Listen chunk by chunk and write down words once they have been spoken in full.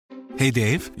Hey,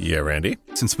 Dave. Yeah, Randy?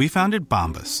 Since we founded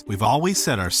Bombas, we've always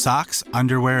said our socks,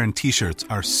 underwear, and T-shirts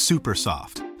are super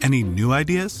soft. Any new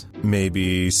ideas?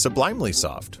 Maybe sublimely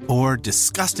soft. Or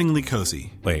disgustingly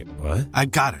cozy. Wait, what? I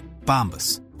got it.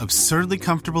 Bombas. Absurdly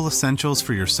comfortable essentials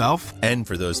for yourself and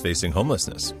for those facing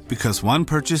homelessness. Because one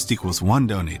purchased equals one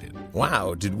donated.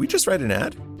 Wow, did we just write an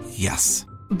ad? Yes.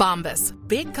 Bombas.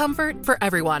 Big comfort for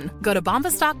everyone. Go to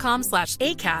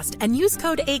bombas.com/ACAST and use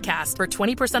code ACAST for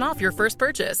 20% off your first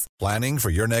purchase. Planning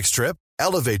for your next trip?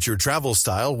 Elevate your travel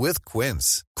style with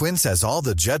Quince. Quince has all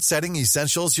the jet-setting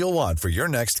essentials you'll want for your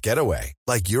next getaway,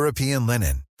 like European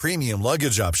linen, premium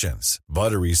luggage options,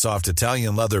 buttery soft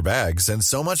Italian leather bags, and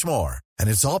so much more. And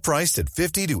it's all priced at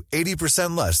 50 to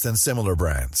 80% less than similar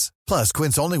brands. Plus,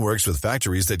 Quince only works with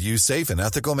factories that use safe and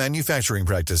ethical manufacturing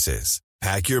practices.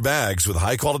 Pack your bags with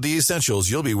high-quality essentials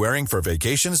you'll be wearing for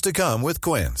vacations to come with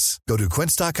Quince. Go to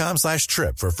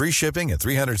quince.com/trip for free shipping and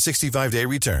 365-day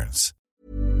returns.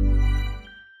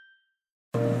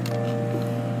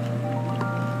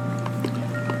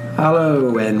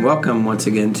 Hello and welcome once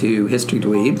again to History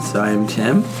Dweebs. I'm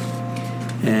Tim,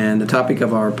 and the topic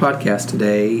of our podcast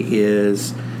today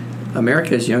is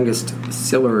America's youngest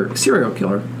serial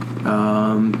killer,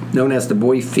 known as the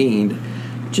Boy Fiend,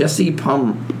 Jesse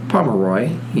Pomeroy.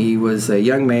 He was a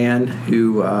young man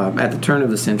who, at the turn of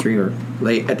the century, or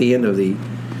late at the end of the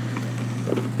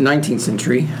 19th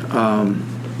century,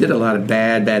 did a lot of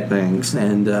bad things,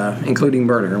 and including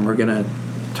murder. And we're going to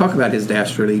talk about his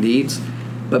dastardly deeds.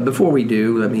 But before we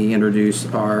do, let me introduce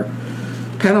our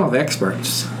panel of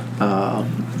experts.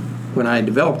 When I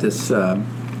developed this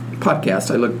podcast,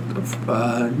 I looked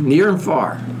near and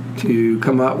far to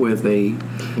come up with a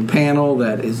panel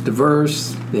that is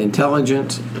diverse,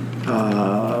 intelligent,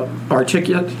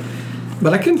 articulate,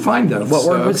 but I couldn't find those. What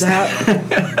word was that?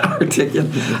 Articulate.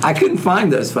 I couldn't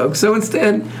find those folks. So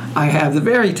instead, I have the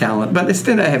very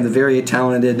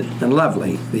talented and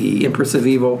lovely, the Empress of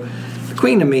Evil, the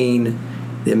Queen of Mean,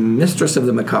 the Mistress of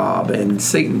the Macabre, and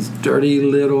Satan's dirty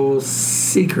little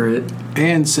secret.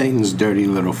 And Satan's dirty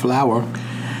little flower.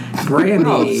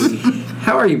 Brandy.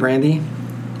 How are you, Brandy?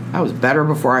 I was better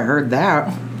before I heard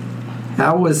that.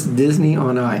 How was Disney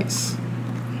on Ice?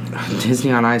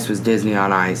 Disney on Ice was Disney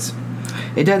on Ice.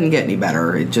 It doesn't get any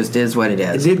better. It just is what it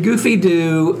is. Did Goofy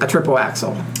do a triple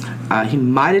axel? He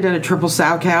might have done a triple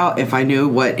sow-cow if I knew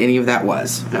what any of that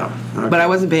was. No. Okay. But I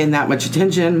wasn't paying that much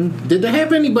attention. Did they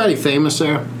have anybody famous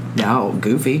there? No,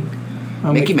 Goofy.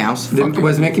 Mickey Mouse.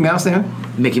 Was Mickey Mouse there?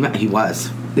 Mickey Mouse, he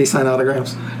was. Did he sign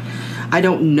autographs? I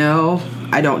don't know.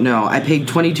 I paid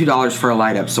 $22 for a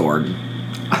light-up sword.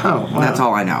 Oh, wow. That's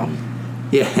all I know.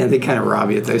 Yeah, they kind of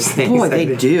rob you at those things. Boy,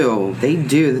 they do. They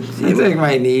do. I took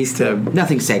my niece to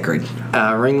nothing sacred.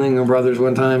 Ringling Brothers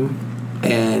one time,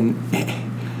 and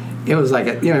it was like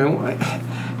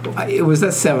it was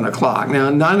at 7 o'clock. Now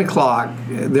 9 o'clock,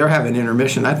 they're having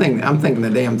intermission. I'm thinking the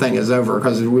damn thing is over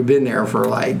because we've been there for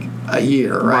like a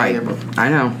year, right? I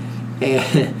know.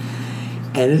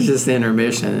 And it's just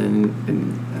intermission,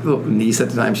 and little niece at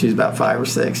the time, she was about 5 or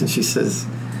 6, and she says,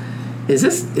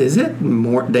 Is it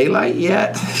more daylight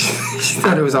yet? She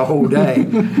thought it was a whole day.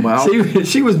 Well,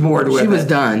 she was bored with it. She was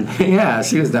done. Yeah,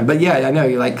 she was done. But yeah, I know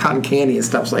you like cotton candy and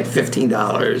stuff's like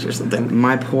 $15 or something.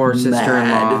 My poor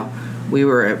sister-in-law. We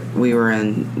were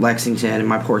in Lexington, and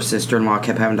my poor sister-in-law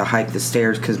kept having to hike the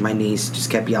stairs because my niece just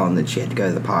kept yelling that she had to go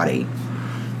to the potty.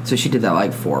 So she did that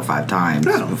like 4 or 5 times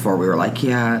before we were like,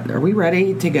 yeah, are we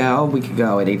ready to go? We could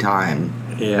go any time.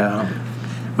 Yeah.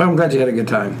 Well, I'm glad you had a good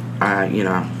time.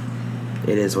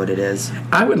 It is what it is.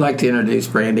 I would like to introduce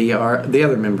Brandy, the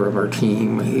other member of our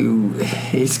team, who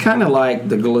he's kind of like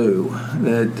the glue.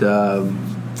 That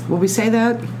will we say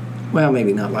that? Well,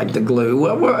 maybe not like the glue.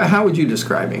 How would you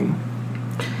describe him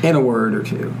in a word or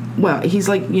two? Well, he's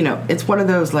like, it's one of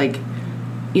those like,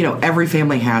 every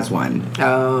family has one.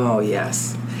 Oh,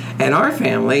 yes. And our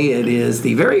family, it is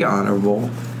the very honorable,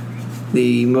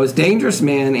 the most dangerous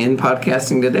man in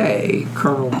podcasting today,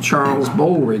 Colonel Charles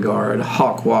Beauregard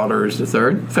Hawk Waters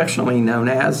III, affectionately known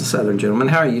as the Southern Gentleman.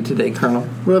 How are you today, Colonel?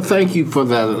 Well, thank you for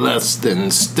that less than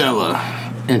stellar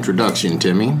introduction,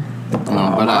 Timmy. But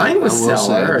I will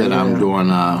say that I'm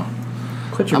doing.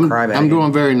 Quit your crybaby. I'm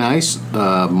doing very nice.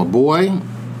 My boy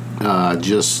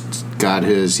just got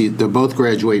his. They're both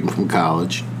graduating from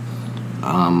college.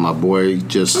 My boy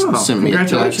just sent me a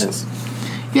text.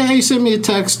 Yeah, he sent me a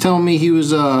text telling me he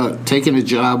was taking a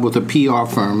job with a PR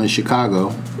firm in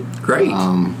Chicago. Great.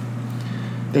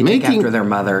 They take after their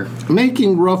mother.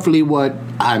 Making roughly what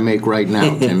I make right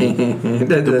now, Timmy.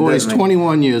 The boy's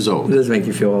 21 years old. It does make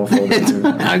you feel awful.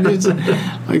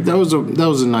 That was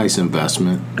a nice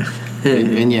investment.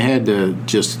 and you had to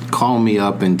just call me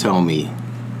up and tell me,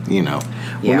 you know.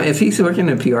 Yeah. Well, if he's working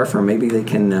in a PR firm, maybe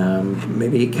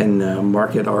he can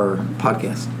market our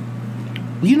podcast.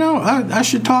 You know, I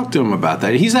should talk to him about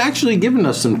that. He's actually given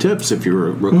us some tips, if you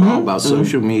recall, about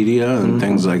social media and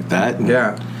things like that.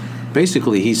 And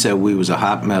basically, he said we was a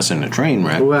hot mess and a train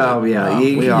wreck. Well, yeah,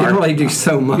 you only do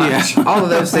so much. Yeah. All of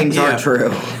those things are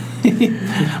true.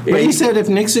 But he said if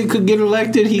Nixon could get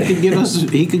elected, he could get us.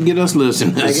 He could get us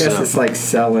listeners. I guess it's like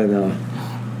selling a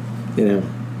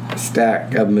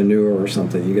stack of manure or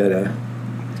something. You gotta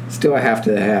still have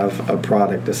to have a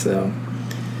product to sell.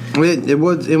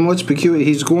 And what's peculiar,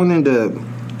 he's going into,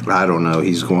 I don't know,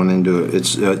 it's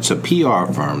a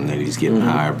PR firm that he's getting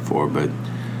hired for, but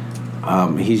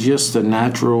he's just a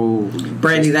natural.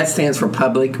 Brandy, that stands for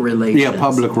public relations. Yeah,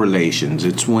 public relations.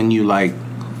 It's when you like.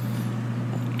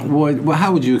 Well,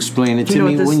 how would you explain it to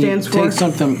me? When you take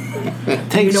something, what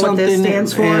this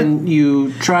stands for? And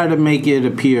you try to make it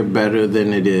appear better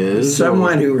than it is.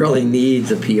 Someone who really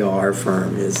needs a PR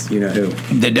firm is, who?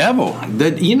 The devil.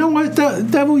 You know what, the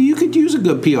devil? You could use a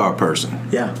good PR person.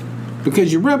 Yeah.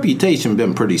 Because your reputation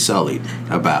been pretty sullied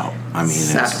about. I mean,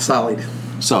 sullied.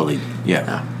 Sullied.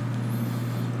 Yeah.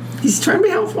 He's trying to be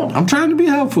helpful. I'm trying to be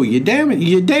helpful. You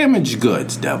damage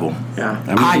goods, devil.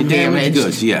 Yeah. You damage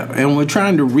goods. Yeah. And we're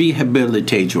trying to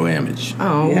rehabilitate your image.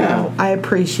 Oh, well, I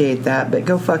appreciate that, but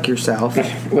go fuck yourself.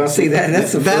 Well, see,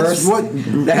 that's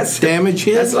damage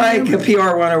is. That's like a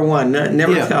PR 101.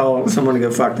 Never tell someone to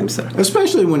go fuck themselves.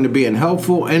 Especially when they're being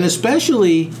helpful, and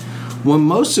especially when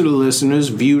most of the listeners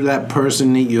view that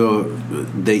person that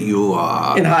you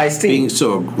are in high esteem, being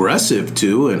so aggressive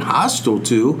to and hostile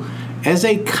to, as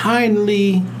a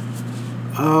kindly,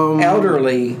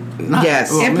 elderly,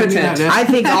 impotent. I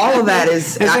think all of that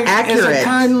is accurate. As a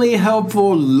kindly,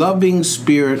 helpful, loving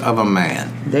spirit of a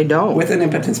man. They don't. With an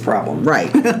impotence problem.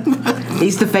 Right.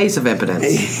 He's the face of impotence.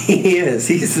 He is.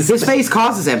 His face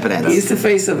causes impotence. He's the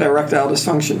face of erectile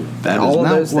dysfunction. That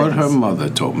is not what her mother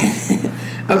told me.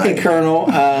 Okay, Colonel.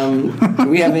 Do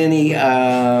we have any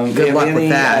good luck with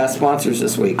that. Sponsors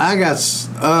this week? I got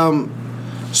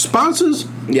sponsors.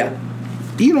 Yeah.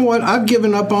 You know what? I've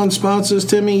given up on sponsors,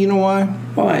 Timmy. You know why?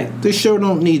 Why? This show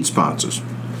don't need sponsors.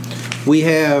 We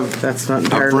have a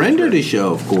friend of the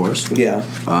show, of course. Yeah.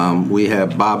 We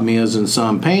have Bob Mears and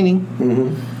Son Painting,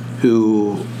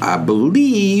 who I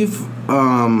believe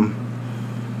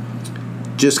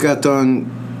just got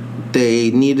done. They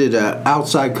needed an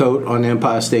outside coat on the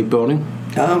Empire State Building.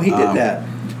 Oh, he did that.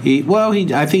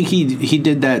 I think he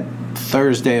did that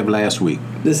Thursday of last week.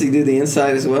 Does he do the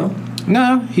inside as well?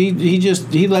 No, he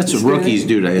lets the rookies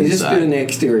do the inside. He's just doing the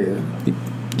exterior.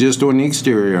 Just doing the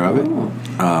exterior of it.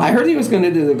 I heard he was going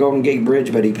to do the Golden Gate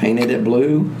Bridge, but he painted it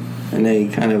blue, and they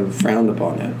kind of frowned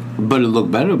upon it. But it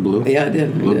looked better blue. Yeah, it did.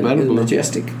 It looked better blue.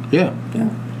 Majestic. Yeah.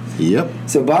 Yep.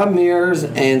 So Bob Mears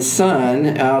and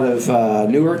Son out of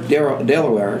Newark,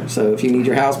 Delaware. So if you need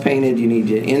your house painted, you need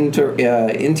your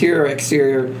interior,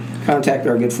 exterior, contact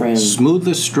our good friend.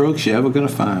 Smoothest strokes you're ever going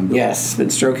to find. Bro. Yes, been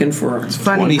stroking for 27 years. It's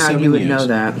funny how you would know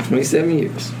that. 27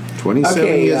 years. 27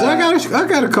 years. I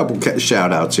got a couple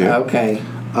shout outs here. Okay.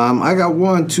 I got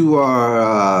one to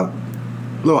our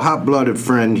little hot-blooded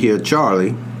friend here,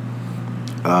 Charlie,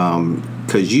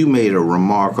 because you made a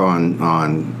remark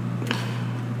on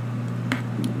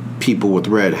people with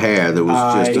red hair that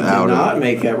was just out of... I did not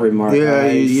make that remark. Yeah,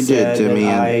 you did, Timmy.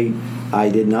 I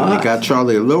did not. They got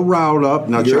Charlie a little riled up.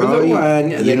 Now, You're Charlie, the one.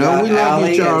 you know we love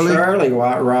you, Charlie. Charlie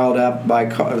riled up by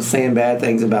saying bad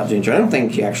things about Ginger. I don't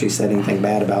think she actually said anything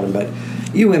bad about him, but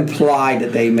you implied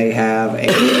that they may have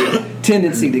a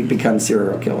tendency to become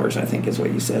serial killers, I think is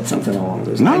what you said. Something along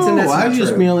those lines. No, I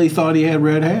just merely thought he had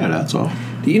red hair, that's all.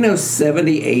 Do you know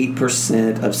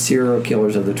 78% of serial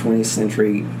killers of the 20th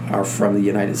century are from the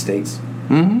United States?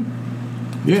 Mm-hmm.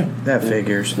 Yeah. That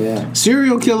figures. Yeah.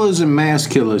 Serial killers and mass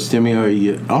killers, Timmy, are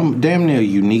damn near a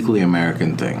uniquely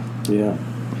American thing. Yeah.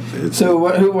 So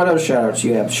what other shout-outs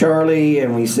you have? Charlie,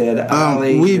 and we said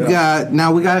Ali. We got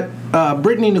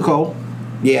Brittany Nicole.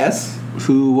 Yes.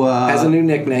 Who has a new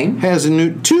nickname. Has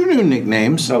two new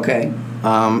nicknames. Okay.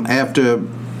 After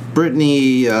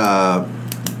Brittany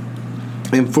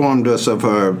informed us of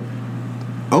her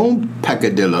own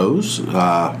peccadillos. We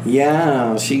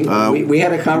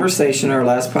had a conversation in our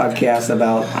last podcast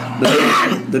about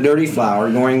the dirty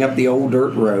flower going up the old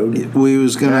dirt road. We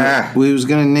was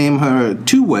gonna name her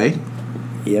Two-Way.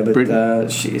 Yeah, but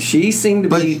she seemed to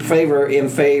be in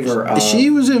favor of. She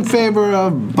was in favor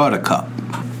of Buttercup.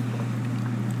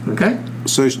 Okay.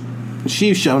 So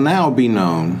she shall now be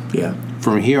known. Yeah.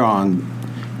 From here on,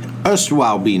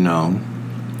 erstwhile be known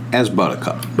as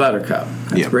Buttercup. Buttercup.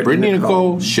 That's Brittany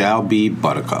Nicole shall be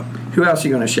Buttercup. Who else are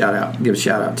you going to give a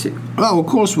shout out to? Oh, of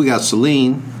course, we got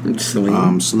Celine.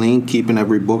 Celine keeping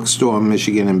every bookstore in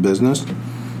Michigan in business.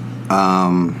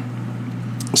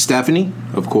 Stephanie,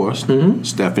 of course. Mm-hmm.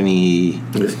 Stephanie.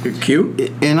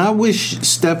 Cute. And I wish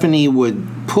Stephanie would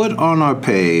put on our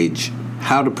page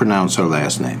how to pronounce her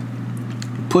last name.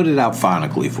 Put it out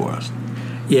phonetically for us.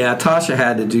 Yeah, Tasha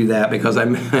had to do that because I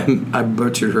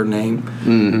butchered her name.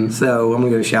 Mm-hmm. So I'm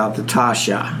going to give a shout out to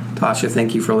Tasha. Tasha,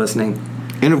 thank you for listening.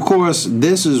 And, of course,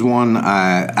 this is one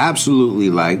I absolutely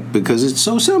like because it's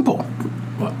so simple.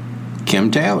 What? Kim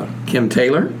Taylor. Kim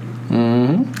Taylor?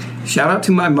 Mm-hmm. Shout out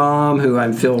to my mom, who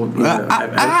I'm embarrassed.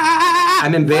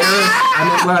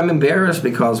 I'm embarrassed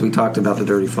because we talked about the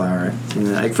Dirty Flower.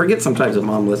 And I forget sometimes that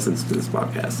Mom listens to this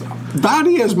podcast. So.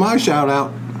 Dottie is my shout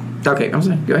out. Okay, I'm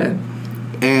sorry. Go ahead.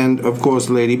 And of course,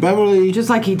 Lady Beverly.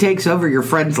 Just like he takes over your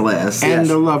friends list. And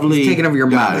the lovely. He's taking over your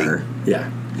mother.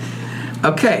 Yeah.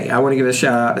 Okay, I want to give a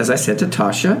shout out, as I said, to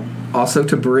Tasha, also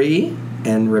to Bree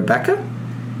and Rebecca,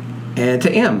 and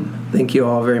to M. Thank you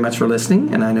all very much for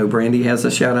listening. And I know Brandy has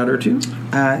a shout out or two.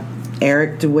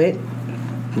 Eric DeWitt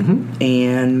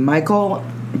and Michael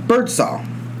Birdsall.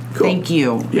 Cool. Thank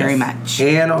you very much.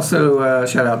 And also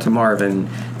shout out to Marvin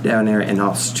down there in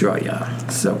Australia.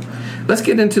 So let's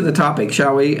get into the topic,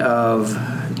 shall we, of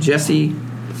Jesse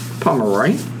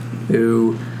Pomeroy,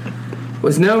 who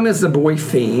was known as the Boy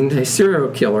Fiend, a serial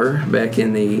killer back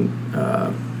in the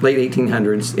late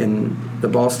 1800s in the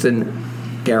Boston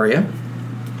area.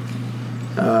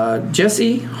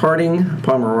 Jesse Harding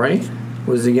Pomeroy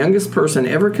was the youngest person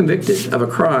ever convicted of a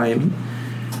crime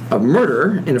of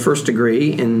murder in the first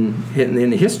degree in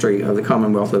the history of the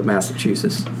Commonwealth of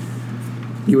Massachusetts.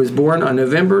 He was born on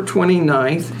November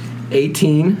 29th,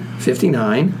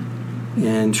 1859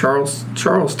 in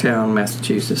Charlestown,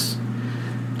 Massachusetts,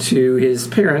 to his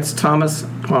parents, Thomas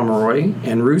Pomeroy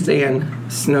and Ruth Ann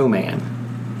Snowman.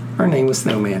 Her name was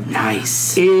Snowman.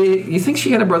 Nice. You think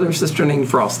she had a brother or sister named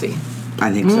Frosty?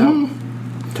 I think so.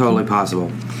 Totally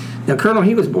possible. Now, Colonel,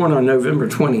 he was born on November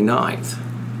 29th.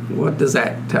 What does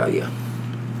that tell you?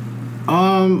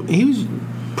 He was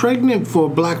pregnant for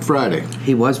Black Friday.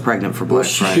 He was pregnant for Black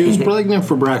Friday. She was pregnant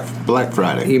for Black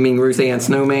Friday. You mean Ruth Ann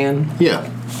Snowman? Yeah.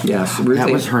 Yes.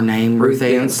 That was her name, Ruth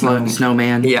Ann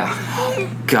Snowman? Yeah.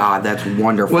 God, that's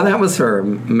wonderful. Well, that was her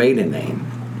maiden name.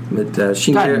 But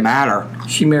she doesn't matter.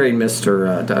 She married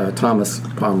Mr. Thomas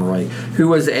Pomeroy, who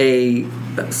was a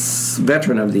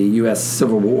veteran of the U.S.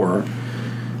 Civil War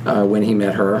when he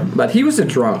met her. But he was a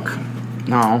drunk.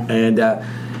 No. And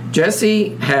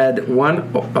Jesse had one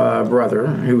brother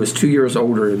who was 2 years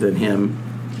older than him,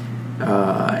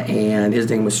 and his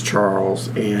name was Charles.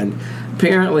 And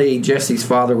apparently Jesse's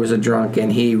father was a drunk,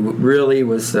 and he really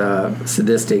was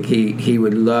sadistic. He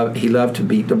loved to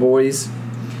beat the boys.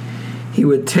 He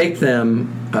would take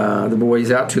them, the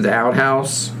boys, out to the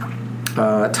outhouse,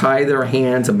 tie their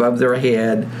hands above their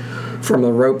head from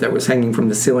a rope that was hanging from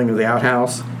the ceiling of the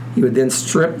outhouse. He would then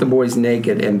strip the boys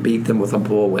naked and beat them with a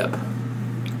bullwhip.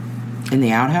 In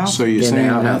the outhouse? So you're saying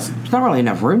there's not really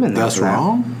enough room in there. That's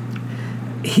wrong?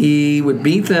 He would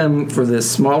beat them for the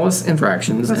smallest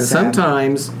infractions, and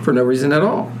sometimes for no reason at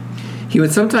all. He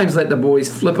would sometimes let the boys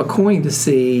flip a coin to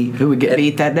see who would get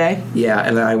beat that day. Yeah,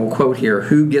 and I will quote here: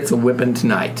 "Who gets a whipping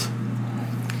tonight?"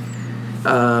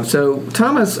 So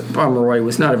Thomas Pomeroy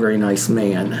was not a very nice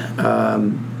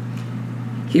man.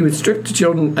 He would strip the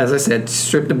children, as I said,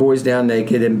 strip the boys down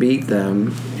naked and beat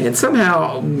them. And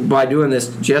somehow, by doing this,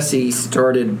 Jesse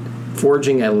started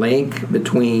forging a link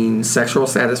between sexual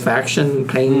satisfaction,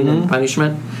 pain, and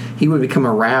punishment. He would become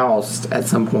aroused at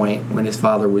some point when his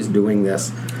father was doing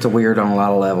this. It's weird on a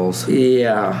lot of levels.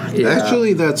 Yeah.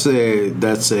 Actually, it's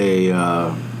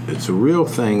a real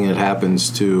thing. It happens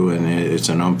to, and it's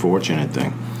an unfortunate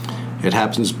thing. It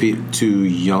happens to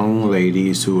young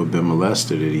ladies who have been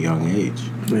molested at a young age.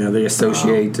 Yeah, they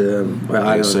associate. I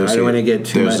don't want to get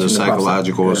too much. There's a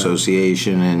psychological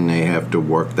association, and they have to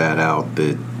work that out.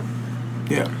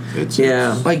 It's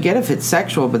I get if it's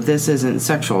sexual, but this isn't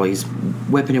sexual. He's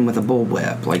whipping him with a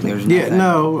bullwhip. Like there's nothing.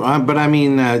 But I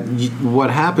mean,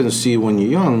 what happens to you when you're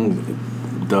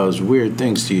young does weird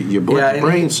things to you. Your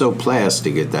brain's so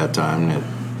plastic at that time that.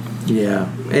 Yeah,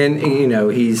 and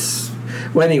he's.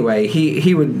 Well, anyway,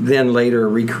 he would then later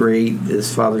recreate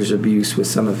his father's abuse with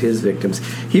some of his victims.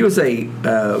 He was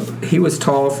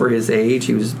tall for his age.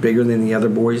 He was bigger than the other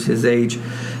boys his age,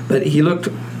 but he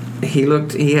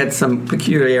had some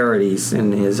peculiarities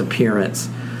in his appearance.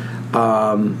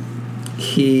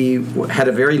 He had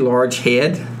a very large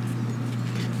head.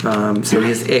 So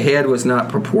his head was not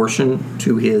proportioned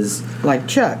to his Like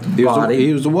Chuck. body.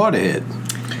 He was a waterhead.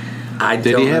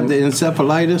 Did he have the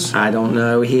encephalitis? I don't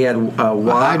know. He had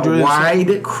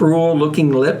wide,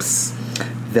 cruel-looking lips.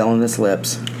 Villainous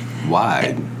lips.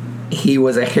 Wide. He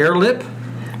was a hair lip.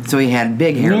 So he had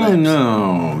big hair lips.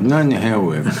 No, not in the hair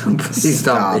whip. Please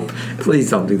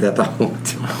don't do that the whole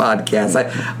podcast.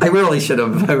 I really should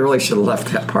have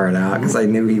left that part out because I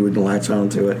knew he would latch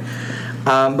onto it.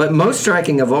 But most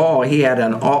striking of all, he had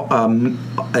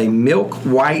a milk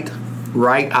white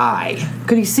right eye.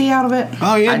 Could he see out of it?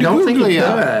 Oh, yeah. I don't think he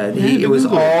could. It was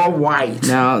all white.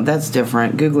 No, that's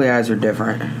different. Googly eyes are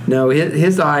different. No,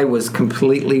 his eye was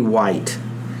completely white.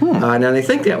 Now, they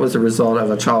think that was a result of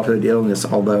a childhood illness,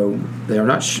 although they are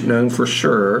not known for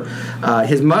sure.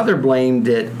 His mother blamed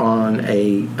it on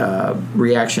a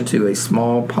reaction to a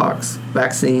smallpox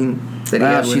vaccine that he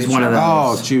had. She's one of those.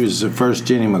 Oh, she was the first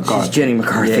Jenny McCarthy. She's Jenny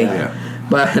McCarthy. Yeah.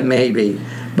 But maybe.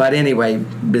 But anyway,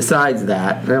 besides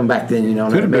that, back then,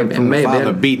 could have been from the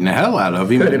father beating the hell out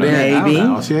of him. Could have been, maybe.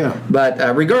 Yeah.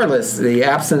 But regardless, the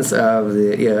absence of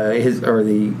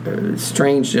the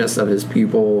strangeness of his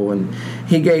pupil, and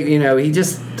he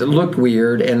just looked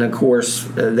weird, and of course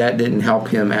that didn't help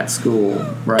him at school,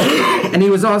 right? And he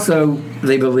was also,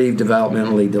 they believe,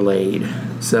 developmentally delayed.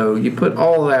 So you put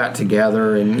all of that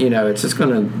together, and it's just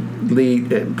going to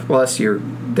lead. Plus your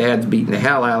dad's beating the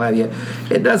hell out of you.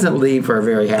 It doesn't lead for a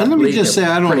very happy. And let me just say,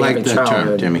 I don't like that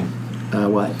childhood. term, Jimmy.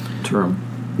 What term?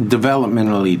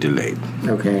 Developmentally delayed.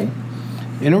 Okay.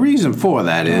 And the reason for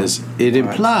that is it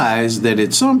implies that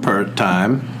at some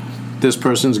time this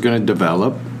person's going to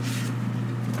develop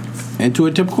into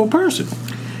a typical person.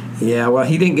 Yeah, well,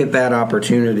 he didn't get that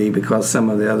opportunity because some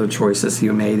of the other choices he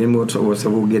made, and we'll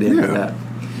get into that.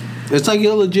 It's like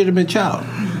your illegitimate child.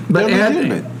 But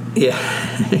legitimate. Okay.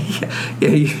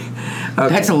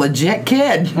 That's a legit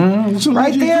kid. It's a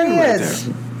Right legit there kid he right is.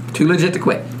 there. Too legit to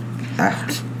quit.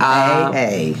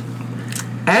 Hey.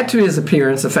 Add to his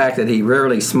appearance the fact that he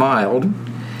rarely smiled.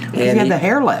 He had the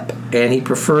hair lip. And he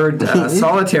preferred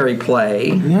solitary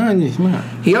play. Yeah, he's not.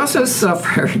 He also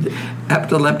suffered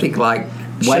epileptic-like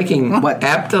shaking. What?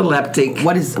 Epileptic.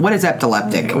 What is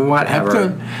epileptic?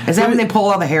 Whatever. Is that when they pull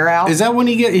all the hair out? Is that when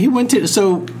he went to,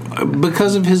 so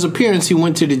because of his appearance, he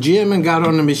went to the gym and got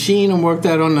on the machine and worked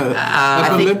out on the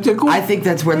elliptical? I think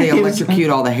that's where they electrocute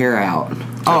all the hair out.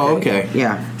 Oh, okay.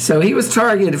 Yeah. So he was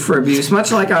targeted for abuse,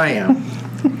 much like I am.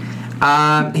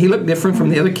 He looked different from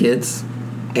the other kids,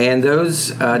 and those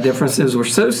differences were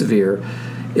so severe,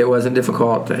 it wasn't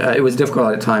difficult. It was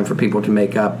difficult at the time for people to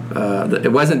make up.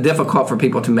 It wasn't difficult for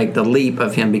people to make the leap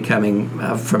of him becoming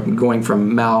from going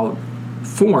from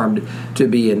malformed to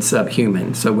being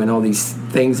subhuman. So when all these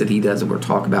things that he does that we'll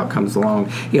talk about comes along,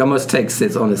 he almost takes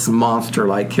it on this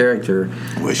monster-like character.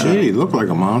 Well, shit, he looked like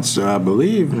a monster, I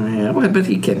believe. Yeah, well, but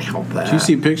he can help that. Did you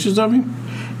see pictures of him?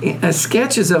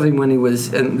 Sketches of him when he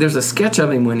was, and there's a sketch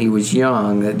of him when he was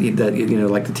young that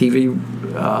like the TV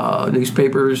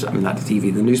newspapers. I mean, not the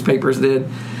TV, the newspapers did.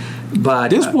 But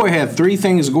this boy had three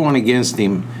things going against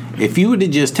him. If you would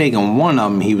have just taken one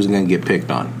of them, he was going to get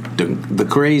picked on. The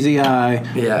crazy eye,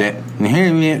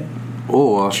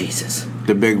 or Jesus,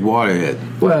 the big waterhead.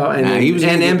 Well, and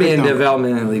then being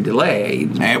developmentally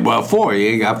delayed. And, well,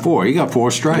 he got four. He got 4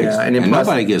 strikes. Yeah, and plus,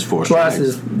 nobody gets 4 strikes. Plus,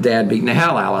 his dad beating the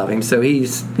hell out of him, so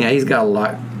he's got a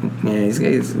lot. Yeah,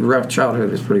 his rough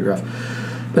childhood is pretty rough.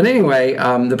 But anyway,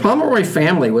 the Pomeroy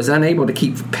family was unable to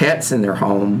keep pets in their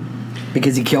home.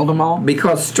 Because he killed them all?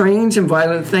 Because strange and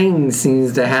violent things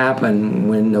seems to happen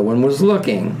when no one was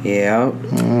looking. Yeah.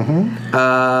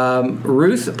 Mm-hmm.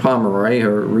 Ruth Pomeroy,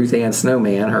 or Ruth Ann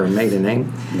Snowman, her maiden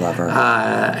name, love her,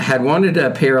 had wanted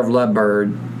a pair of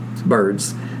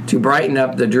lovebirds to brighten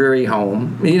up the dreary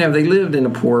home. They lived in a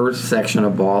poor section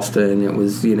of Boston. It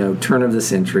was, turn of the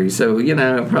century. So,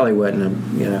 it probably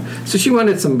wasn't So she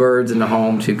wanted some birds in the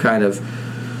home to kind of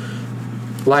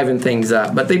liven things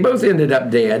up, but they both ended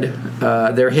up dead.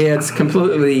 Their heads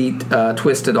completely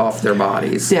twisted off their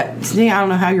bodies. Yeah, see, I don't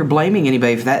know how you're blaming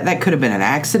anybody for that. That could have been an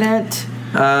accident.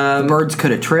 The birds could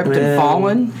have tripped and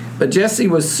fallen. But Jesse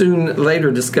was soon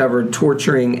later discovered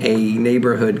torturing a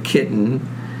neighborhood kitten.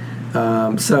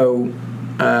 So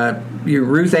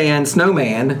Ruth Ann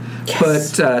Snowman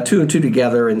put 2 and 2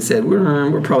 together and said,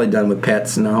 we're probably done with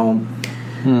pets in the home.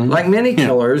 Like many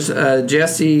killers,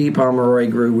 Jesse Pomeroy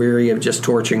grew weary of just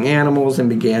torturing animals and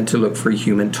began to look for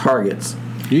human targets.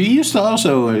 You used to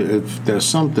also, if there's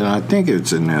something, I think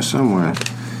it's in there somewhere,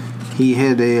 he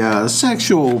had a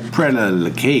sexual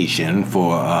predilection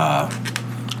for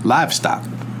livestock.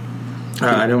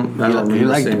 I don't remember. He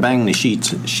liked to bang the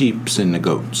sheeps and the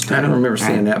goats. I don't remember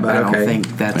seeing that, but I okay. don't think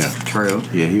that's true.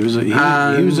 Yeah, he was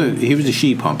a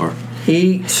sheep humper.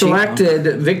 He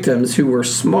selected victims who were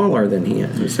smaller than he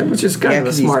is, which is kind of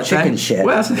a smart chicken thing. Shit.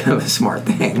 Well, that's kind of a smart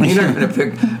thing. You're not going to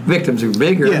pick victims who are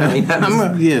bigger. Yeah, I mean,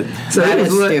 So that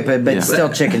is stupid, but still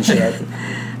chicken shit.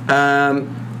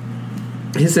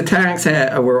 His attacks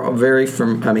were very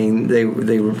they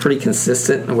were pretty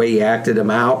consistent in the way he acted them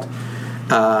out,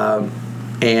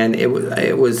 and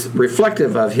it was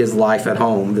reflective of his life at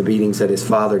home, the beatings that his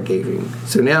father gave him.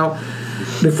 So now,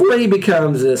 before he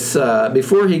becomes this,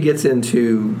 before he gets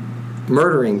into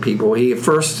murdering people, he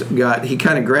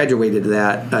kind of graduated to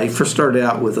that. He first started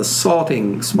out with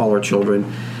assaulting smaller children,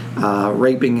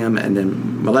 raping them, and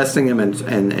then molesting them,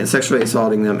 and sexually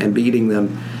assaulting them and beating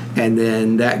them. And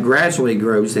then that gradually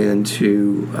grows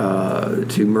into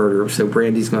to murder. So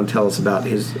Brandy's going to tell us about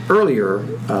his earlier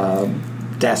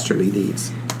dastardly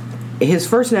deeds. His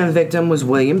first known victim was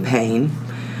William Payne.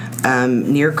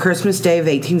 Near Christmas Day of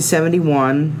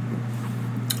 1871,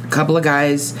 a couple of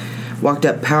guys walked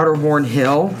up Powderhorn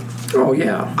Hill. Oh,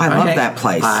 yeah. I love that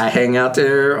place. I hang out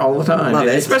there all the time. Love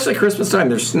it. Especially Christmas time.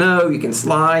 There's snow. You can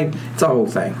slide. It's a whole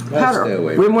thing.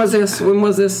 When was this?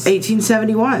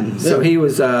 1871. So he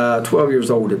was 12 years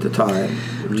old at the time,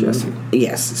 Jesse.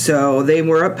 Yes. So they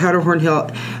were up Powderhorn Hill.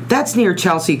 That's near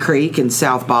Chelsea Creek in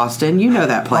South Boston. You know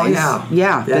that place. Oh,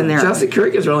 yeah. Been there. Chelsea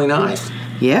Creek is really nice.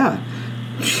 Yeah.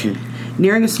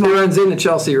 Nearing a small... It runs in the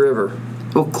Chelsea River.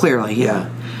 Well, clearly, yeah.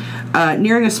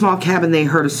 Nearing a small cabin, they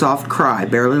heard a soft cry,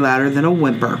 barely louder than a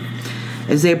whimper.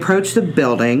 As they approached the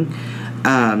building,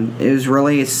 it was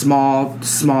really a small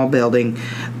building.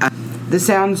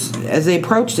 As they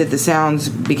approached it, the sounds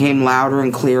became louder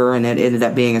and clearer, and it ended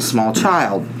up being a small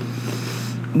child.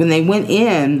 When they went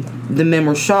in, the men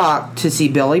were shocked to see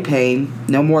Billy Payne,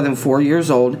 no more than 4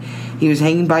 years old. He was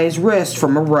hanging by his wrist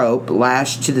from a rope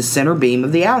lashed to the center beam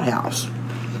of the outhouse.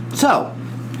 So,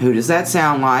 who does that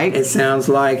sound like? It sounds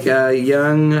like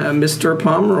young Mr.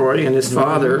 Pomeroy and his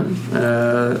father,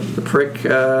 the prick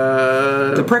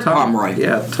Pomeroy.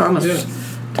 Yeah,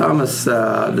 Thomas,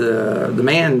 the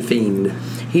man fiend.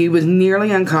 He was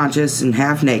nearly unconscious and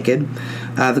half naked.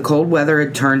 The cold weather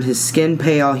had turned his skin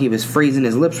pale. He was freezing.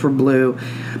 His lips were blue.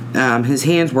 His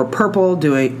hands were purple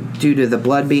due to the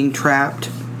blood being trapped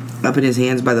up in his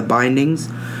hands by the bindings.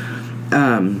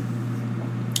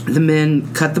 The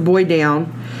men cut the boy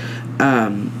down,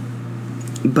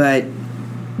 but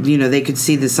they could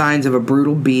see the signs of a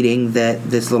brutal beating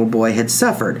that this little boy had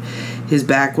suffered. His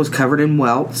back was covered in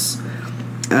welts.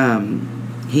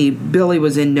 Billy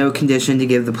was in no condition to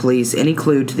give the police any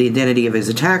clue to the identity of his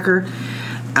attacker,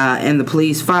 and the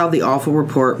police filed the awful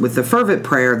report with the fervent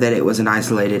prayer that it was an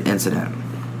isolated incident.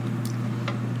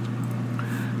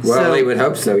 Well, they would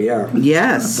hope so, yeah.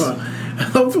 Yes.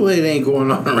 Hopefully it ain't going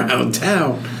on around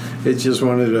town. It's just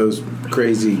one of those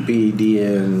crazy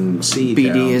BDNC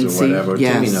towns or whatever.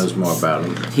 Yes. Timmy knows more about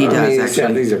them. He does,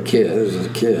 actually. These are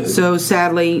kids. So,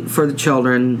 sadly, for the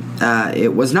children,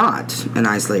 it was not an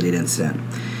isolated incident.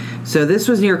 So, this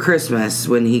was near Christmas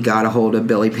when he got a hold of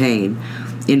Billy Payne.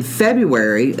 In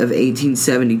February of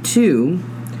 1872,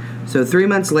 so 3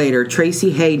 months later,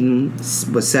 Tracy Hayden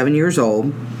was 7 years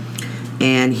old,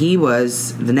 and he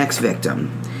was the next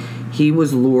victim. He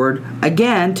was lured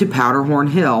again to Powderhorn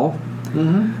Hill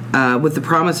with the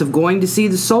promise of going to see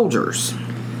the soldiers.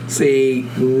 See,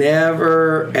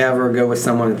 never ever go with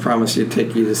someone who promised to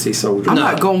take you to see soldiers. I'm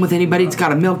not going with anybody that's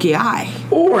got a milky eye.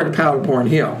 Or to Powderhorn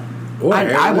Hill.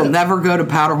 I will never go to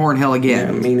Powderhorn Hill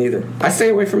again. Yeah, me neither. I stay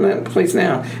away from that place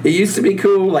now. It used to be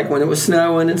cool, like when it was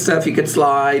snowing and stuff, you could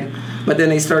slide. But then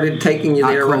they started taking you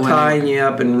there, tying you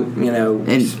up, and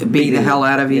beating the hell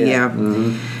out of you. Yeah.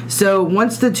 Mm-hmm. So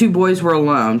once the two boys were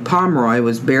alone, Pomeroy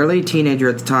was barely a teenager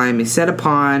at the time. He set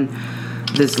upon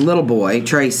this little boy,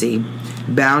 Tracy,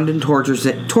 bound and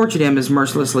tortured him as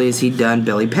mercilessly as he'd done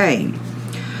Billy Payne.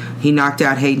 He knocked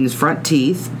out Hayden's front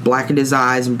teeth, blackened his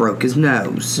eyes, and broke his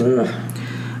nose.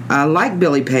 Like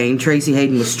Billy Payne, Tracy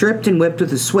Hayden was stripped and whipped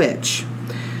with a switch.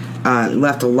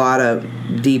 Left a lot of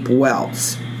deep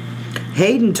welts.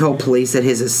 Hayden told police that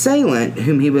his assailant,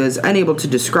 whom he was unable to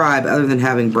describe other than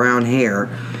having brown hair,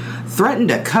 threatened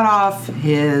to cut off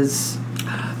his...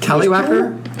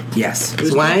 Tallywhacker? Yes.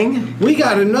 Zwang? We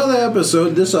got another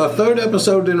episode. This is our third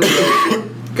episode in a row.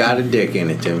 Got a dick in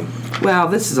it, Timmy. Well,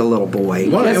 this is a little boy.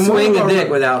 Let's swing a dick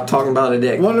without talking about a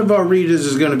dick. One of our readers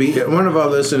is going to be... One of our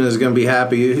listeners is going to be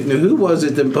happy. Who was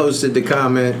it that posted the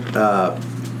comment?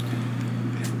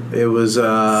 It was...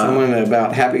 someone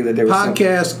about happy that there was...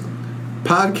 Podcast...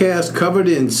 podcast covered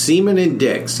in semen and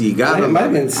dicks. You got to. It might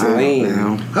have been Celine.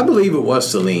 I believe it was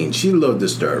Celine. She looked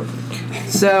disturbed.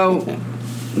 So,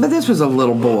 but this was a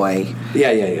little boy.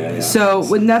 Yeah. So,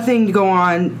 with nothing to go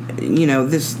on,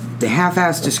 the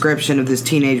half-assed description of this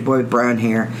teenage boy with brown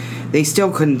hair, they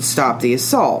still couldn't stop the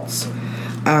assaults.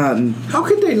 How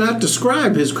could they not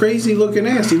describe his crazy-looking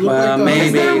ass? He looked like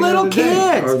maybe they're little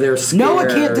kids. Or they're scared. Noah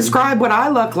can't describe what I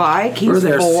look like. He's or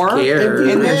they're 4. Scared.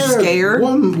 And they're scared.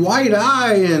 One white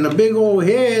eye and a big old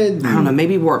head. I don't know.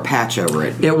 Maybe he wore a patch over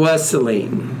it. It was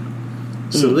Celine.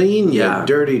 Celine, yeah.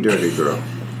 Dirty girl.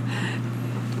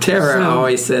 Tara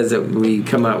always says that we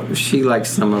come up. She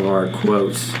likes some of our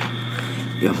quotes.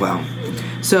 Yeah, well.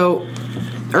 So,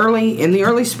 in the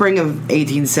early spring of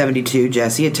 1872,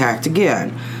 Jesse attacked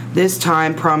again. This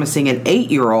time promising an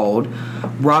 8-year-old,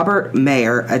 Robert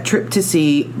Mayer, a trip to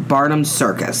see Barnum's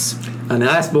Circus. And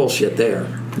that's bullshit there.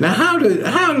 Now, how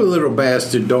do little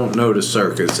bastard don't know the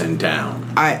circus in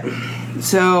town? Now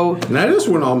this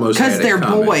one almost because they're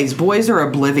boys. Boys are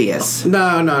oblivious.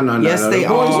 No. Yes, they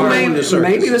are.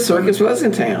 Maybe the circus was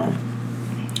in town.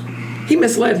 He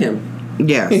misled him.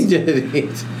 Yes.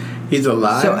 He's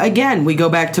alive. So again, we go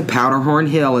back to Powderhorn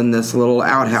Hill in this little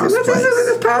outhouse place. This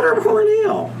is Powderhorn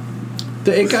Hill.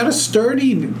 It got a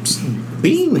sturdy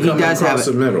beam coming across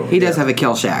the middle. He does have a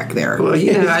kill shack there. Well,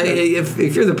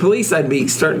 if you're the police, I'd be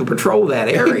starting to patrol that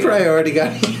area. He probably already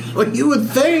got. Well, you would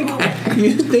think.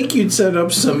 You'd set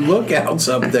up some lookouts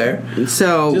up there.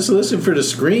 So just listen for the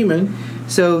screaming.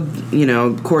 So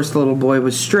of course, the little boy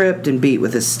was stripped and beat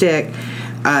with a stick.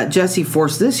 Jesse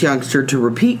forced this youngster to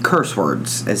repeat curse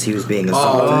words as he was being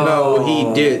assaulted. Oh, no,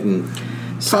 he didn't.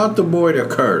 Taught the boy to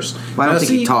curse. Well, I don't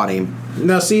think he taught him.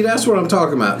 Now, see, that's what I'm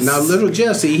talking about. Now, little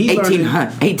Jesse, he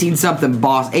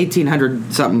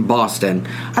 1800-something Boston.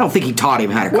 I don't think he taught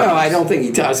him how to curse. Well, I don't think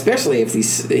he taught, especially if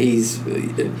he's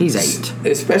 8.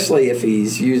 Especially if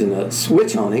he's using a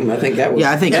switch on him. I think that was.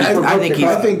 Yeah, I think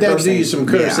that do you some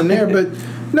cursing there, but.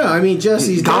 No, I mean,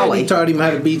 Jesse's daddy taught him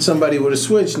how to beat somebody with a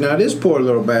switch. Now, this poor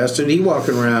little bastard, he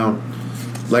walking around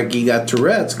like he got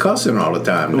Tourette's, cussing all the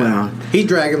time now. He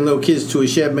dragging little kids to a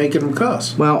shed, making them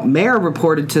cuss. Well, Mayer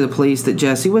reported to the police that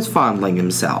Jesse was fondling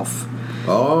himself.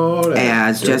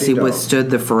 As Jesse withstood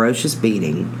the ferocious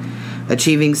beating,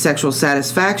 achieving sexual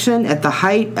satisfaction at the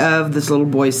height of this little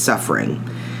boy's suffering.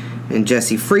 And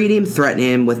Jesse freed him, threatened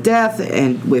him with death,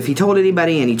 and if he told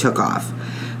anybody, and he took off.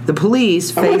 The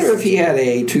police I wonder if he had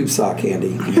a tube sock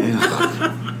handy.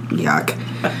 Yuck.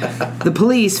 The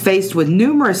police, faced with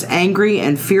numerous angry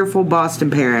and fearful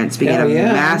Boston parents, began a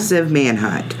massive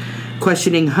manhunt,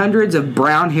 questioning hundreds of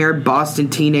brown-haired Boston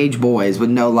teenage boys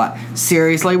with no luck.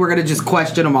 Seriously, we're going to just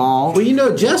question them all?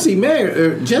 Well, Jesse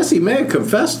Mayer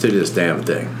confessed to this damn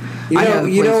thing.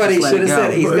 You know what he should have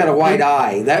said? He's got a white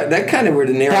eye. That kind of would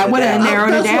have narrowed it down. That would have narrowed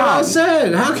it down. That's what I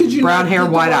said. How could you brown hair,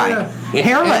 white eye.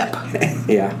 Hair lip.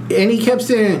 Yeah. And he kept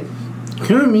saying,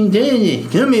 come and Danny,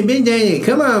 come and Big Danny,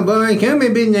 come on, boy, come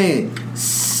and Big Danny.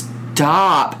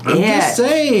 Stop I'm just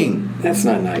saying. That's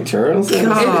not nice, Charles.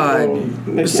 God.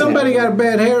 If somebody got a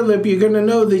bad hair lip, you're going to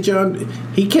know that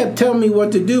he kept telling me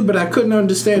what to do, but I couldn't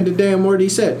understand the damn word he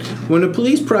said. When the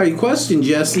police probably questioned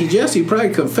Jesse probably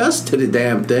confessed to the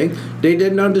damn thing. They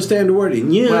didn't understand the word. I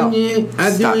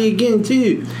do it again,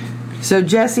 too. So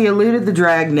Jesse eluded the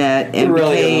dragnet and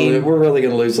we're really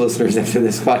going to lose listeners after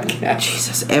this podcast.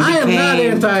 Jesus. I am not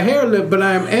anti-hair lip, but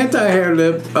I am anti-hair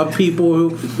lip of people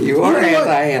who... You are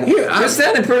anti-hair. You're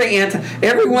sounding pretty anti...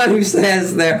 Everyone who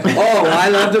says I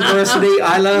love diversity,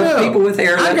 I love people with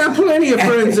hair lips. I got plenty of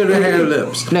friends that are hair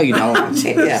lips. No, you don't. I'm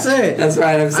just saying. That's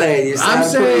right, I'm saying. You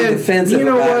sound pretty defensive you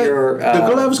know about what? your... the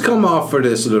gloves come off for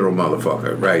this little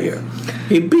motherfucker right here.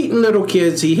 He beating little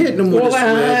kids. He hitting them with a switch.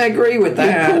 I agree with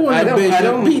that. I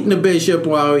don't beating the bishop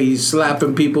while he's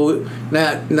slapping people.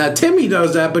 Now Timmy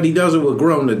does that, but he does it with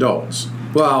grown adults.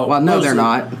 Well, no, mostly, they're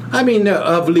not. I mean, they're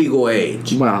of legal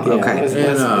age. Well, okay.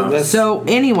 So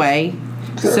anyway,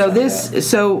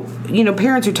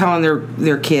 parents are telling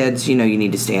their kids, you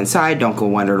need to stay inside. Don't go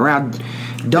wandering around.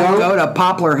 Don't go to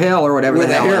Poplar Hill or whatever the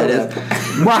hell it is.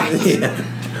 Right. Yeah.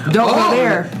 Don't go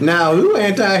there. Now, who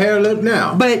anti-hair lip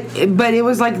now? But it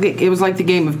was like the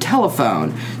game of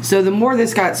telephone. So the more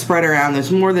this got spread around,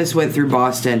 the more this went through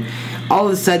Boston. All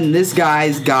of a sudden, this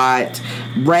guy's got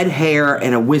red hair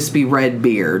and a wispy red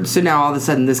beard. So now all of a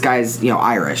sudden, this guy's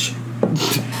Irish.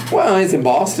 Well, he's in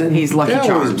Boston. He's Lucky Charms.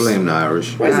 They always blame the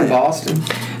Irish. Well, he's in Boston.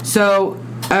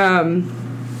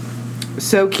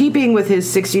 So keeping with his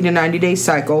 60 to 90 day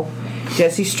cycle,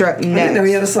 Jesse struck next. I didn't know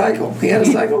he had a cycle. He had a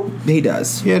cycle? He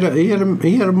does. He had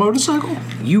a motorcycle?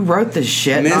 You wrote this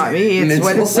shit, not me. It's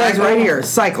what it says right here.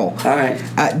 Cycle. All right.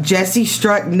 Jesse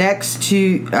struck next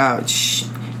in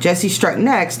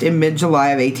mid-July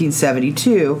of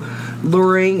 1872,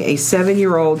 luring a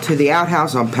 7-year-old to the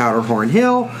outhouse on Powderhorn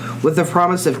Hill with the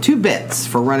promise of 2 bits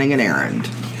for running an errand.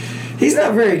 He's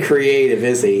not very creative,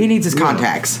 is he? He needs his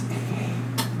contacts.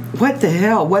 What the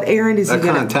hell? What errand is he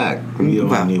going to... contact. You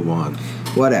only need one.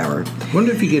 Whatever.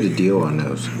 Wonder if you get a deal on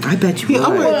those. I bet you would.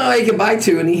 Well, he could buy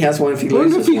 2, and he has one if he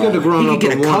Wonder loses if he could have grown He up could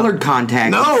get a with one. colored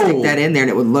contact and stick that in there,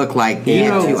 and it would look like he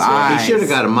had 2 eyes. He should have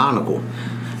got a monocle.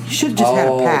 You should have just had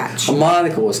a patch. A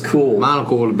monocle was cool.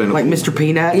 Monocle would have been Like Mr.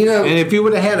 Peanut? You know, and if you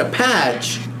would have had a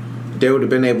patch, they would have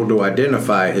been able to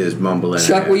identify his mumbling.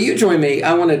 Chuck, will you join me?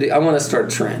 I want to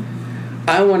start a trend.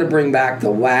 I want to bring back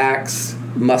the wax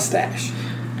mustache.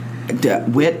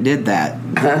 Whit did that.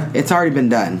 Huh? It's already been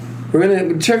done.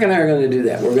 Chuck and I are going to do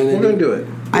that. We're going to do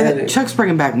it. Chuck's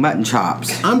bringing back mutton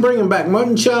chops. I'm bringing back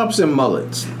mutton chops and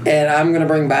mullets. And I'm going to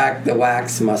bring back the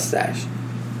wax mustache.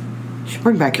 You should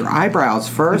bring back your eyebrows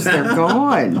first. They're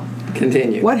gone.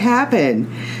 Continue. What happened?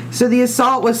 So the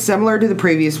assault was similar to the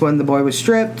previous one. The boy was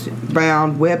stripped,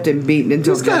 bound, whipped, and beaten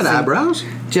until He's got eyebrows.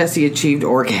 Jesse achieved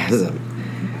orgasm.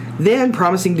 Then,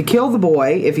 promising to kill the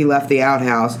boy if he left the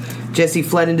outhouse, Jesse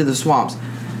fled into the swamps.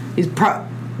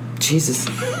 Jesus.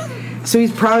 So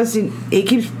he's promising. He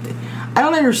keeps. I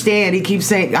don't understand. He keeps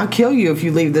saying, "I'll kill you if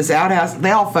you leave this outhouse." They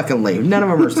all fucking leave. None of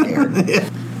them are scared.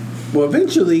 Well,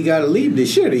 eventually you got to leave the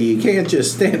shit. You can't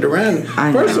just stand around.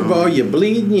 First of all, you're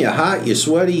bleeding, you're hot, you're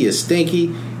sweaty, you're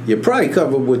stinky. You're probably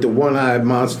covered with the one-eyed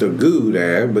monster goo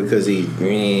there because he.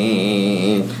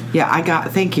 Yeah,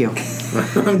 thank you.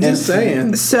 I'm just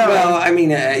saying. So, well, I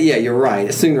mean, yeah, you're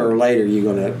right. Sooner or later,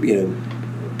 you're going to,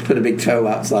 put a big toe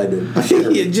outside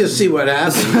the. You just see what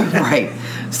happens. Right.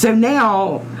 So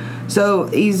now there's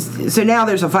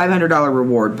a $500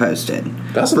 reward posted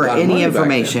for any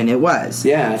information. It was.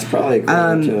 Yeah, it's probably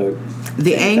to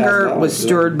the anger was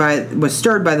stirred by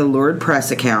the lurid press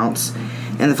accounts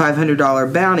and the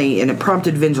 $500 bounty, and it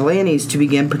prompted vigilantes to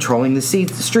begin patrolling the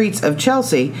streets of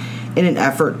Chelsea in an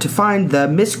effort to find the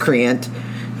miscreant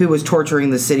who was torturing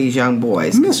the city's young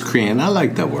boys. Miscreant, I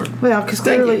like that word. Well, because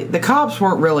clearly the cops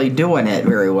weren't really doing it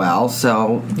very well,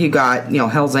 so you got,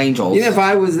 Hell's Angels. If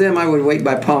I was them, I would wait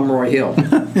by Pomeroy Hill. Or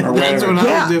That's what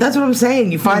I would do. That's what I'm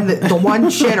saying. You find the one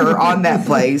shitter on that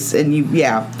place, and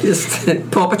just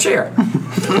pull up a chair.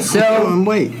 So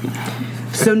wait.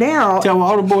 So now, tell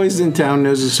all the boys in town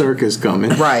there's a circus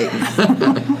coming. Right.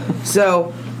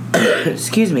 So,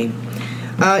 excuse me.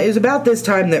 It was about this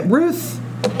time that Ruth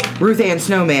Ann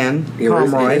Snowman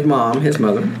Pomeroy, his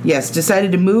mother, yes,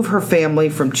 decided to move her family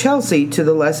from Chelsea to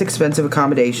the less expensive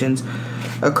accommodations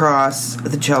across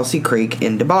the Chelsea Creek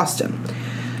into Boston.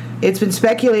 It's been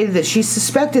speculated that she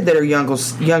suspected that her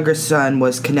younger son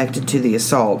was connected to the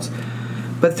assaults,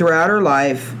 but throughout her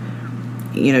life,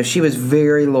 she was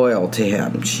very loyal to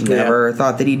him. She never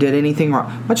thought that he did anything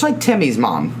wrong. Much like Timmy's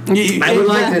mom. I would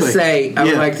like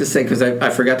to say, because I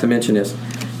forgot to mention this,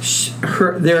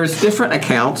 there's different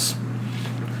accounts.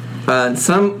 In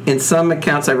some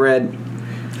accounts I read,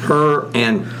 her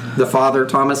and the father,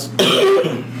 Thomas,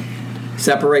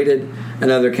 separated. In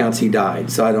other accounts, he died.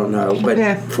 So I don't know.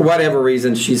 But for whatever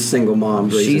reason, she's a single mom.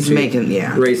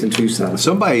 Raising 2 sons.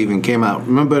 Somebody even came out.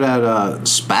 Remember that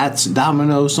Spats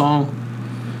Domino song?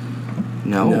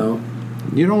 No.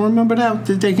 You don't remember that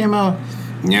they came out?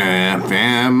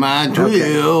 Yeah, my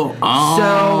drill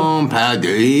on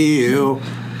Powder Hill.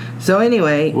 So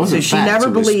anyway, she never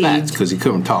believed because he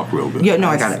couldn't talk real good. Yeah, no,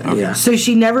 I got it. Okay. Yeah. So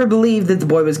she never believed that the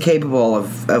boy was capable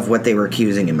of what they were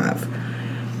accusing him of.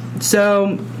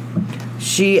 So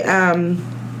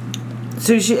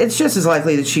it's just as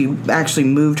likely that she actually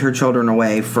moved her children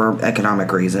away for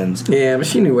economic reasons. Yeah, but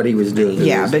she knew what he was doing.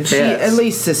 Yeah, but she at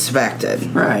least suspected.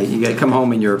 Right, you got to come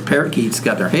home and your parakeets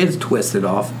got their heads twisted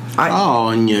off.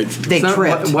 They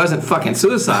tripped. It wasn't fucking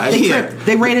suicide. They tripped.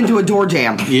 They ran into a door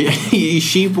jam. Yeah,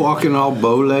 sheep walking all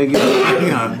bow-legged.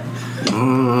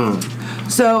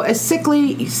 So, a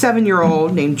sickly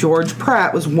 7-year-old named George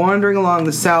Pratt was wandering along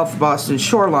the South Boston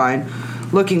shoreline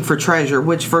looking for treasure,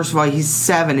 which, first of all, he's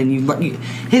 7, and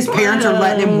his parents are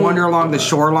letting him wander along the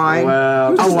shoreline.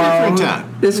 Well,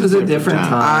 this was a different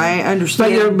time. I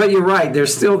understand. But you're right.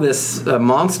 There's still this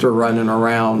monster running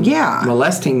around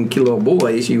molesting little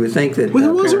boys. You would think that... Well, he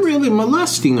wasn't really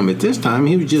molesting them at this time.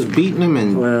 He was just beating them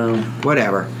and...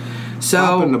 whatever. So,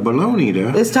 popping the baloney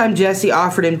there. This time, Jesse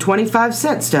offered him 25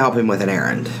 cents to help him with an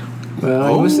errand.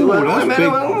 Well,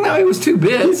 it was 2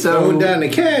 bits. So throwing down the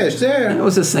cash there. It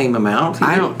was the same amount.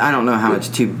 I don't know how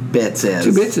much 2 bits is.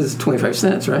 2 bits is 25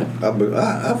 cents, right?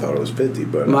 I thought it was 50,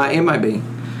 but It might be.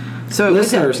 So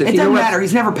listeners, it doesn't matter.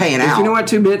 He's never paying out. If you know what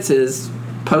 2 bits is,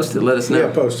 post it. Let us know.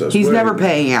 Yeah, post us. He's never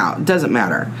paying out. It doesn't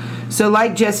matter. So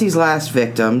like Jesse's last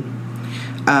victim,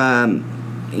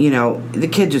 the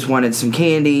kid just wanted some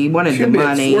candy, wanted the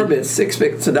money. 4 bits, 6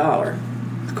 bits,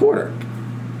 $1. A quarter.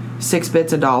 6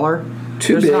 bits, $1.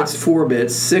 2 bits, 4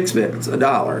 bits, 6 bits, $1.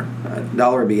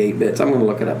 $1 would be 8 bits. I'm going to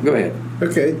look it up. Go ahead.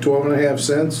 Okay, 12.5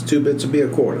 cents. 2 bits would be a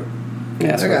quarter.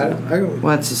 Yeah, I got it.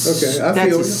 Well, that's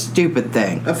a stupid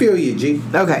thing. I feel you, G.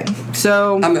 Okay,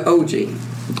 so I'm the OG.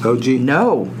 OG?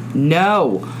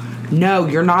 No,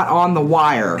 you're not on the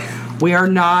wire. We are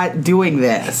not doing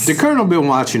this. The Colonel been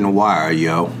watching The Wire,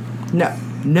 yo.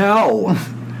 No.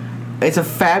 It's a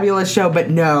fabulous show, but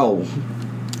no.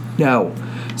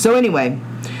 So anyway,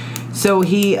 so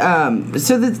he,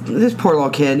 this poor little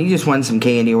kid, he just wanted some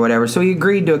candy or whatever. So he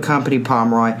agreed to accompany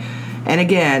Pomeroy, and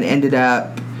again ended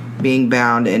up being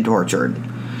bound and tortured.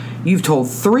 You've told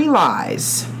 3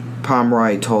 lies,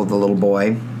 Pomeroy told the little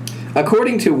boy.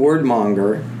 According to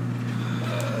Wordmonger,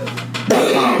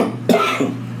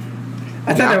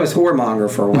 I thought that was whoremonger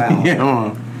for a while.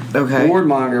 Yeah. Okay.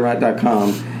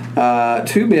 Wordmonger.com.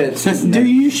 2 bits. Do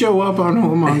you show up on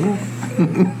Whoremonger?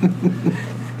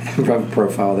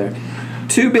 Profile there.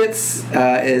 2 bits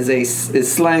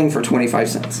is slang for 25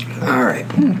 cents. All right.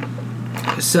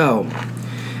 So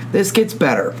this gets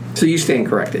better. So you stand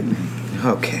corrected.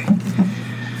 Okay.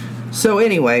 So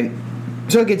anyway,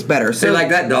 so it gets better. So they like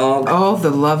that dog. Oh,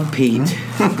 the love of Pete.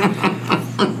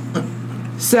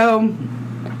 So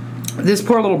this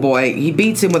poor little boy, he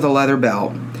beats him with a leather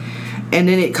belt, and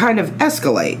then it kind of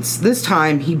escalates. This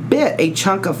time he bit a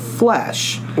chunk of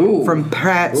flesh from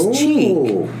Pratt's cheek.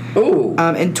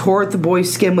 And tore at the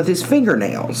boy's skin with his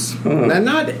fingernails.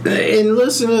 And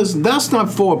listeners, that's not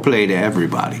foreplay to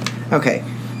everybody. Okay.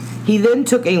 He then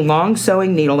took a long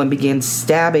sewing needle and began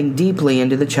stabbing deeply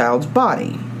into the child's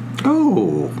body.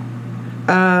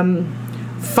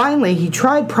 Finally, he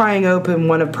tried prying open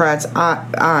one of Pratt's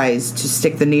eyes to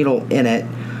stick the needle in it,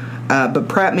 but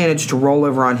Pratt managed to roll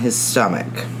over on his stomach.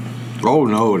 Oh,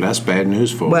 no, that's bad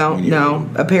news for him. Well, no.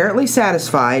 Apparently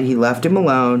satisfied, he left him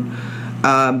alone,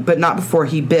 but not before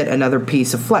he bit another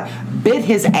piece of flesh. Bit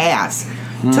his ass.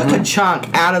 Took a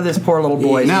chunk out of this poor little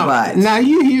boy's butt. Now,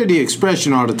 you hear the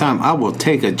expression all the time, I will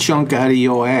take a chunk out of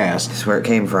your ass. That's where it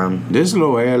came from. This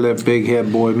little airlift big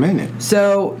head boy meant it.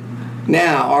 So,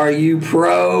 now, are you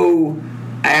pro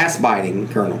ass biting,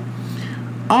 Colonel?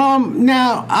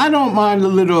 Now, I don't mind a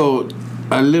little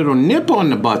nip on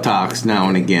the buttocks now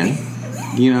and again.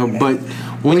 But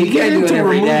when you get into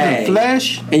removing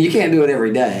flesh, and you can't do it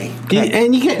every day,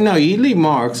 and you can't. No, you leave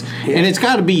marks, and it's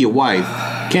got to be your wife.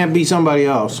 Can't be somebody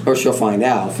else, or she'll find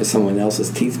out if it's someone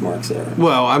else's teeth marks there.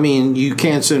 Well, I mean, you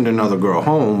can't send another girl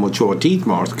home with your teeth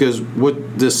marks because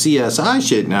with the CSI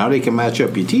shit now, they can match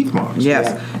up your teeth marks. Yes.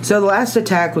 Yeah. So the last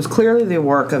attack was clearly the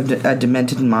work of a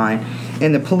demented mind,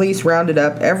 and the police rounded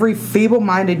up every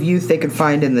feeble-minded youth they could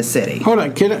find in the city. Hold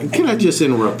on, can I just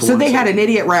interrupt for so 1 they second? had an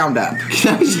idiot roundup.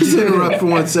 Can I just interrupt for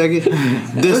 1 second?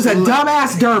 It was a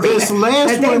dumbass derby.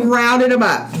 And they rounded him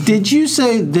up. Did you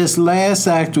say this last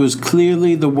act was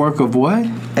clearly the work of what?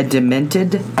 A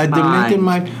demented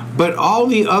mind. But all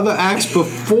the other acts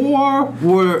before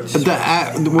were the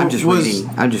act. I'm just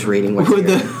reading.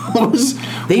 What was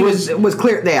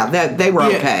clear. Yeah, they were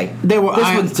okay. They were.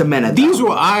 This one's demented. These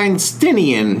were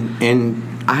Einsteinian,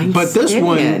 but this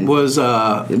one was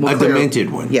a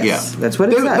demented one. Yes, yeah, that's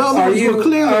what it says. Are you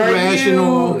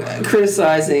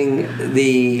criticizing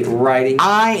the writing?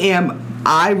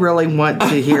 I really want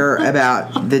to hear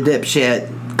about the dipshit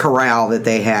corral that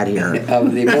they had here.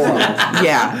 Of the morons.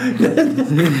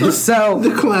 Yeah. So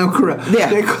the clown corral.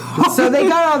 Yeah. So they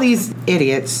got all these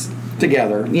idiots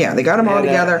together. Yeah, they got them all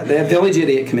together. The Village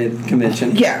Idiot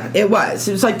Convention. Yeah, it was.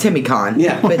 It was like Timmy Con.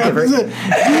 Yeah. But different.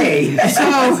 Hey,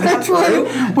 so that's true.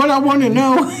 What I want to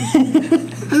know.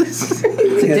 It's a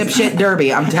dipshit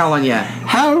derby, I'm telling you.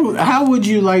 How would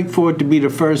you like for it to be the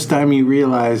first time you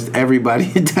realized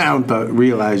everybody in town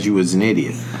realized you was an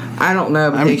idiot? I don't know,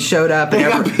 but they showed up. They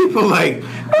got people like,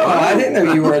 I didn't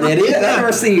know you were an idiot. I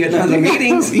never see you at none of the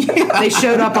meetings. Yeah. They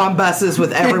showed up on buses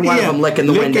with every one of them licking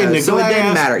the windows, so it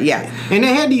didn't matter. Yeah, and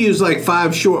they had to use like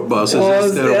 5 short buses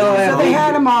instead of so they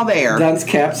had them all there. Dunce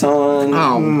caps on.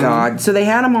 Oh God! So they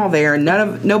had them all there, and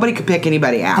nobody could pick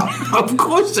anybody out. Of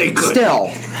course they could. Still,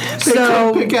 they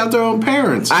couldn't pick out their own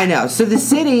parents. I know. So the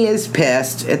city is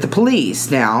pissed at the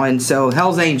police now, and so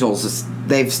Hell's Angels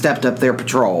they've stepped up their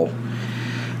patrol.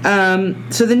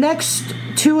 So the next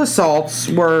 2 assaults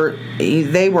were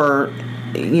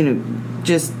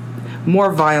just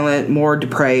more violent, more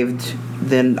depraved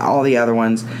than all the other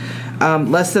ones.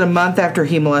 Less than a month after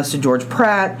he molested George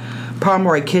Pratt,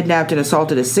 Pomeroy kidnapped and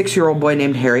assaulted a 6-year-old boy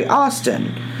named Harry Austin,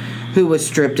 who was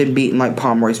stripped and beaten like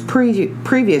Pomeroy's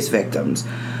previous victims.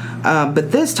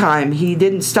 But this time, Jesse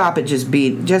didn't stop at just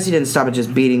beating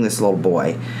this little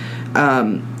boy.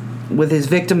 With his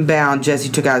victim bound, Jesse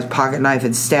took out his pocket knife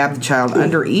and stabbed the child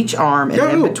under each arm and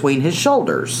in between his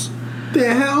shoulders.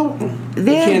 The hell?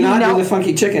 Then you cannot do the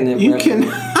funky chicken. You can.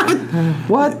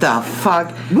 What the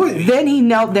fuck? What? Then he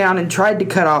knelt down and tried to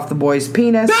cut off the boy's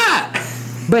penis.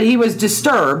 But he was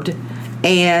disturbed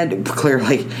and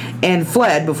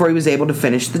fled before he was able to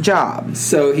finish the job.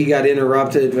 So he got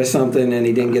interrupted by something and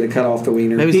he didn't get to cut off the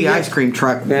wiener. Maybe it was the ice cream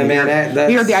truck. Man,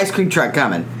 he heard the ice cream truck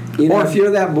coming. If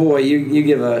you're that boy,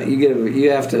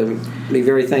 you have to be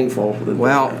very thankful.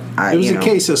 Well, it was a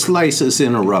case of slices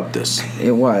interruptus.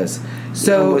 It was.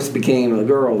 So almost became a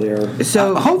girl there.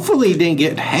 So hopefully he didn't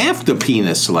get half the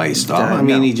penis sliced off.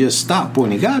 He just stopped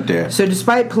when he got there. So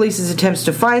despite police's attempts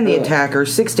to find the attacker,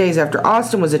 6 days after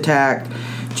Austin was attacked,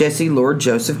 Jesse lured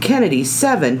Joseph Kennedy,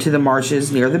 7, to the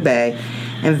marshes near the bay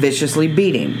and viciously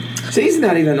beat him. So he's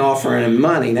not even offering him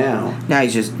money now. Now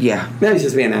he's just, Now he's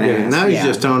just being an ass. Now he's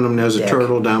just telling him there's a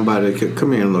turtle down by the...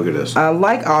 Come here and look at this.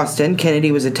 Like Austin,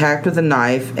 Kennedy was attacked with a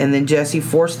knife, and then Jesse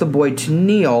forced the boy to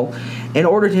kneel and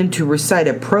ordered him to recite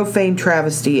a profane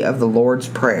travesty of the Lord's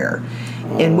Prayer,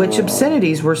 in which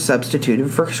obscenities were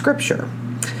substituted for scripture.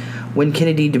 When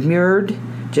Kennedy demurred,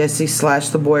 Jesse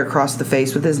slashed the boy across the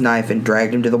face with his knife and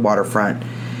dragged him to the waterfront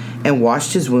and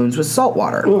washed his wounds with salt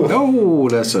water. Oh,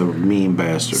 that's a mean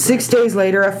bastard. 6 days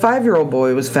later, a 5-year-old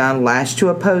boy was found lashed to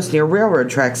a post near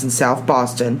railroad tracks in South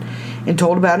Boston and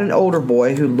told about an older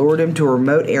boy who lured him to a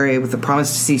remote area with the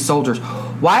promise to see soldiers.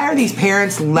 Why are these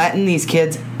parents letting these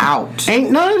kids out? Ain't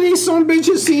none of these son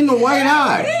bitches seen the white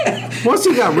eye. What's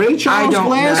he got, Ray Charles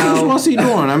glasses? Know. What's he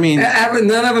doing?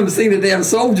 None of them seen a damn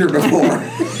soldier before.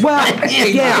 Well,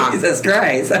 yeah. Jesus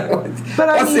Christ.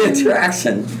 What's the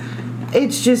attraction?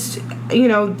 It's just,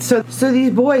 so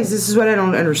these boys, this is what I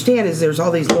don't understand, is there's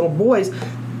all these little boys.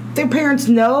 Their parents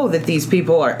know that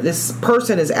this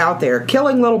person is out there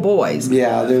killing little boys.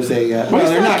 Yeah, there's a...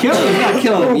 they're not killing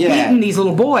them yet. Beating these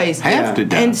little boys. Half to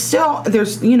death. And still,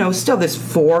 there's, still this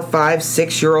 4, 5,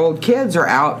 6-year-old kids are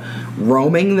out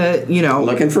roaming the,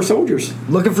 looking for soldiers.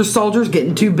 Looking for soldiers,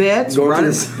 getting 2 bits. Going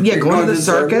to the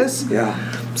circus.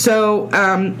 Yeah. So,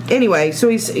 anyway, so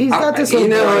he's got this little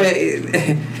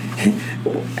boy.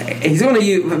 He's going to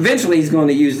eventually. He's going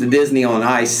to use the Disney on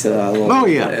Ice. We're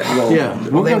going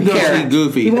to go see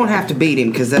Goofy. He won't have to beat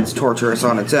him because that's torturous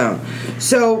on its own.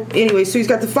 So anyway, he's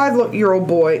got the 5-year-old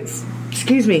boy.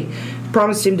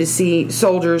 Promised him to see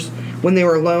soldiers. When they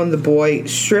were alone, the boy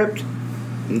was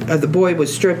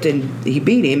stripped and he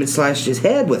beat him and slashed his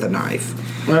head with a knife.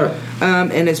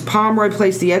 And as Pomeroy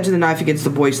placed the edge of the knife against the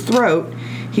boy's throat,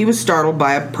 he was startled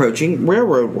by approaching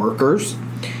railroad workers.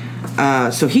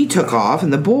 So he took off,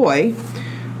 and the boy,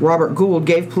 Robert Gould,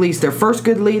 gave police their first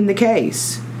good lead in the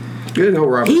case. Good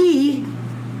old Robert. He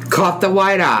caught the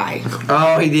white eye.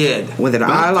 Oh, he did. With an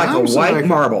eye like a white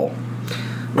marble.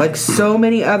 Like so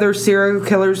many other serial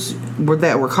killers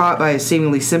that were caught by a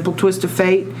seemingly simple twist of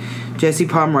fate, Jesse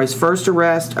Pomeroy's first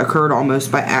arrest occurred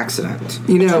almost by accident.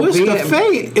 Twist of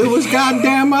fate. It was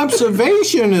goddamn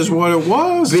observation is what it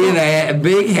was. Having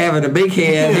a big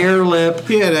head, hair lip,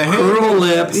 curl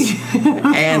lips,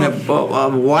 and a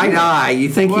white eye. You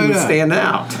think he would stand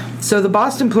out. So the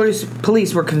Boston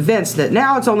police were convinced that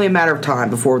now it's only a matter of time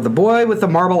before the boy with the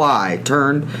marble eye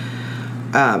turned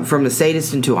from a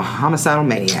sadist into a homicidal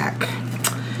maniac.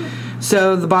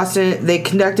 So they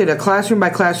conducted a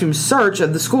classroom-by-classroom search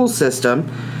of the school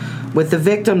system with the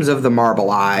victims of the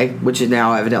marble eye, which is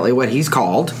now evidently what he's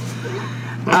called,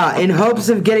 in hopes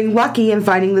of getting lucky and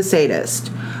finding the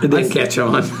sadist. Did they catch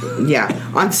on? Yeah.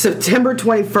 On September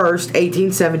 21st,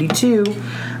 1872,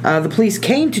 the police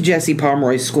came to Jesse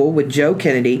Pomeroy's school with Joe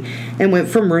Kennedy and went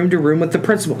from room to room with the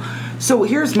principal. So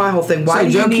here's my whole thing. Why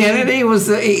do you need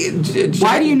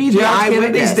the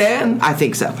eyewitness? Dad? I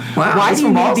think so. Wow, why do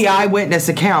you need the eyewitness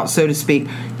account, so to speak?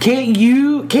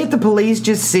 Can't the police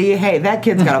just see, hey, that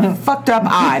kid's got a fucked up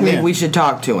eye. Maybe we should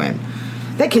talk to him.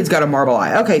 That kid's got a marble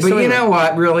eye. Okay, but you know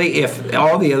what? Really, if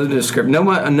all the other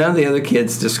none of the other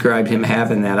kids described him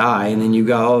having that eye, and then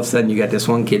all of a sudden you got this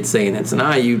one kid saying it's an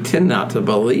eye, you tend not to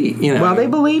believe. Well, they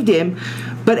believed him,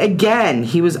 but again,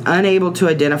 he was unable to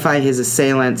identify his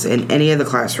assailants in any of the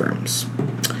classrooms.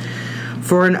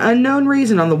 For an unknown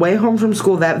reason, on the way home from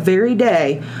school that very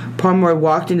day, Pomeroy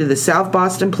walked into the South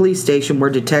Boston police station where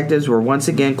detectives were once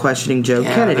again questioning Joe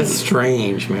Kennedy. That's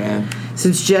strange, man.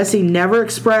 Since Jesse never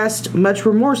expressed much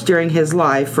remorse during his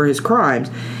life for his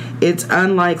crimes, it's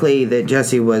unlikely that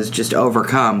Jesse was just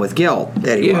overcome with guilt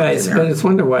that he walked in there. But it's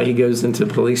wonder why he goes into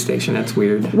the police station. That's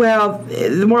weird. Well,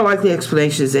 the more likely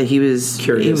explanation is that he was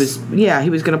curious. He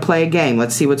was going to play a game.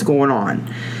 Let's see what's going on.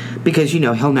 Because,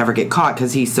 he'll never get caught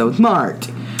because he's so smart.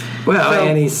 Well,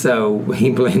 and he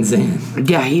blends in.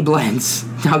 Yeah, he blends.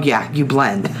 Oh, yeah, you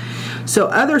blend. So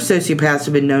other sociopaths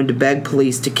have been known to beg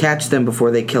police to catch them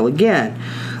before they kill again.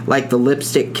 Like the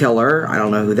lipstick killer. I don't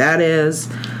know who that is.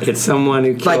 It's someone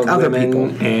who killed other women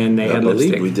people. And they had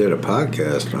lipstick. we did a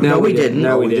podcast on No, we didn't.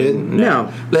 No, we didn't.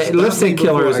 No. The lipstick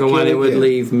killer is the one who would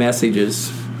leave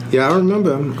messages. Yeah, I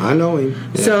remember him. I know him.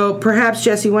 Yeah. So perhaps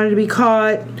Jesse wanted to be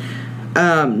caught,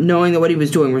 knowing that what he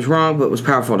was doing was wrong, but was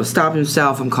powerful to stop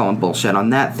himself. I'm calling bullshit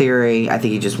on that theory. I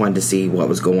think he just wanted to see what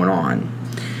was going on.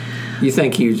 You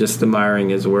think he was just admiring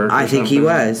his work? I think he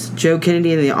was. Joe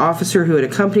Kennedy and the officer who had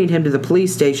accompanied him to the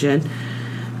police station,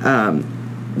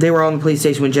 they were on the police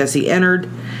station when Jesse entered,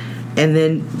 and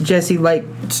then Jesse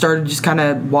started just kind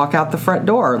of walk out the front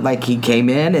door. Like he came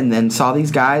in and then saw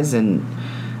these guys and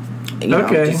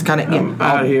just kind of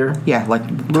out of here. Yeah,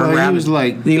 turn around. He was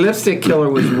like the lipstick killer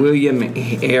was William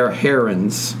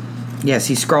Herons. Yes,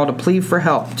 he scrawled a plea for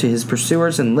help to his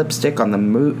pursuers in lipstick on the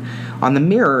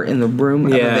mirror in the room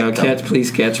of the victim.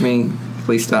 Please catch me.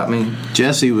 Please stop me.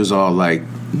 Jesse was all like,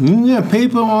 "You got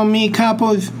paper on me,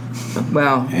 coppers?"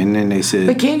 Well, and then they said,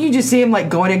 but can't you just see him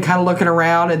going in, kind of looking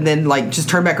around, and then just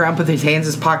turn back around, put his hands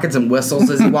in his pockets, and whistles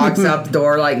as he walks out the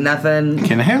door like nothing?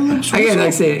 Can I have lips?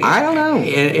 I don't know.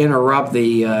 Interrupt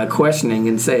the questioning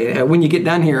and say, when you get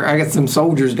down here, I got some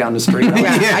soldiers down the street.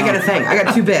 I got a thing. I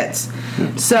got 2 bits.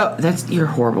 So you're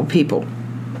horrible people.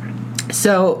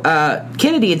 So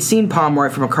Kennedy had seen Pomeroy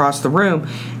from across the room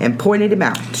and pointed him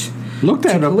out. Look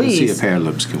that up and see if Hair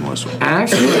Lipstick was.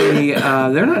 Actually,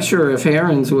 they're not sure if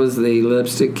Herons was the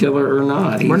lipstick killer or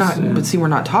not. We're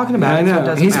not talking about it. I know.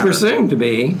 So it He's matter. presumed to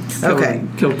be.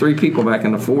 Killed 3 people back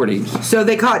in the 40s. So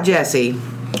they caught Jesse.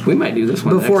 We might do this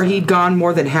one before he'd gone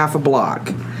more than half a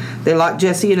block. They locked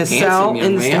Jesse in a cell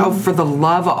for the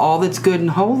love of all that's good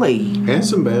and holy.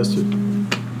 Handsome bastard.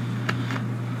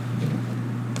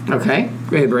 Okay.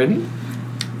 Go ahead, Brandy.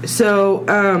 So,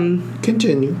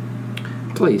 continue.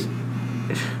 Please.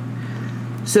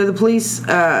 So the police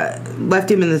left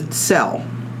him in the cell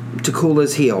to cool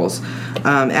his heels.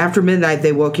 After midnight,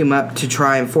 they woke him up to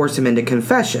try and force him into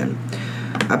confession.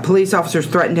 Police officers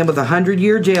threatened him with a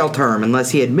 100-year jail term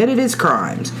unless he admitted his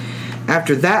crimes.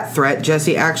 After that threat,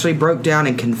 Jesse actually broke down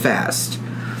and confessed.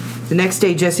 The next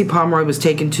day, Jesse Pomeroy was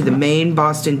taken to the main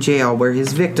Boston jail where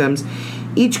his victims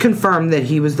each confirmed that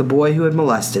he was the boy who had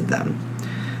molested them.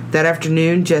 That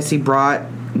afternoon, Jesse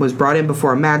was brought in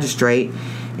before a magistrate,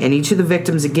 and each of the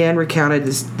victims again recounted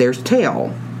their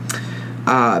tale.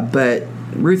 But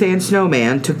Ruth Ann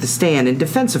Snowman took the stand in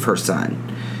defense of her son.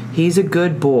 He's a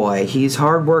good boy. He's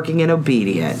hardworking and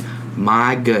obedient.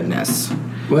 My goodness.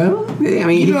 Well, I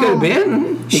mean, he could have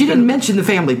been. She didn't mention the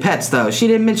family pets, though. She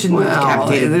didn't mention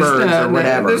decapitated birds or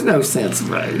whatever. There's no sense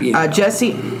of it.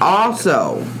 Jesse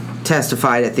also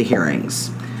testified at the hearings.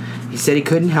 He said he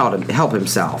couldn't help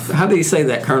himself. How did he say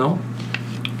that, Colonel?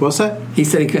 What's that? He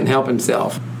said he couldn't help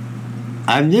himself.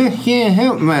 I just can't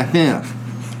help myself.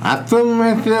 I put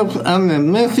myself on the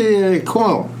mercy of the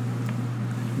court.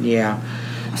 Yeah.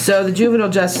 So the juvenile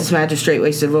justice magistrate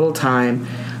wasted little time,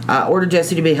 ordered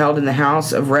Jesse to be held in the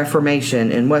House of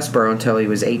Reformation in Westboro until he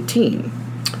was 18.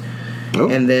 Oh.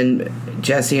 And then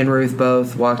Jesse and Ruth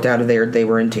both walked out of there. They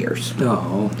were in tears.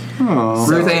 Oh.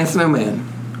 Ruth Ann Snowman.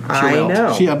 I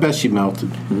know. I bet she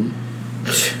melted.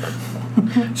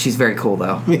 She's very cool,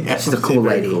 though. Yeah, she's a cool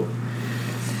lady. Cool.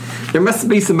 There must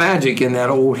be some magic in that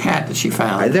old hat that she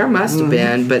found. There must have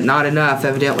been, but not enough,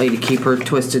 evidently, to keep her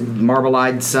twisted,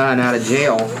 marble-eyed son out of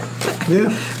jail.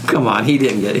 Yeah. Come on, he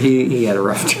didn't get it. He had a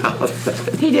rough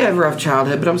childhood. He did have a rough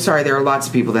childhood, but I'm sorry, there are lots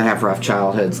of people that have rough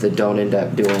childhoods that don't end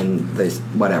up doing this,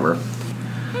 whatever.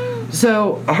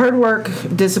 So, hard work,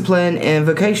 discipline, and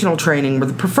vocational training were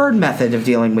the preferred method of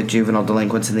dealing with juvenile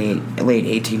delinquents in the late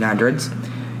 1800s,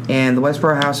 and the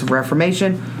Westboro House of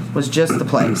Reformation was just the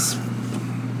place.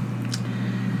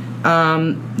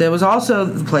 There was also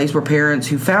the place where parents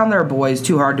who found their boys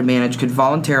too hard to manage could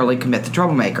voluntarily commit the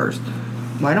troublemakers.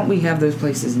 Why don't we have those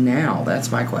places now?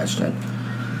 That's my question.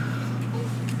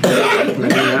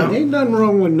 Ain't nothing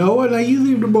wrong with Noah. Now you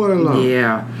leave the boy alone.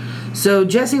 Yeah. So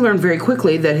Jesse learned very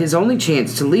quickly that his only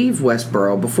chance to leave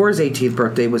Westboro before his 18th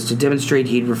birthday was to demonstrate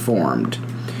he'd reformed.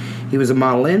 He was a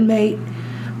model inmate.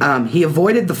 He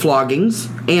avoided the floggings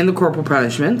and the corporal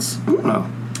punishments.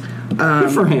 Oh.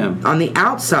 Good for him. On the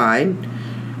outside,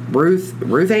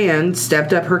 Ruth Ann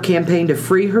stepped up her campaign to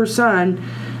free her son,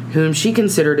 whom she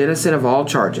considered innocent of all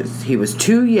charges. He was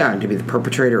too young to be the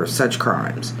perpetrator of such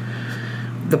crimes.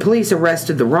 The police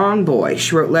arrested the wrong boy.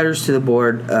 She wrote letters to the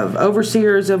Board of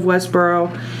Overseers of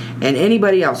Westboro and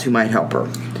anybody else who might help her.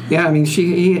 Yeah, I mean,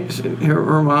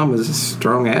 her mom was a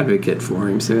strong advocate for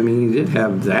him. So I mean, he did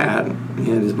have that. He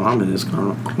had his mom in his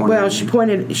corner. Well, she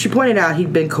pointed out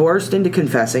he'd been coerced into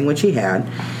confessing, which he had,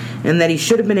 and that he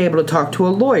should have been able to talk to a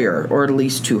lawyer, or at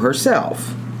least to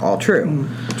herself. All true.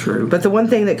 True. But the one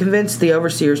thing that convinced the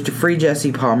overseers to free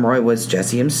Jesse Pomeroy was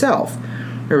Jesse himself.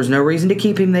 There was no reason to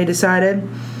keep him, they decided.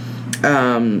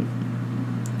 An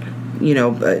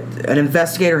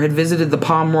investigator had visited the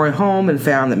Pomeroy home and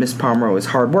found that Miss Pomeroy was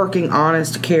hardworking,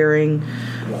 honest, caring.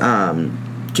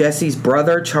 Jesse's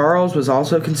brother, Charles, was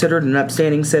also considered an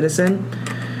upstanding citizen.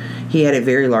 He had a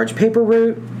very large paper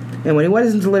route, and when he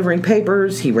wasn't delivering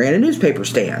papers, he ran a newspaper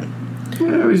stand.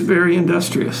 Yeah, he was very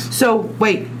industrious. So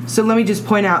let me just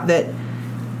point out that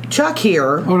Chuck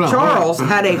here, Charles,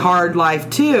 had a hard life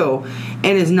too,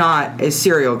 and is not a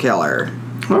serial killer.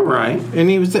 All right. And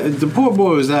he was the poor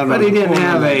boy was out. But he didn't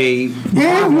have a. We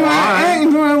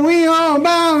all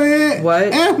about it.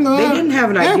 What? They didn't have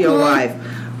an ideal life,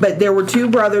 but there were two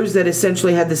brothers that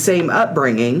essentially had the same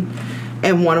upbringing,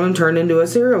 and one of them turned into a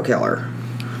serial killer.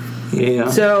 Yeah.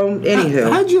 So, anywho.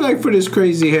 How'd you like for this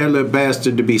crazy hair-lip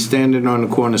bastard to be standing on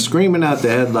the corner screaming out the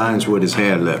headlines with his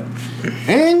hair lip?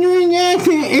 Andrew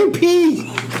Jackson in peace!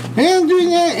 Andrew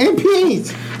Jackson in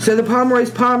peace! So the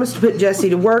Pomeroys promised to put Jesse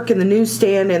to work in the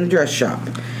newsstand and the dress shop.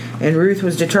 And Ruth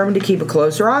was determined to keep a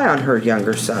closer eye on her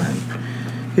younger son,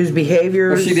 whose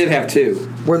behaviors... Well, she did have two.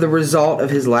 ...were the result of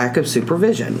his lack of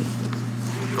supervision.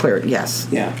 Clear, yes.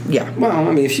 Yeah. Yeah. Well,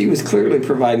 I mean, if she was clearly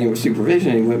providing him with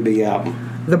supervision, he wouldn't be out...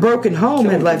 The broken home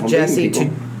had left Jesse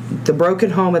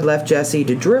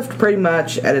to drift pretty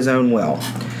much at his own will.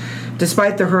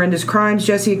 Despite the horrendous crimes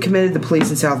Jesse had committed, the police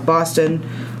in South Boston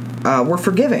were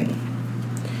forgiving.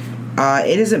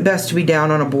 It isn't best to be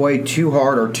down on a boy too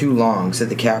hard or too long, said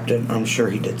the captain. I'm sure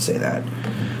he did say that.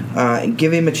 And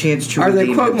give him a chance to redeem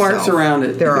himself. Are there quote marks around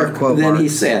it? There are quote marks. Then he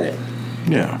said it.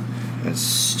 Yeah. That's a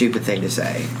stupid thing to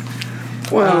say.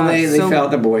 Well, they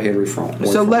felt the boy had reformed.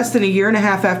 So less than a year and a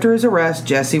half after his arrest,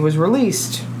 Jesse was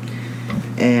released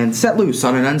and set loose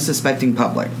on an unsuspecting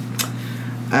public.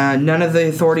 None of the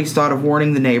authorities thought of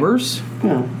warning the neighbors.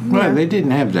 Well, they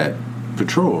didn't have that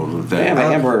patrol of that. They have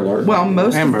an Amber Alert. Well,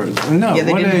 most Amber. No, yeah,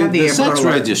 they didn't have the Amber sex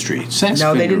Alert. registry.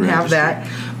 No, they didn't have that.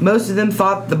 Most of them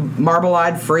thought the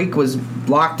marble-eyed freak was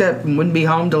locked up and wouldn't be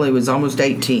home till he was almost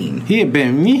 18. He had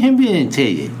been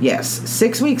rehabilitated. Yes.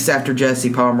 6 weeks after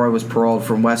Jesse Pomeroy was paroled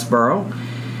from Westboro,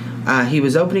 he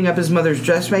was opening up his mother's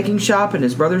dressmaking shop and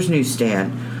his brother's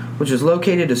newsstand, which was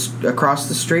located across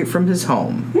the street from his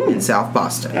home in South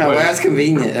Boston. Oh, well, that's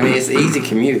convenient. I mean, it's an easy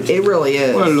commute. It really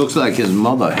is. Well, it looks like his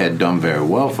mother had done very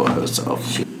well for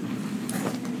herself.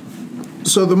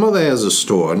 So the mother has a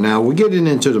store. Now, we're getting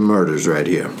into the murders right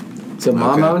here. So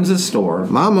Mom owns a store.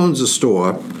 Mom owns a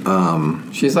store.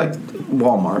 She's like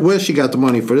Walmart. Where she got the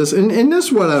money for this? And this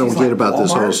is what I don't get about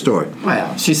this whole story.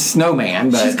 Well, she's Snowman,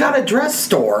 but... She's got a dress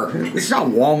store. It's not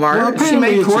Walmart. Well, apparently she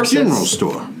made it's corsets. a general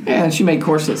store. Yeah, and she made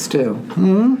corsets, too.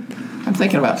 Mm-hmm. I'm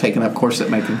thinking about taking up corset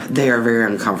making. They are very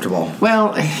uncomfortable.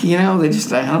 Well, they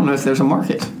just... I don't know if there's a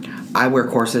market. I wear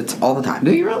corsets all the time.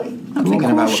 Do you really? I'm thinking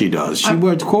Of about course she does. She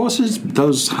wears corsets,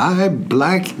 those high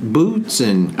black boots,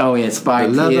 and spike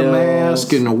the leather heels,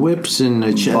 mask, and the whips, and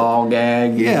the ball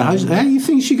gag. Yeah, how do you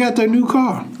think she got their new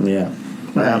car? Yeah.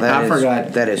 Well, I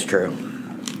forgot. That is true.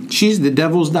 She's the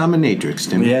devil's dominatrix,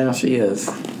 Timmy. Yeah, she is.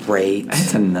 Great.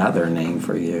 That's another name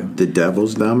for you. The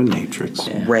devil's dominatrix.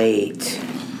 Yeah. Great.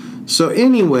 So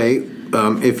anyway,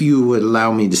 if you would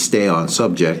allow me to stay on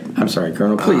subject. I'm sorry,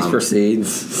 Colonel. Please proceed.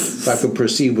 If I could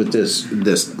proceed with this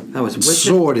I was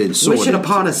sordid. Wishing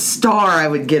upon a star I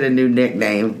would get a new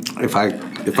nickname. If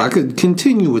I could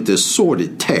continue with this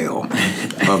sordid tale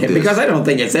of this, because I don't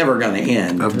think it's ever going to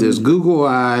end. Of this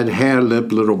Google-eyed,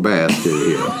 hair-lipped little bastard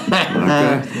here.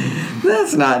 Okay?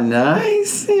 That's not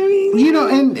nice. I mean,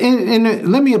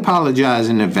 and let me apologize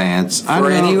in advance.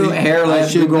 For any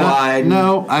hair-lipped, Google-eyed.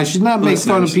 No, I should not make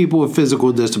fun of people with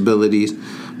physical disabilities.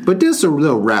 But this is a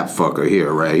real rap fucker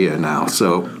here, right here now.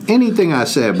 So anything I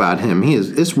say about him,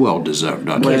 it's well deserved.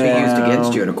 Can't be used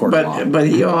against you in a court of law. But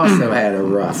he also had a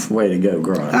rough way to go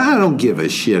growing up. I don't give a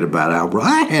shit about how rough.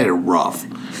 I had it rough.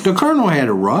 The Colonel had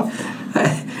it rough.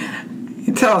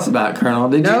 Tell us about it, Colonel.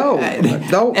 Did you?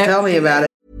 Don't tell me about it.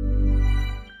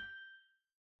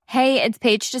 Hey, it's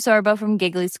Paige DeSorbo from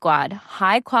Giggly Squad.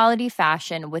 High quality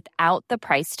fashion without the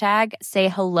price tag. Say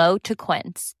hello to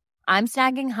Quince. I'm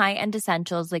snagging high-end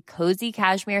essentials like cozy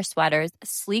cashmere sweaters,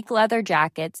 sleek leather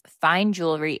jackets, fine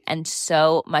jewelry, and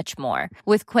so much more.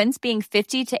 With Quince being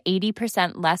 50 to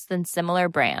 80% less than similar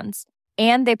brands.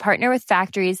 And they partner with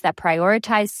factories that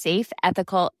prioritize safe,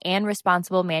 ethical, and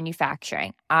responsible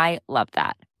manufacturing. I love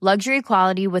that. Luxury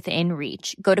quality within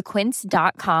reach. Go to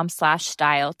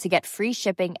quince.com/style to get free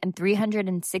shipping and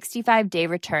 365-day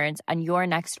returns on your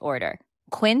next order.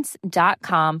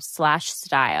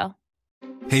 Quince.com/style.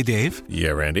 Hey, Dave.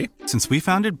 Yeah, Randy. Since we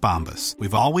founded Bombas,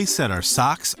 we've always said our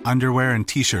socks, underwear, and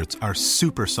T-shirts are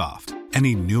super soft.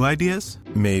 Any new ideas?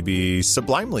 Maybe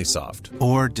sublimely soft.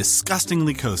 Or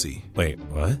disgustingly cozy. Wait,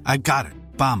 what? I got it.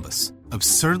 Bombas.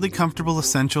 Absurdly comfortable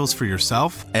essentials for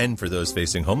yourself and for those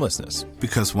facing homelessness.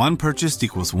 Because one purchased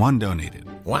equals one donated.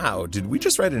 Wow, did we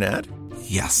just write an ad?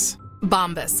 Yes.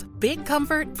 Bombas. Big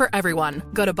comfort for everyone.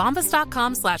 Go to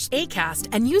bombas.com/ACAST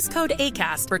and use code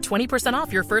ACAST for 20%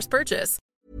 off your first purchase.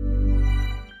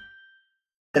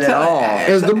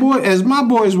 As my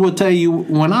boys will tell you,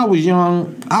 when I was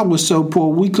young, I was so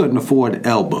poor we couldn't afford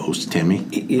elbows, Timmy.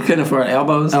 You couldn't afford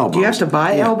elbows? Do you have to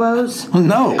buy elbows?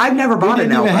 No. I've never bought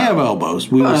an elbow. We didn't even have elbows.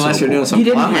 Unless you're doing something.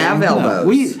 You didn't have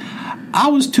elbows. I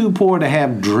was too poor to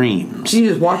have dreams. You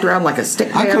just walked around like a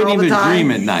stick man I couldn't all the even time?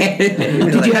 dream at night.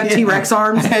 Did you have T-Rex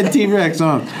arms? I had T-Rex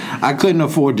arms. I couldn't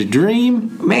afford to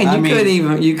dream. Man,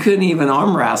 you couldn't even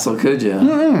arm wrestle, could you?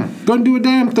 Couldn't do a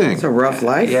damn thing. It's a rough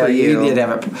life Yeah, for you. you did have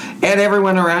it. And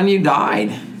everyone around you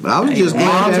died. I was just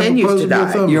glad to have used to opposable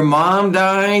die. thumb. Your mom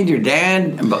died, your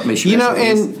dad. But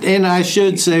and I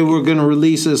should say we're going to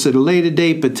release this at a later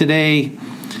date, but today,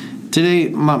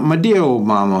 my dear old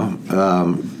mama,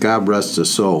 God rest her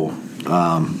soul.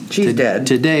 She's dead.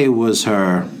 Today was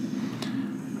her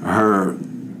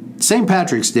St.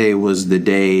 Patrick's Day was the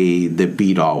day that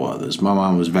beat all others. My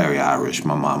mom was very Irish.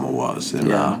 My mama was,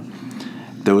 and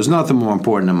there was nothing more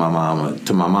important to my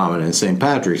mama than St.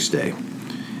 Patrick's Day.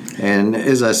 And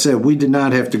as I said, we did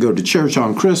not have to go to church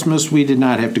on Christmas. We did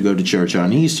not have to go to church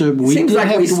on Easter. Seems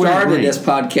like we started this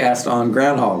podcast on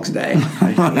Groundhog's Day.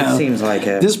 It seems like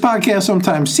it. This podcast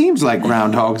sometimes seems like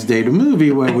Groundhog's Day, the movie,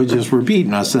 where we're just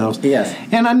repeating ourselves. Yes.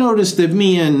 And I noticed that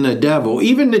me and the devil,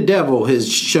 even the devil has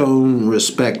shown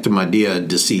respect to my dear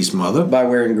deceased mother. By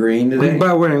wearing green today?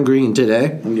 By wearing green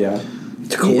today. Yeah.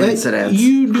 It's a coincidence.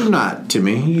 You do not,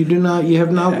 Timmy. You do not. You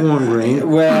have not worn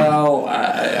green. Well,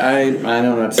 I don't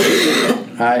know what to say.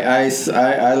 I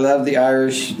love the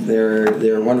Irish.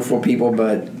 They're wonderful people,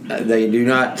 but they do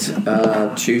not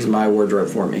choose my wardrobe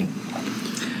for me.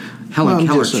 Helen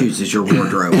Keller chooses your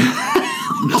wardrobe.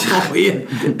 Oh, yeah.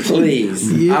 Please.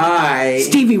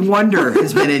 Stevie Wonder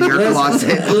has been in your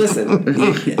closet. Listen,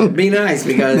 be nice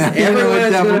because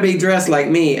everyone's going to be dressed like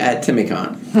me at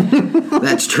TimmyCon.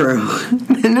 That's true.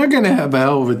 And they're going to have a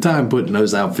hell of a time putting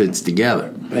those outfits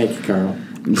together. Thank you, Colonel.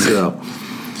 So,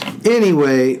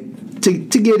 anyway, to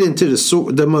get into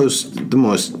the most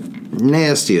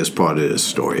nastiest part of this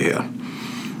story here,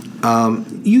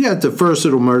 you got the first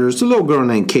little murder. It's a little girl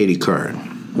named Katie Curran.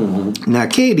 Mm-hmm. Now,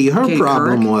 Katie, her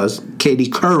problem was Katie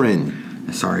Curran.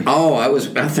 Sorry. Oh, I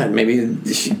thought maybe you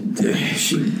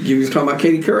was talking about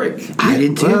Katie Couric. I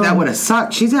did too. That would have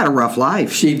sucked. She's had a rough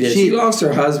life. She did. She lost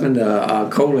her husband to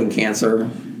colon cancer.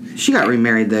 She got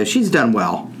remarried though. She's done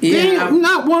well. Yeah.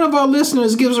 Not one of our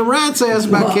listeners gives a rat's ass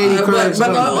about Katie Couric.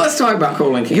 But let's talk about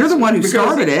colon cancer. You're the one who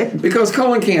started it. Because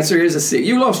colon cancer is a sick.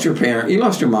 You lost your parent. You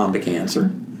lost your mom to cancer.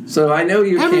 So I know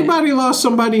you. Everybody lost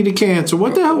somebody to cancer.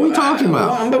 What the hell are we talking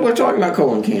about? But we're talking about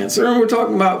colon cancer, and we're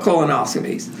talking about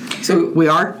colonoscopies. So we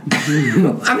are.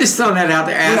 I'm just throwing that out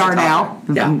there. We are now.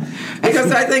 Yeah,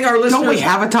 because I think our listeners. Don't we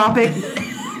have a topic?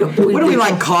 What do we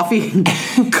like? Coffee?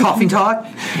 Coffee talk?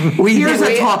 Here's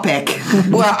a topic.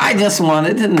 Well, I just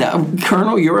wanted to know,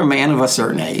 Colonel. You're a man of a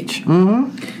certain age.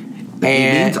 Mm-hmm.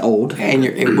 And means old. And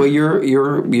you're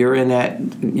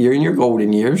in your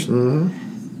golden years. Mm-hmm.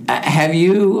 Have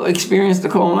you experienced the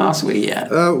colonoscopy yet?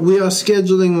 We are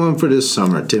scheduling one for this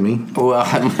summer, Timmy. Well,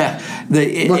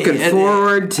 looking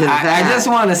forward to that. I just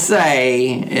want to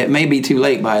say it may be too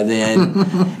late by then.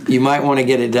 You might want to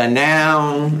get it done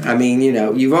now. I mean,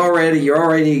 you're already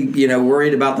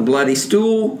worried about the bloody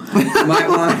stool. You might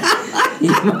want.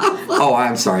 Oh,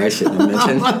 I'm sorry. I shouldn't have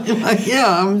mentioned.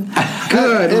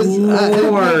 Good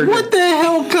Lord. What the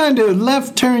hell kind of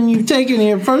left turn you taking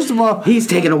here? First of all, he's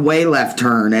taking a way left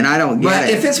turn, and I don't get it.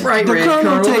 But if it's bright red,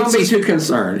 Colonel, don't be too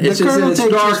concerned. It's just that it's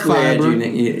dark red.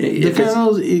 The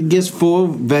Colonel gets full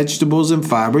vegetables and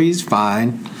fiber. He's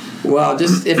fine. Well,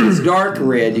 just if it's dark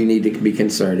red, you need to be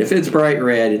concerned. If it's bright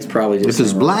red, it's probably just... If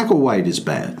it's black or white, it's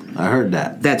bad. I heard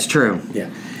that. That's true. Yeah.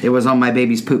 It was on my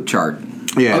baby's poop chart.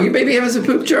 Yeah. Oh, your baby has a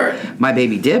poop chart? My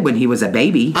baby did when he was a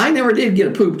baby. I never did get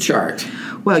a poop chart.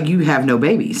 Well, you have no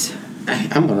babies.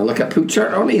 I'm going to look up poop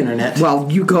chart on the internet. Well,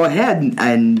 you go ahead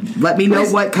and let me know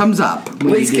what comes up.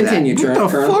 Please continue, Colonel.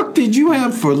 What the fuck did you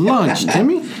have for lunch,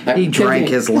 Timmy? He drank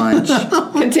his lunch.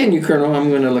 Continue, Colonel. I'm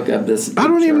going to look up this. I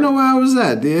don't even know where I was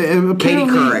at. Katie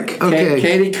Couric. Okay.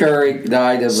 Katie Couric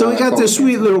died of... So we got this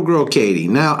sweet little girl, Katie.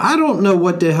 Now, I don't know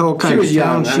what the hell kind of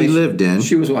town she lived in.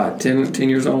 She was what, 10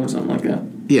 years old, something like that?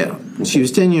 Yeah. She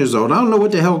was 10 years old. I don't know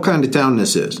what the hell kind of town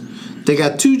this is. They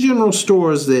got 2 general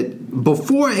stores that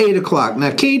before 8 o'clock. Now,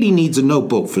 Katie needs a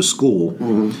notebook for school.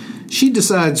 Mm-hmm. She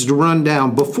decides to run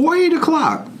down before 8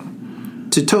 o'clock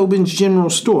to Tobin's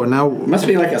General Store. Now, must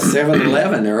be like a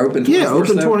 7-Eleven. They're open 24/7. Yeah,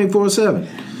 open 24/7.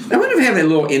 I wonder if they have a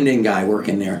little Indian guy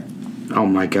working there. Oh,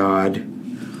 my God.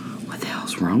 What the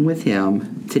hell's wrong with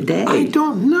him today? I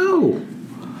don't know.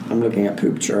 I'm looking at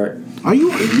poop chart. Are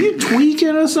you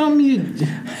tweaking or something?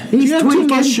 He's tweaking. Too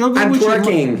much sugar. I'm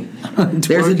twerking.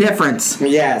 There's a difference.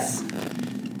 Yes.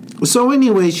 So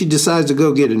anyway, she decides to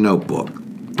go get a notebook.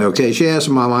 Okay, she asks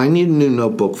Mama, I need a new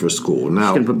notebook for school. Now, she's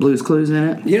going to put Blue's Clues in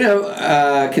it? You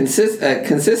know,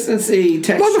 consistency,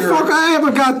 texture... Motherfucker, I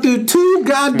haven't got through 2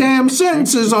 goddamn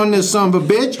sentences on this son of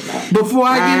a bitch before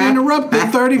I get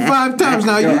interrupted 35 times.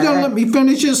 Now, you going to let me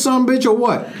finish this son of a bitch or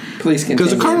what? Please continue.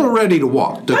 Because the Colonel ready to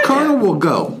walk. The Colonel will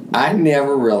go. I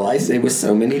never realized there was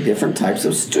so many different types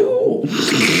of stool.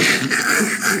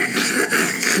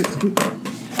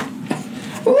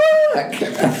 Look!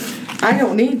 I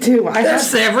don't need to. There's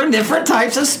 7 different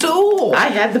types of stool. I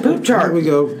had the poop chart. Here we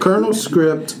go. Colonel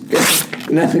script.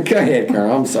 No, go ahead,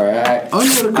 Colonel. I'm sorry. I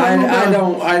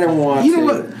don't want to. You know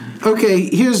what? Okay,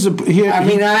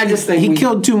 I just think he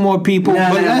killed 2 more people,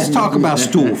 but let's talk about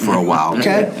stool for a while,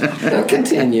 okay?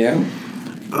 Continue.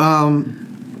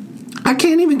 I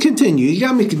can't even continue. You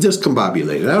got me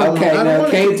discombobulated.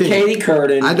 Katie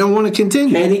Curran. I don't want to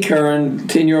continue. Katie Curran,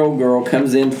 10-year-old girl,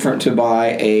 comes in to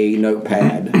buy a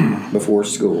notepad before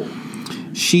school.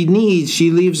 She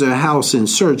leaves her house in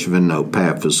search of a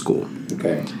notepad for school.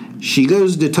 Okay. She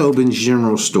goes to Tobin's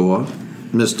General Store.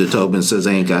 Mr. Tobin says,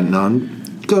 I ain't got none.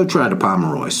 Go try the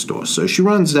Pomeroy store. So she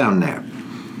runs down there.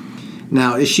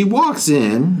 Now, as she walks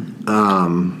in,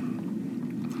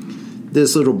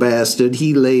 this little bastard,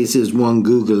 he lays his one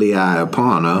googly eye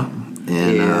upon her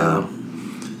and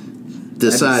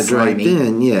decides right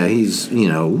then, he's,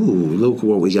 look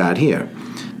what we got here.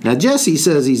 Now, Jesse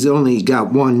says he's only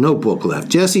got 1 notebook left.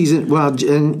 Jesse's in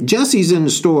the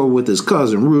store with his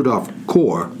cousin, Rudolph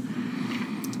Core.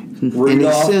 And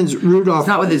he sends Rudolph... It's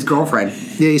not with his girlfriend.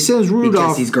 Yeah, he sends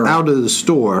Rudolph out of the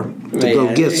store to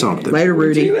go get something. Later,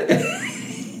 Rudy.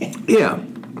 Yeah.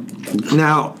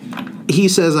 Now, he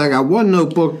says, I got 1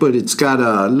 notebook, but it's got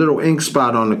a little ink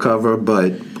spot on the cover,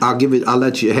 but I'll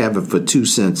let you have it for 2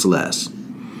 cents less.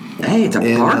 Hey, it's a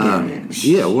bargain.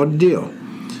 Yeah, what a deal.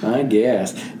 I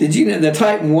guess. Did you know the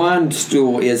type 1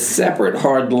 stool is separate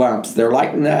hard lumps? They're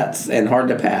like nuts and hard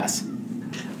to pass.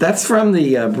 That's from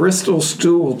the Bristol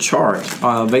stool chart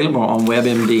available on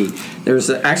WebMD. There's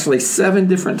actually 7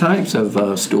 different types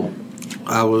of stool.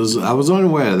 I was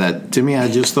unaware of that. To me, I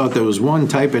just thought there was 1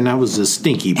 type, and that was a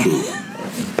stinky poo.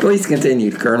 Please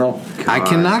continue, Colonel. I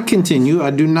cannot continue. I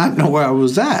do not know where I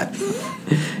was at.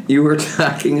 You were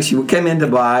talking. She came in to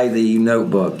buy the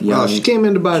notebook. She came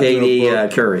in to buy the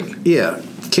notebook. Katie Curry. Yeah,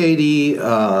 Katie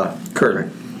Curry.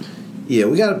 Yeah,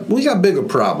 we got bigger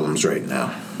problems right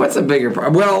now. What's a bigger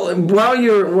problem? Well,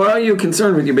 while you're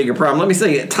concerned with your bigger problem, let me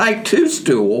say type 2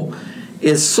 stool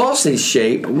is sausage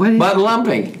shaped but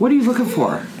lumping. What are you looking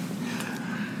for?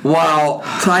 While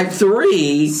type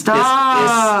 3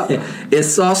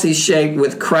 is sausage shaped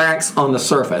with cracks on the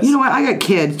surface. You know what? I got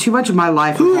kids. Too much of my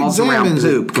life revolves around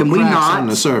poop. Can we not? On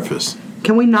the surface.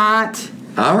 Can we not?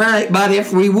 All right, but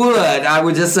if we would, I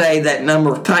would just say that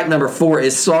type number 4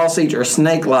 is sausage or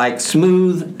snake-like,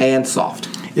 smooth and soft.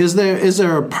 Is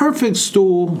there a perfect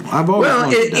stool? I've always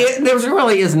there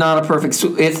really is not a perfect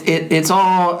stool. It's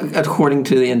all according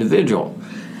to the individual.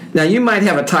 Now you might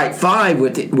have a type 5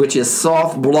 which is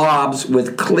soft blobs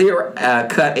with clear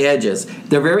cut edges.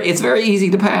 It's very easy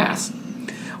to pass.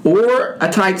 Or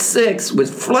a type 6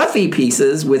 with fluffy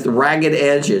pieces with ragged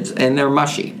edges and they're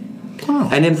mushy. Oh.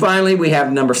 And then finally we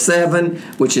have number 7,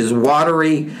 which is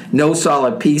watery, no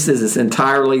solid pieces. It's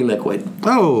entirely liquid.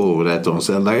 Oh, that don't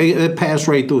sound like it passed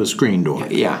right through a screen door.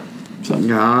 Yeah.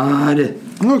 God.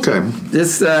 Okay.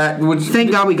 This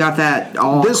Thank God we got that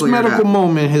all This cleared medical up.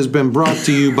 moment has been brought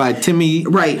to you by Timmy.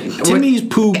 Right. Timmy's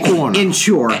Poo Corner.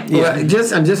 Insure. Well, I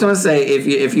just want to say,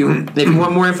 if you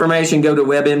want more information, go to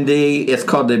WebMD. It's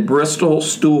called the Bristol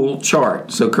Stool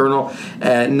Chart. So, Colonel,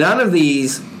 none of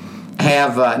these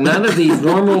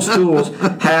normal stools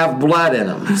have blood in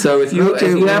them. So if you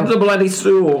have the bloody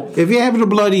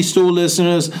stool,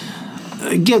 listeners,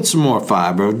 get some more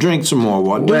fiber, drink some more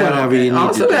water, do whatever you need.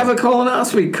 Also to have a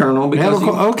colonoscopy, Colonel. Because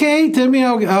okay, Timmy,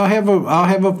 I'll have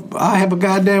a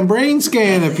goddamn brain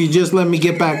scan if you just let me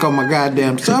get back on my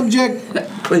goddamn subject.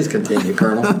 Please continue,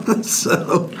 Colonel.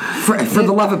 So, for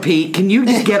the love of Pete, can you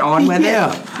just get on with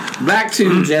it? Back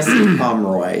to Jesse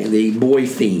Pomeroy, the boy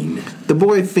fiend. The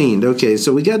boy fiend. Okay,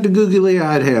 so we got the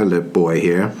googly-eyed hair-lip boy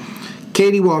here.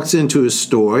 Katie walks into his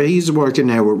store. He's working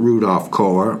there with Rudolph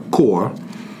Core,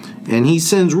 and he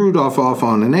sends Rudolph off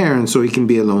on an errand so he can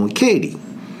be alone with Katie.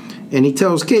 And he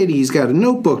tells Katie he's got a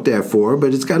notebook there for her,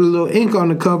 but it's got a little ink on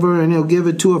the cover, and he'll give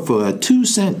it to her for a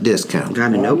 2-cent discount.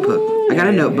 Got a notebook. I got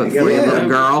a notebook for you, little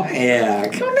girl. Yeah,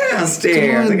 come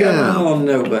downstairs. I got a little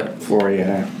notebook for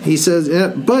you. He says,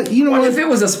 but you know what? If it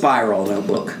was a spiral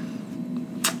notebook?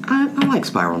 I like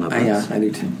spiral notebooks. Yeah, I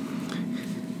do too.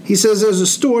 He says there's a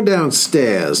store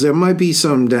downstairs. There might be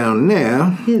some down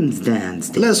there. Him's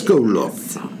downstairs. Let's go look.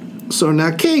 So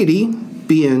now Katie,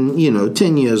 being,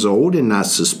 10 years old and not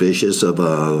suspicious of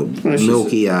a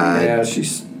milky-eyed...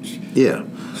 Yeah,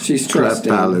 she's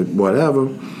trusting. Pilot, whatever,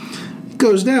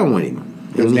 goes down with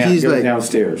him. Goes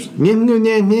downstairs. And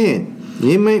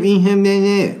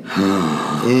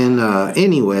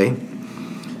anyway...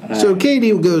 So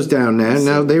Katie goes down there.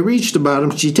 Now they reach the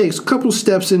bottom. She takes a couple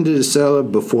steps into the cellar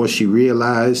before she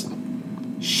realized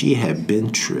she had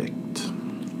been tricked.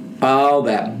 Oh,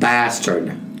 that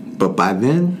bastard. But by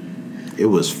then, it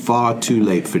was far too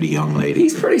late for the young lady.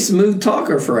 He's a pretty smooth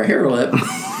talker for a hair lip.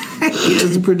 He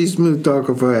is a pretty smooth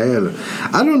talker for a hair lip.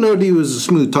 I don't know if he was a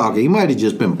smooth talker. He might have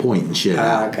just been pointing shit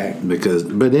out. Okay.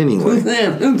 But anyway. Who's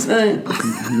that? What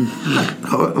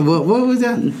was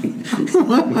that?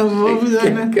 What was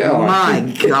that? My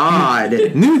God.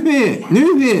 New thing.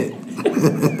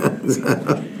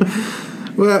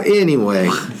 Well, anyway.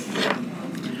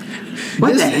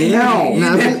 What the hell?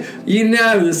 You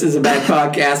know this is a bad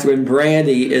podcast when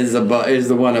Brandy is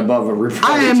the one above a reproach.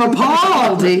 I am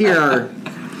appalled here.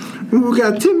 We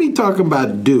got Timmy talking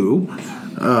about Dew.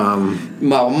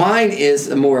 Well, mine is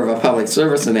more of a public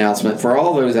service announcement for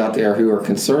all those out there who are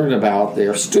concerned about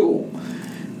their stool.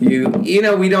 We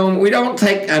don't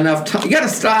take enough time. You got to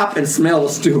stop and smell the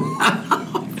stool.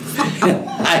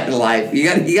 In life, you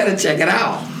got to check it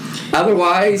out.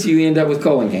 Otherwise, you end up with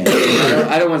colon cancer.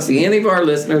 I don't want to see any of our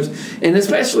listeners, and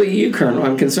especially you, Colonel.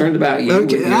 I'm concerned about you.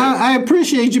 Okay, I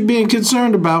appreciate you being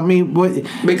concerned about me, because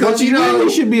what you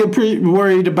really should be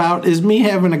worried about is me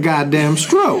having a goddamn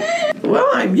stroke. Well,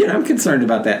 I'm concerned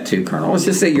about that too, Colonel. Let's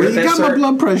just say you got my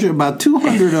blood pressure about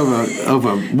 200 of a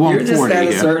 140. You're just at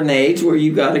a certain age where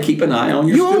you got to keep an eye on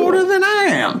your stool. You're older than I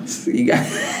am.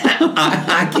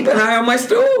 I keep an eye on my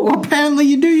stool. Well, apparently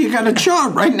you do. You got a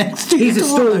chart right next to you. He's a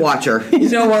stool watcher. You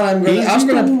know what? I'm going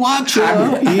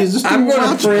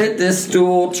to print this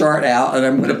stool chart out, and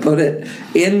I'm going to put it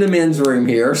in the men's room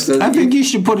here. So I think you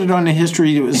should put it on the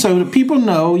history, so that people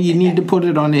know you need to put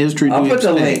it on the history. I'll put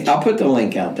the link. I'll put the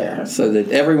link out there so that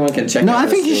everyone can check. No, I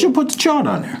think you should put the chart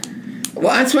on there.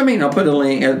 Well, that's what I mean. I'll put a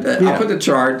link. I'll put the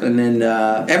chart, and then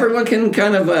everyone can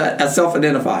kind of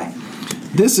self-identify.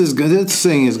 This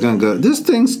thing is going to go. This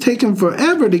thing's taking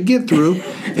forever to get through.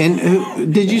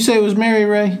 And did you say it was Mary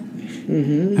Ray?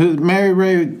 Mm-hmm. Mary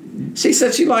Ray. She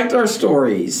said she liked our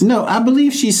stories. No, I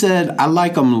believe she said, I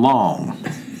like them long.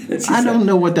 I don't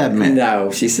know what that meant.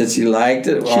 No, she said she liked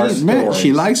our stories.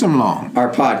 She likes them long.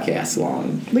 Our podcast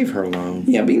long. Leave her alone.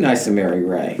 Yeah, be nice to Mary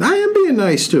Ray. I am being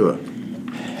nice to her.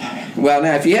 Well,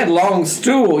 now, if you had long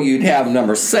stool, you'd have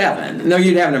number 7. No,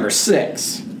 you'd have number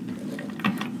 6.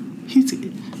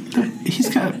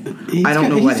 He's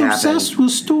obsessed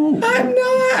with stool. I'm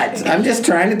not. I'm just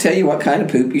trying to tell you what kind of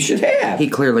poop you should have. He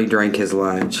clearly drank his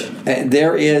lunch.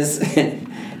 There is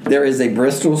a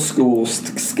Bristol School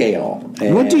scale.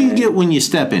 What do you get when you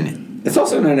step in it? It's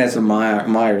also known as a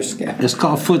Myers scale. It's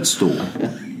called footstool.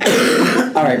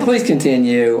 All right, please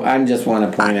continue. I just want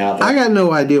to point out that I got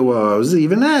no idea where I was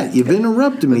even at. You've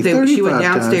interrupted me 35 times. She went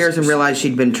downstairs and realized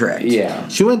she'd been tricked. Yeah.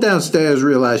 She went downstairs,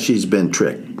 realized she's been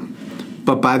tricked.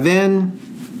 But by then,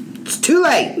 it's too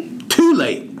late. Too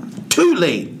late.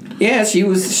 Yeah, she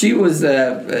was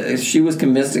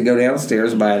convinced to go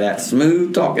downstairs by that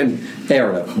smooth talking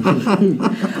hair lip.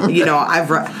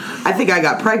 I think I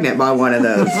got pregnant by one of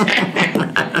those.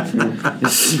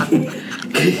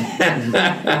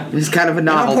 It was kind of a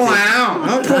novelty.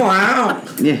 I'll pull out.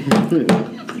 Yeah.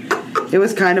 It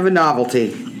was kind of a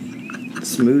novelty.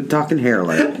 Smooth talking hair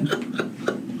lip.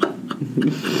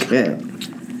 Yeah.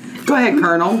 Go ahead,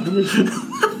 Colonel.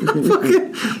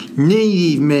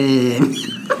 Ladies man.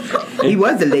 He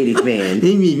was a ladies man.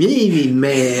 Ladies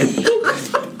man.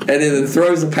 And then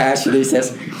throws a patch and he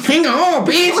says, "Hang on,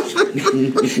 bitch."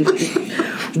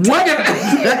 What the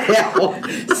hell?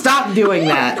 Stop doing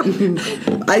that.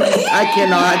 I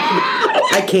cannot.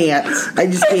 I can't. I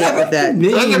just can't with that.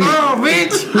 Hang on,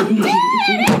 bitch.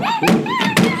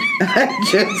 I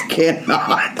just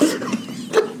cannot.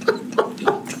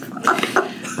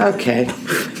 Okay.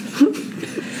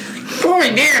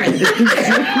 Boy, daddy.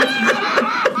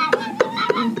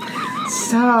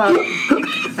 Stop.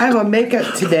 I have a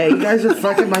makeup today. You guys are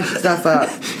fucking my stuff up.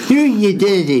 You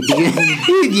did it.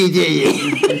 You did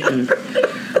it.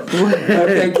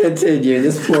 Okay, continue.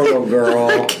 This poor little girl.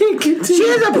 I can't continue. She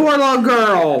is a poor little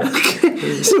girl.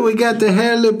 So we got the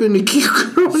hair lip and the cute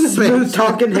girl in the Smooth face.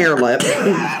 talking hair lip.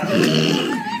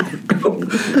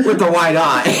 With the white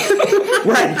eye.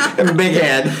 Right. And a big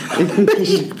head.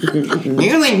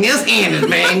 You think this hand is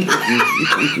big?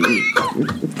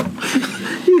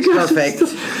 Perfect.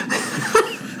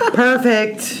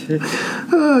 Perfect.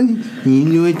 Oh, you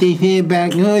know what they say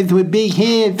about guys with big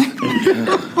heads?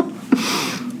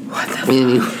 What the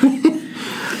Anyway.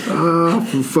 Oh,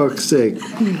 for fuckk's sake.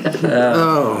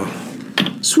 Oh.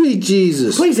 Sweet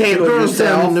Jesus. Please handle the girl's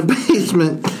yourself. down in the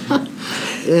basement.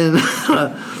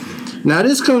 And now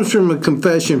this comes from a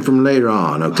confession from later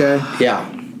on, okay? Yeah.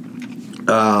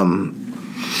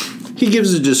 He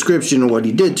gives a description of what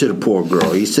he did to the poor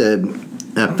girl. He said,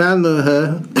 I followed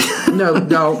her. No.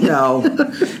 No,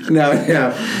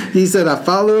 yeah. He said, I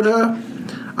followed her.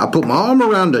 I put my arm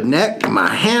around her neck, my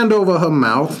hand over her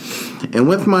mouth, and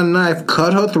with my knife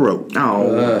cut her throat.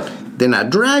 Oh. Then I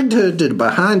dragged her to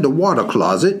behind the water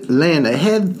closet, laying her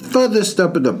head furthest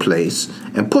up in the place,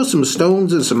 and put some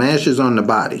stones and some ashes on the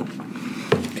body.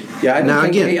 Yeah, I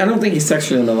don't think he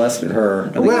sexually molested her.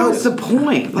 Well, what's the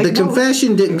point? The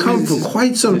confession didn't come for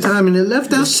quite some time, and it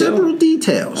left out several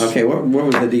details. Okay, what were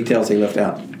the details he left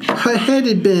out? Her head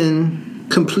had been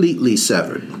completely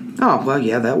severed. Oh, well,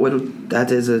 yeah,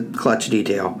 that is a clutch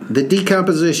detail. The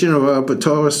decomposition of her upper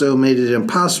torso made it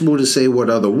impossible to say what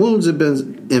other wounds had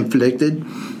been inflicted.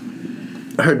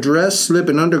 Her dress, slip,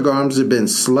 and undergarments had been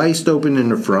sliced open in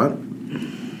the front.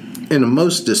 And the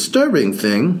most disturbing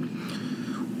thing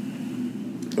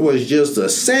was just a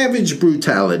savage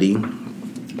brutality.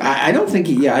 I don't think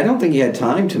he had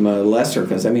time to molest her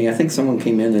because I think someone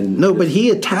came in and but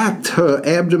he attacked her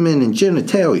abdomen and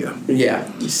genitalia.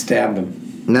 Yeah, he stabbed him.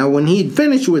 Now, when he'd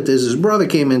finished with this, his brother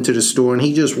came into the store and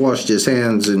he just washed his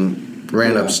hands and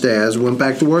ran upstairs, went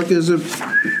back to work as a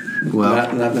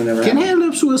nothing ever Can happened. hand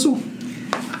lips whistle?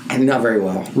 Not very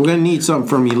well. We're gonna need something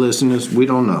from you listeners. We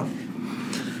don't know.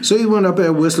 So he went up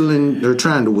there whistling, or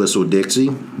trying to whistle Dixie,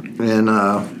 and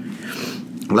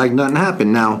like nothing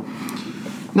happened. Now,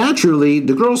 naturally,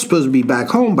 the girl's supposed to be back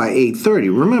home by 8:30.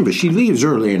 Remember, she leaves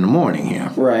early in the morning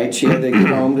here. Right. She had to get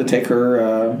home to take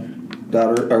her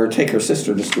daughter or take her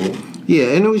sister to school.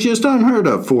 Yeah, and it was just unheard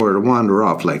of for her to wander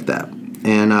off like that.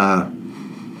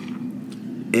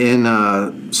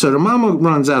 So the mama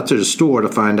runs out to the store to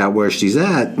find out where she's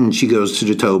at, and she goes to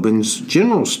the Tobin's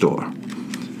general store.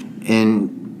 And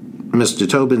Mr.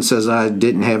 Tobin says, I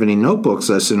didn't have any notebooks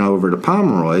I sent over to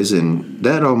Pomeroy's, and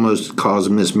that almost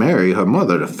caused Miss Mary, her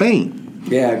mother, to faint.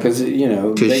 Yeah, because,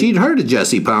 Because she'd heard of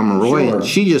Jesse Pomeroy, and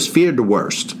she just feared the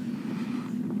worst.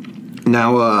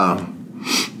 Now,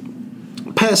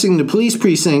 passing the police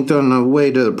precinct on the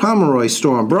way to the Pomeroy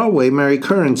store on Broadway, Mary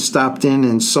Curran stopped in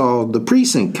and saw the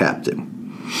precinct captain.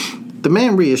 The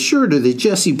man reassured her that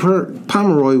Jesse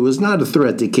Pomeroy was not a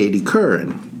threat to Katie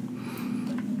Curran.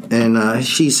 And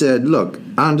she said, look,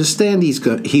 I understand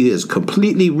he is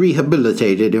completely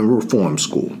rehabilitated in reform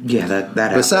school. Yeah, that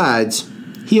happened. Besides,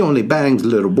 he only banged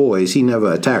little boys. He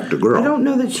never attacked a girl. I don't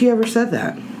know that she ever said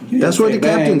that. That's what the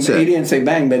captain said. He didn't say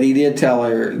bang, but he did tell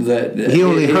her that he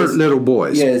only hurt little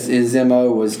boys. Yes, his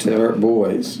MO was to hurt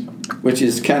boys, which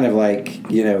is kind of like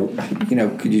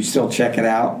could you still check it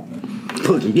out?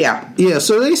 Yeah. Yeah.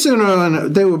 So they sent her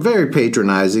on. They were very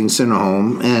patronizing. Sent her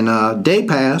home, and day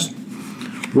passed.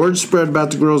 Word spread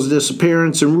about the girl's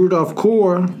disappearance, and Rudolph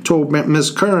Kaur told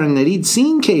Miss Curran that he'd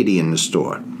seen Katie in the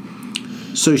store.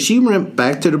 So she went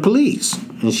back to the police,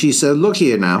 and she said, "Look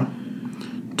here now.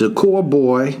 The Kaur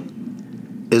boy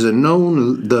is a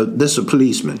known, this is a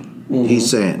policeman." Mm-hmm. He's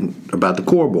saying about the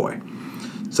Kaur boy.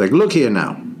 It's like, look here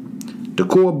now. The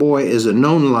Kaur boy is a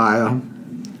known liar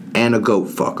and a goat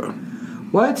fucker.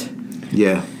 What?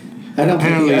 Yeah. I don't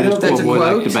think that's a boy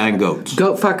quote. liked to bang goats.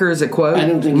 Goat fucker is a quote. I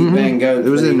don't think he banged goats. It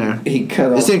was in there. He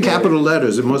cut off. It's in capital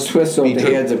letters. It must twist be off the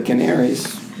true. heads of canaries.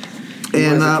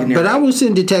 And but I will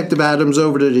send Detective Adams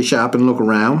over to the shop and look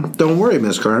around. Don't worry,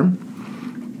 Miss Kern.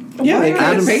 Yeah, they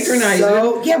kind of patronize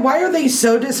her. Yeah, why are they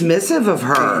so dismissive of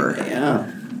her? Yeah.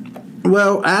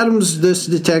 Well, this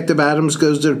Detective Adams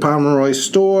goes to the Pomeroy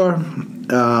store,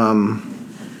 and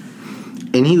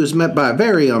he was met by a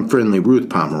very unfriendly Ruth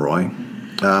Pomeroy.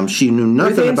 She knew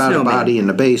nothing about a body in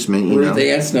the basement. Ruth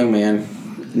Ann Snowman.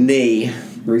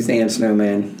 Ruth Ann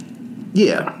Snowman.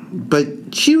 Yeah, but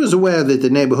she was aware that the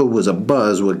neighborhood was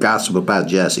abuzz with gossip about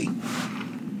Jesse.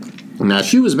 Now,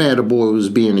 she was mad the boy was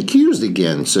being accused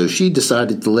again, so she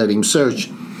decided to let him search.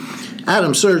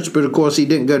 Adam searched, but of course he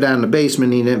didn't go down the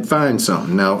basement. He didn't find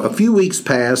something. Now, a few weeks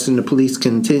passed, and the police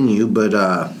continue, but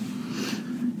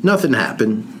nothing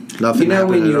happened. Nothing. You know,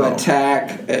 happened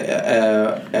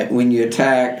when you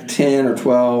attack 10 or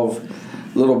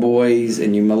 12 little boys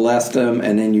and you molest them,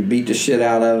 and then you beat the shit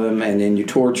out of them, and then you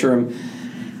torture them,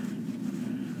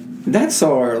 that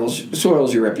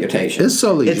soils your reputation. It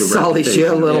sullies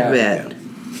you a little bit.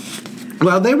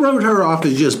 Well, they wrote her off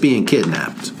as just being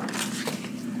kidnapped.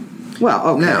 Well,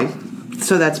 okay. Now,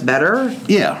 so that's better?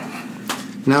 Yeah.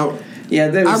 Now,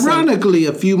 ironically,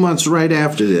 a few months right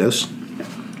after this...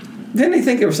 Didn't they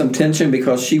think there was some tension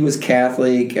because she was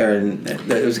Catholic, and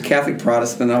it was a Catholic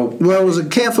Protestant? Well, it was a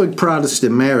Catholic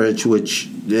Protestant marriage,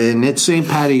 and it's St.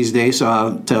 Patty's Day, so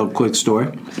I'll tell a quick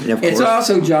story. It's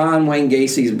also John Wayne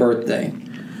Gacy's birthday.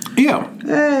 Yeah.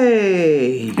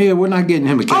 Hey. Yeah, we're not getting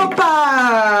him a cake.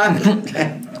 Opa!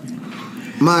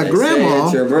 My grandma.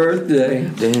 It's your birthday.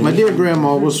 My dear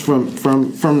grandma was from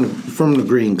the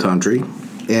Green Country,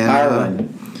 and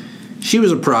Ireland. She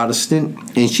was a Protestant,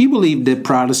 and she believed that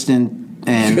Protestant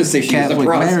and Catholic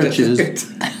marriages.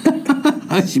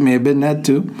 She may have been that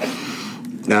too.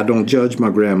 I don't judge my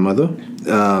grandmother,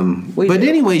 but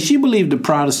anyway, she believed that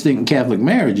Protestant and Catholic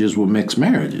marriages were mixed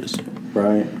marriages.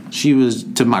 Right. She was,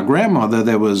 to my grandmother,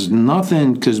 there was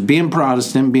nothing, because being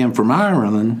Protestant, being from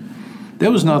Ireland, there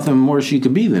was nothing more she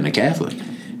could be than a Catholic.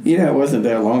 Yeah, it wasn't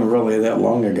that long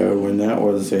ago when that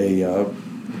was a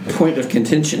point of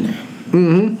contention.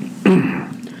 Mm-hmm.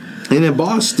 And in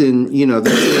Boston, we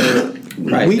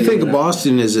think of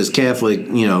Boston as this Catholic,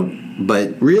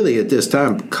 but really at this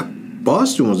time,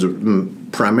 Boston was a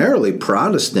primarily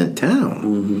Protestant town.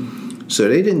 Mm-hmm. So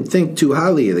they didn't think too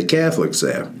highly of the Catholics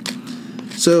there.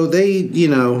 So they,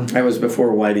 That was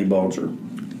before Whitey Bulger.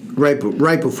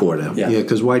 Right before them. Yeah,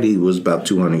 because Whitey was about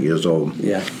 200 years old.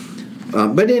 Yeah.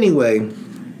 But anyway,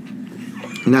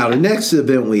 now the next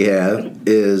event we have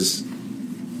is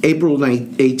April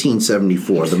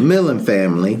 1874. The Millen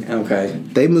family. Okay.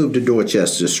 They moved to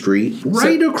Dorchester Street,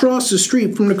 right across the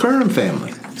street from the Kern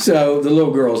family. So the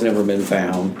little girl's never been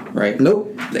found, right?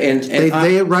 Nope. And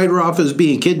they write her off as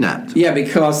being kidnapped. Yeah,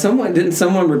 because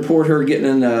someone report her getting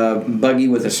in a buggy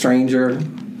with a stranger?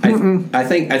 I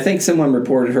think someone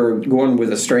reported her going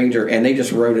with a stranger, and they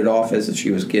just wrote it off as if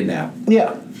she was kidnapped.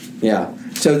 Yeah. Yeah.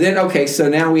 So then, so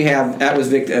now we have, that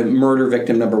was murder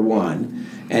victim number 1.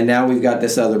 And now we've got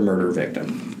this other murder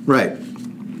victim. Right.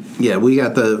 Yeah, we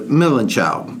got the Millen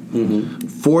child. Mm-hmm.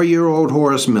 4-year-old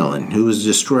Horace Millen, who was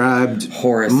described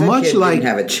much like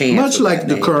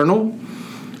the Colonel,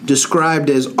 described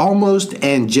as almost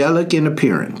angelic in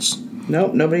appearance.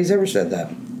 Nope, nobody's ever said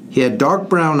that. He had dark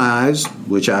brown eyes,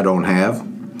 which I don't have,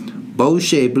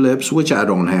 bow-shaped lips, which I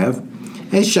don't have,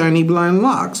 and shiny blonde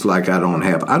locks, like I don't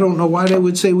have. I don't know why they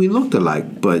would say we looked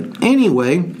alike, but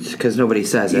anyway. Because nobody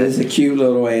says it. He's a cute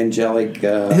little angelic.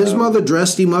 His mother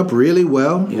dressed him up really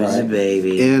well. He was a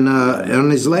baby. And on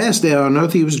his last day on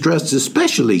Earth, he was dressed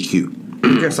especially cute.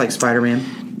 Dressed like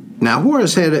Spider-Man. Now,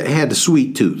 Horace had a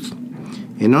sweet tooth.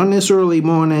 And on this early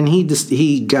morning,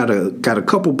 he got a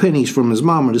couple pennies from his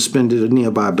mama to spend at a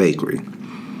nearby bakery.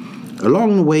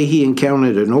 Along the way, he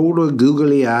encountered an older,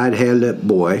 googly-eyed, hair-lipped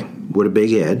boy with a big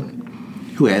head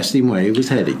who asked him where he was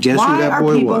headed. Guess who that boy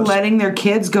was? Why are people letting their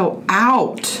kids go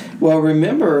out? Well,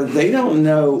 remember, they don't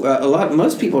know.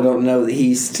 Most people don't know that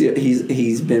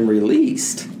he's been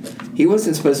released. He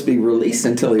wasn't supposed to be released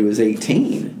until he was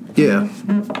 18. Yeah.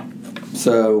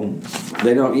 So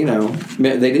they don't,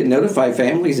 they didn't notify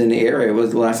families in the area. It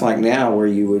was less like now where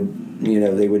you would,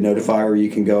 they would notify, or you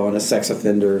can go on a sex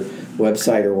offender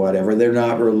website or whatever. They're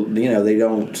not, they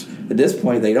don't, at this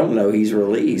point, they don't know he's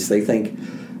released. They think,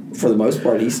 for the most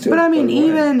part, he's still. But I mean,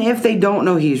 even if they don't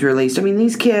know he's released, I mean,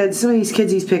 some of these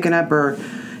kids he's picking up are,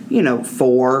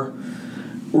 4.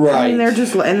 Right. I mean,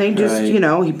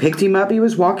 he picked him up. He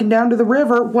was walking down to the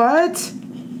river. What?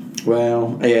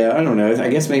 Well, yeah, I don't know. I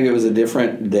guess maybe it was a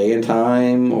different day and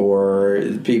time, or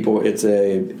people. It's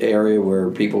a area where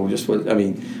people just was. I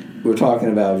mean, we're talking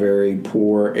about a very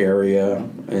poor area,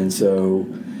 and so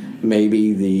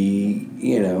maybe the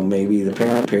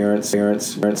parents. I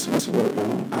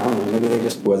don't know. Maybe they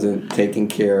just wasn't taking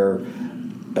care,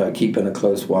 keeping a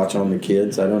close watch on the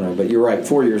kids. I don't know. But you're right.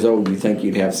 4 years old, you think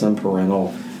you'd have some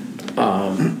parental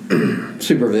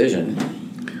supervision.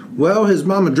 Well, his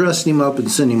mama dressed him up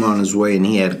and sent him on his way, and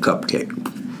he had a cupcake.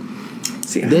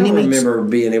 See, I don't remember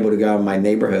being able to go out in my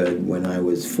neighborhood when I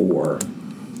was 4.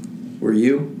 Were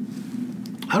you?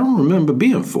 I don't remember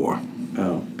being 4.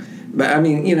 Oh. But, I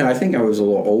mean, I think I was a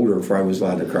little older before I was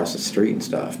allowed to cross the street and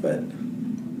stuff, but...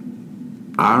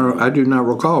 I do not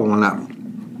recall when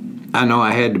I know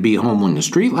I had to be home when the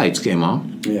street lights came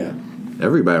on. Yeah.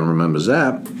 Everybody remembers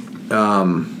that.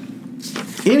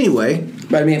 Anyway...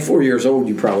 But, I mean, at 4 years old,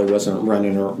 you probably wasn't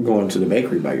running or going to the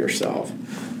bakery by yourself.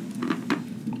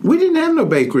 We didn't have no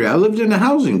bakery. I lived in a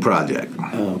housing project.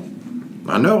 Oh.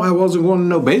 I know I wasn't going to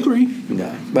no bakery.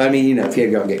 No. But, I mean, if you had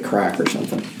to go and get crack or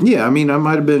something. Yeah, I mean, I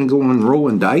might have been going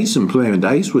rolling dice and playing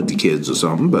dice with the kids or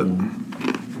something, but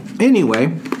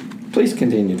anyway. Please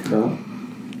continue, Colonel.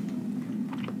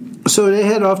 So they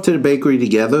head off to the bakery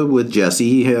together with Jesse.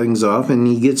 He hangs off, and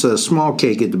he gets a small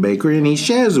cake at the bakery, and he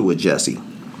shares it with Jesse,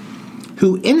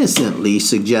 who innocently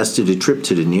suggested a trip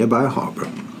to the nearby harbor.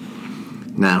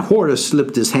 Now, Horace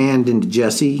slipped his hand into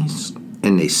Jesse's,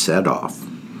 and they set off.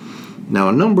 Now,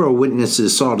 a number of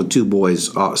witnesses saw the two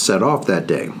boys set off that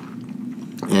day.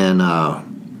 And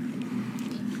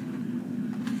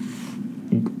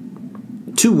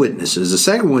two witnesses. The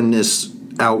second witness,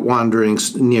 out wandering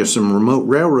near some remote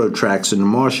railroad tracks in the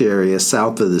marsh area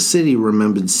south of the city,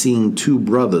 remembered seeing two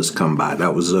brothers come by.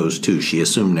 That was those two. She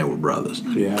assumed they were brothers.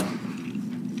 Yeah.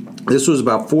 This was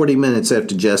about 40 minutes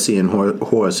after Jesse and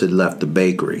Horace had left the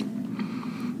bakery.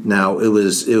 Now, it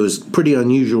was pretty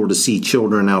unusual to see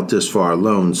children out this far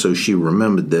alone, so she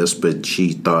remembered this, but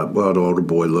she thought, well, the older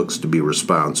boy looks to be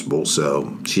responsible,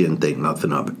 so she didn't think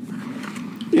nothing of it.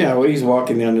 Yeah, well, he's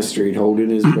walking down the street holding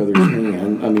his brother's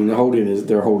hand. I mean,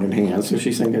 they're holding hands, so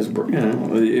she's thinking,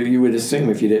 you would assume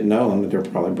if you didn't know them that they're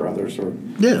probably brothers or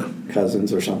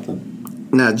cousins or something.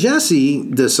 Now, Jesse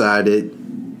decided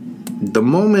the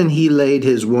moment he laid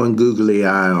his one googly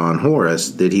eye on Horace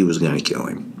that he was going to kill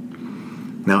him.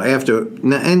 Now, this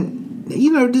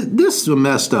is a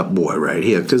messed up boy right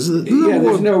here. There's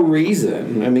no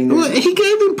reason. I mean, he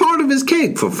gave him part of his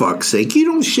cake, for fuck's sake. You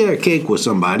don't share a cake with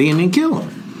somebody and then kill him.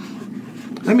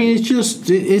 I mean,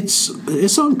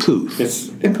 it's uncouth. It's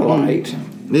impolite.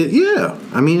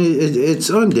 It's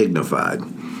undignified.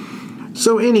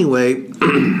 So anyway,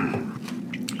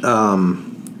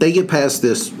 they get past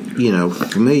this,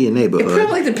 familiar neighborhood. It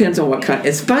kind of depends on what kind.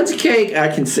 A sponge cake,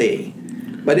 I can see.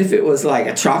 But if it was like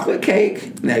a chocolate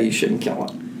cake, no, you shouldn't kill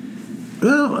it.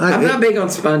 Well, I'm not big on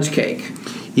sponge cake.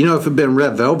 If it had been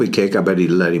red velvet cake, I bet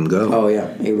he'd let him go. Oh,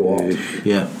 yeah. He would walk.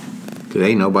 Yeah. Because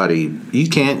ain't nobody... You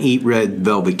can't eat red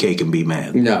velvet cake and be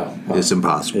mad. No. It's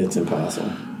impossible. It's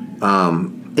impossible.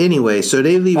 Anyway, so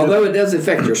they leave... Although it does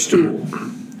affect your stool.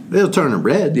 They'll turn it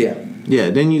red. Yeah.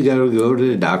 Yeah, then you got to go to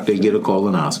the doctor, get a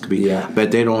colonoscopy. Yeah. But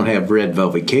they don't have red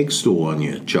velvet cake stool on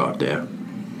your chart there.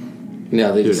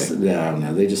 No, I don't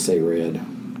know. They just say red.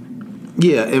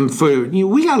 Yeah, and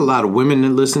we got a lot of women that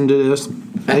listen to this.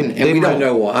 They don't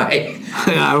know why.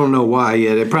 I don't know why.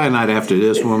 Yeah, they're probably not after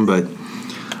this one, but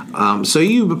so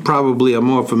you probably are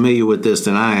more familiar with this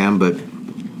than I am. But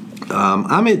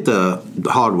I'm at the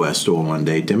hardware store one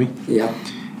day, Timmy. Yeah.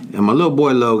 And my little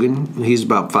boy Logan, he's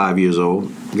about 5 years old.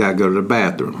 Got to go to the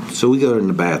bathroom, so we go in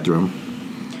the bathroom,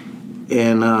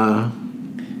 and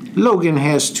Logan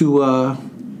has to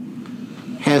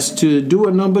do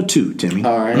a number 2, Timmy.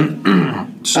 All right.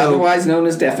 Otherwise known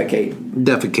as defecate.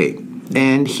 Defecate.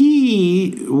 And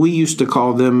we used to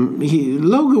call them,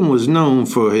 Logan was known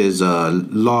for his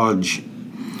large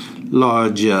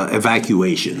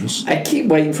evacuations. I keep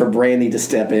waiting for Brandy to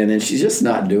step in, and she's just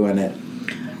not doing it.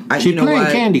 She's playing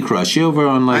Candy Crush over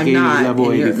on like 80 level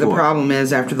 84. The problem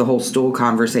is, after the whole stool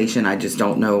conversation, I just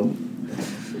don't know.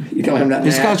 You don't have nothing.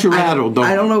 It's got you rattled, don't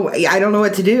I don't know. I don't know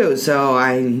what to do. So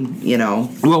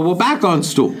Well, we're back on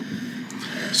stool.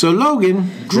 So Logan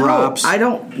drops. No, I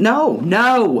don't.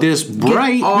 No. This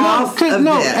bright. Get off of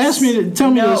this. Ask me to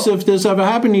tell me this if this ever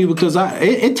happened to you, because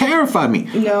it terrified me.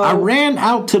 No. I ran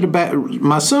out to the back.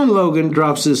 My son Logan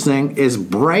drops this thing. It's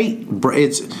bright.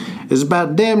 It's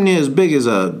about damn near as big as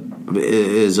a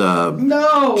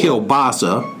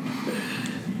kielbasa,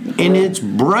 and it's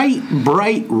bright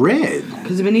red.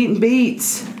 Because I've been eating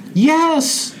beets.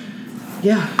 Yes.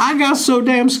 Yeah. I got so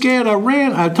damn scared.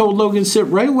 I told Logan to sit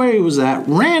right where he was at,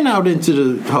 ran out into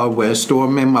the hardware store,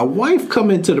 man. My wife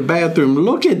come into the bathroom,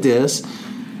 look at this,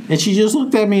 and she just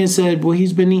looked at me and said, well,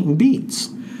 he's been eating beets.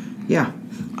 Yeah.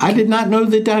 I did not know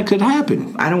that could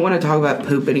happen. I don't want to talk about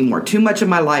poop anymore. Too much of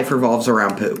my life revolves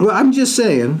around poop. Well, I'm just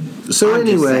saying. So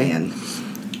anyway,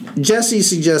 Jesse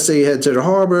suggests they head to the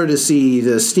harbor to see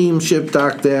the steamship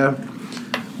dock there.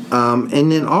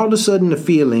 And then all of a sudden the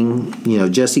feeling,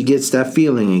 Jesse gets that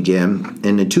feeling again,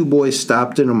 and the two boys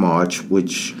stopped in a march,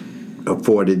 which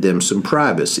afforded them some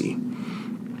privacy.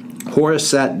 Horace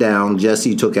sat down.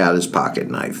 Jesse took out his pocket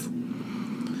knife.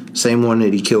 Same one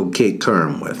that he killed Kate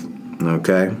Kern with.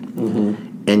 Okay?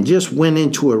 Mm-hmm. And just went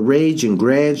into a rage and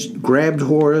grabbed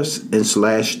Horace and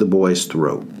slashed the boy's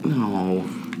throat. No.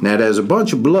 Now, there's a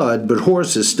bunch of blood, but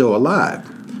Horace is still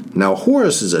alive. Now,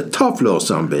 Horace is a tough little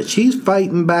son of a bitch. He's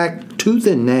fighting back tooth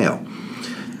and nail.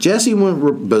 Jesse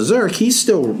went berserk. He's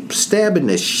still stabbing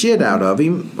the shit out of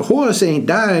him. Horace ain't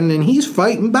dying, and he's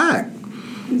fighting back.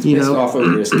 He's pissed off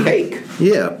over his cake.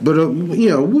 Yeah, but a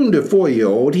wounded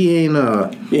 4-year-old, he ain't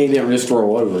never just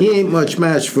throw over. He ain't much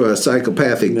match for a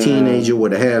psychopathic teenager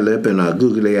with a hair lip and a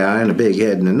googly eye and a big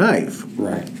head and a knife.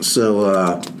 Right.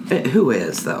 So, who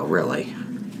is though, really?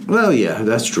 Well, yeah,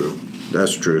 that's true.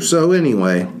 That's true. So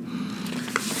anyway,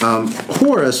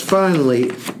 Horace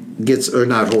finally gets, or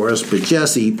not Horace, but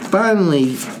Jesse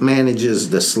finally manages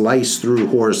to slice through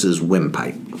Horace's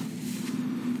windpipe.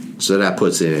 So that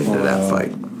puts it into that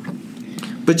fight.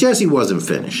 But Jesse wasn't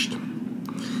finished.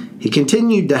 He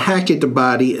continued to hack at the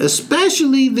body,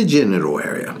 especially the genital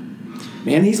area.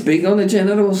 Man, he's big on the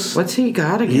genitals. What's he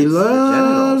got against He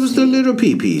loves the little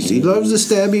pee-pees. He loves to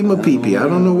stab him a pee-pee. I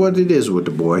don't know what it is with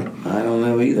the boy. I don't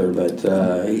know either, but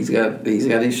he's got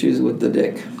issues with the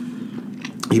dick.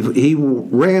 He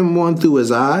ran one through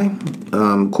his eye.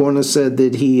 Coroner said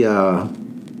that he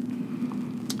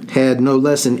had no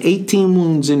less than 18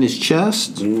 wounds in his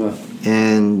chest.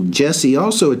 And Jesse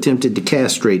also attempted to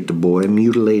castrate the boy,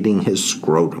 mutilating his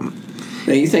scrotum.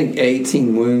 Now, you think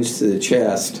 18 wounds to the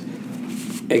chest.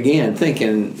 Again,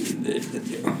 thinking...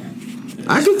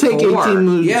 I could take 18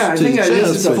 wounds to the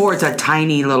chest. Before it's a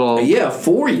tiny little...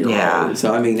 4-year-old. Yeah.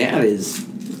 So, I mean, that is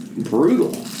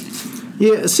brutal.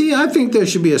 Yeah, see, I think there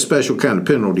should be a special kind of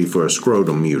penalty for a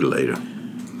scrotum mutilator.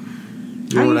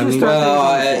 You know what I mean?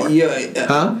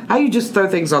 How you just throw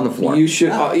things on the floor? You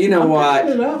should. You know what?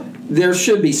 There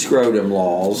should be scrotum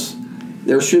laws.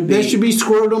 There should be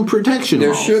scrotum protection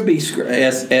laws. There should be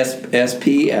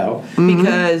SPL.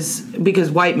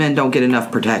 Because white men don't get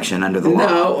enough protection under the law.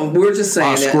 No, we're just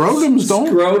saying that scrotums don't.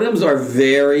 Scrotums are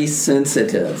very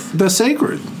sensitive. They're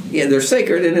sacred. Yeah, they're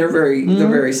sacred and they're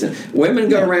very sensitive. Women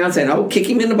go around saying, "Oh, kick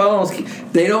him in the balls."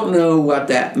 They don't know what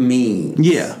that means.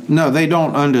 Yeah, no, they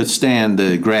don't understand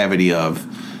the gravity of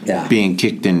being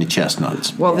kicked in the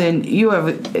chestnuts. Well, then you have,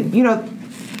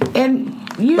 and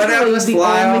usually but I just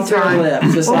fly off their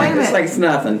lips, just like it's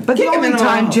nothing. But the only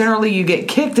time generally you get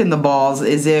kicked in the balls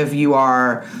is if you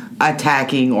are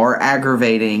attacking or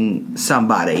aggravating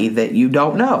somebody that you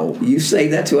don't know. You say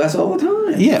that to us all the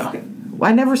time. Yeah.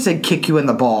 I never said kick you in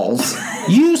the balls.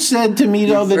 You said to me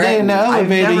the other day in the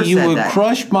elevator you would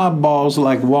crush my balls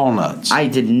like walnuts. I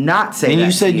did not say that. And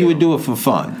you said you would do it for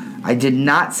fun. I did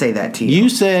not say that to you. You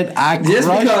said I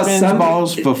crush men's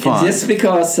balls for fun. Just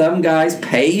because some guys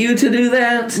pay you to do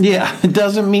that? Yeah, it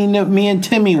doesn't mean that me and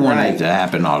Timmy want it to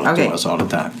happen to us all the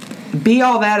time. Be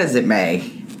all that as it may.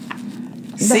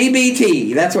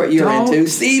 CBT, that's what you're into.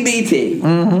 CBT.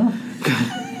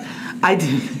 Mm-hmm. I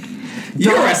do.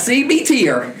 You're a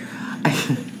CBTer.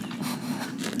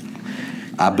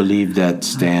 I believe that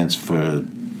stands for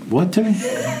what, Timmy?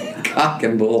 Cock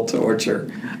and bull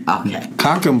torture. Okay.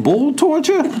 Cock and bull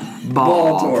torture?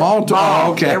 Ball torture.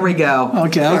 Ball. Okay. There we go.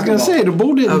 Okay, I was going to say, the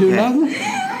bull didn't do nothing.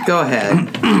 Go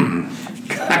ahead.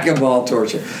 Cock and ball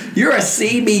torture. You're a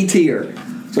CBTer.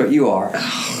 That's what you are.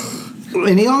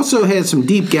 And he also had some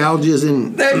deep gouges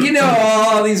in... You know,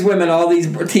 all these women, all these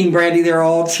Team Brandy, they're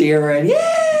all cheering.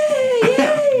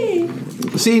 Yay!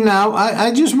 See, now,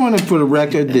 I just wanted for the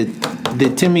record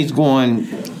that Timmy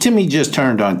just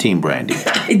turned on Team Brandy.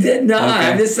 I did not.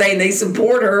 Okay. I'm just saying they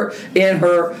support her in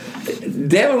her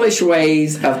devilish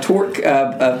ways of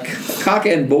cock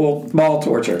and ball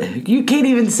torture. You can't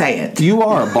even say it. You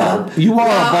are a ball. You are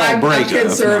a ball breaker.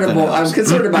 I'm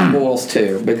concerned about Bulls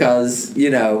too because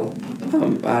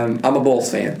I'm a Bulls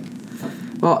fan.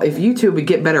 Well, if you two would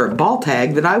get better at ball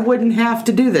tag, then I wouldn't have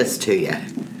to do this to you.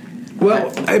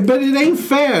 Well, but it ain't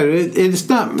fair. It's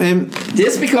not.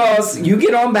 Just because you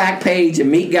get on Backpage and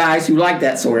meet guys who like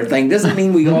that sort of thing doesn't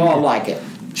mean we all like it.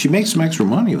 She makes some extra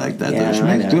money like that, though. She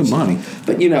makes good money.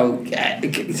 But,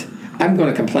 I'm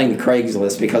going to complain to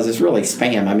Craigslist because it's really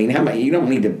spam. I mean, you don't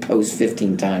need to post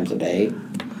 15 times a day.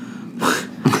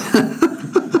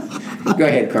 Go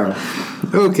ahead, Colonel.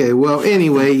 Okay, well,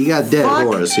 anyway, you got dead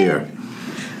Horace here.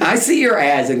 I see your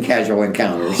ads in Casual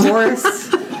Encounters. Horace?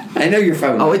 I know your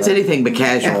phone number. It's anything but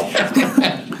casual.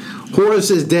 Horace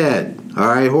is dead. All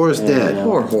right, Horace dead.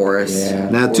 Poor Horace. Yeah,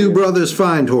 now, two brothers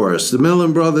find Horace. The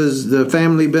Millen brothers, the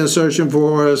family been searching for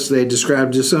Horace. They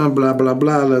described his son, blah, blah,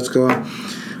 blah. Let's go on.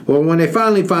 Well, when they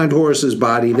finally find Horace's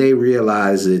body, they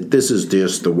realize that this is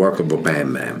just the work of a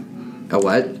madman. A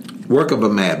what? Work of a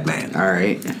madman. All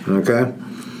right. Okay.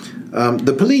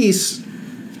 The police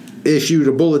issued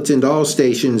a bulletin to all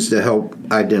stations to help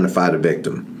identify the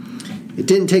victim. It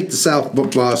didn't take the South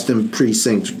Boston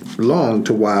precinct long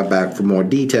to wire back for more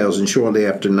details, and shortly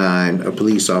after 9, a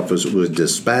police officer was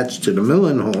dispatched to the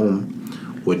Millen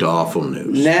home with the awful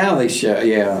news. Now they show,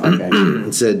 okay.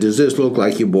 It said, "Does this look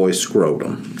like your boy's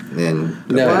scrotum?" And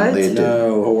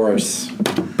no, Horace.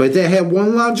 But they had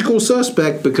one logical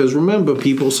suspect because remember,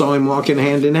 people saw him walking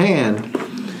hand in hand.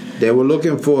 They were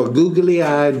looking for a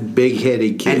googly-eyed,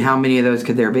 big-headed kid. And how many of those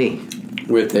could there be?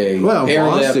 With a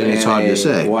Boston, it's hard to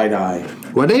say. White eye.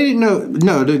 Well, they didn't know.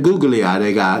 No, the googly eye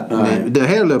they got. The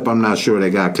hair lip, I'm not sure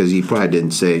they got because he probably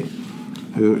didn't say.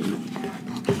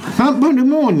 Top of the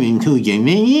morning to you,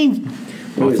 man.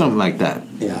 Or something like that.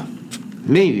 Yeah.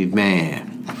 Ladies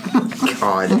man.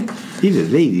 God. He's a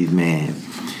ladies man.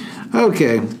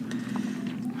 Okay.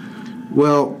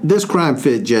 Well, this crime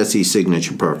fit Jesse's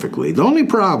signature perfectly. The only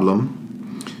problem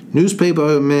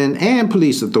newspapermen and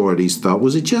police authorities thought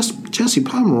was that Jesse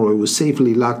Pomeroy was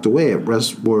safely locked away at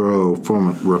Westboro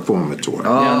Reformatory.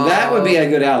 Now, that would be a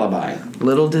good alibi.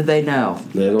 Little did they know.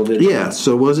 Yeah,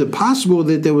 so was it possible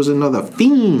that there was another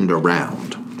fiend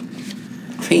around?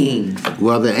 Fiend.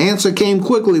 Well, the answer came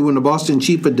quickly when the Boston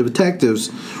chief of detectives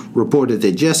reported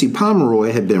that Jesse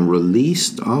Pomeroy had been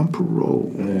released on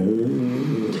parole.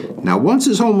 Now, once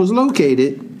his home was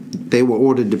located, they were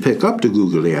ordered to pick up the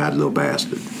googly-eyed little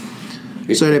bastard.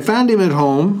 So they found him at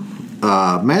home,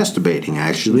 masturbating,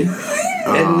 actually.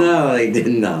 No, they did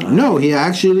not. No, he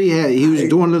actually he was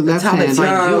doing the left hand.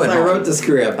 I wrote the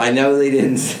script. I know they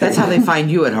didn't say. That's how they find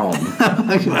you at home.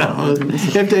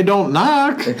 If they don't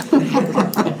knock.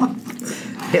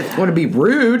 They want to be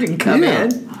rude and come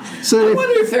in. So I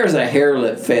wonder if there's a hair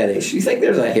lip fetish. You think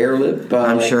there's a hair lip?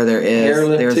 I'm sure there is. Hair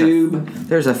lip tube.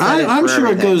 There's a fetish I'm for sure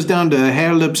everything. it goes down to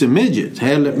hair lips and midgets.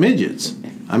 Hair lip midgets.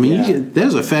 I mean,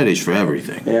 there's a fetish for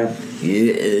everything. Yeah.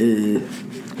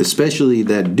 Especially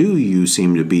that you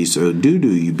seem to be so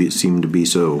seem to be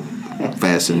so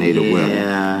fascinated with.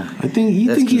 Yeah. I think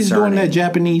he's doing that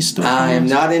Japanese stuff. I am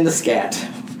not into scat.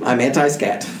 I'm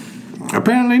anti-scat.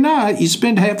 Apparently not. You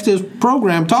spent half this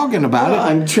program talking about it.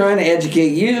 I'm trying to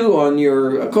educate you on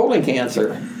your colon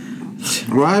cancer.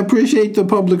 Well, I appreciate the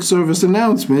public service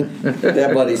announcement.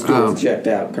 That bloody stool's checked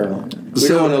out, Colonel. We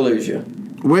don't want to lose you.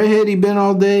 Where had he been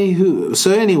all day?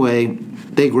 So anyway,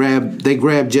 they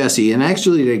grabbed Jesse, and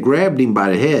actually they grabbed him by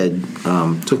the head.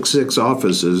 Took 6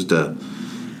 officers to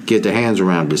get their hands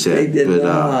around his head. They did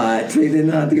not. They did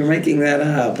not. You're making that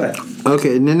up.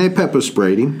 Okay, and then they pepper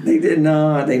sprayed him. They did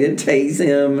not. They didn't tase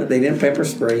him. They didn't pepper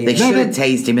spray him. They should have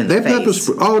tased him in the face.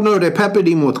 They peppered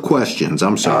him with questions.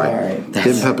 I'm sorry. All right.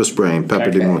 Didn't pepper spray him.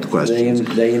 Peppered him with questions.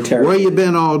 They interrogated. Where you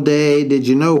been all day? Did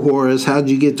you know Horace? How'd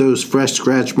you get those fresh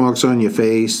scratch marks on your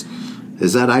face?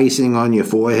 Is that icing on your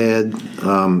forehead?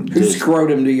 Whose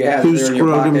scrotum do you have? Whose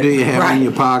scrotum do you have in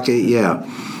your pocket? Yeah.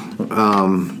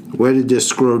 Where did this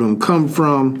scrotum come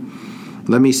from?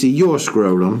 Let me see your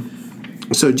scrotum.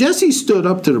 So Jesse stood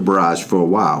up to the barrage for a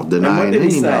while, denying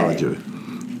any knowledge of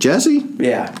it. Jesse?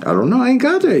 Yeah. I don't know. I ain't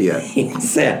got there yet. He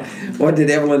said, what did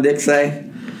Evelyn Dick say?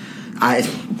 I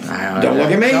don't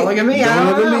look at me. Don't look at me. Don't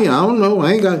look at me. I don't know.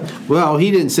 I ain't got. Well,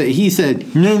 he didn't say. He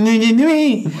said, no,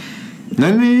 me.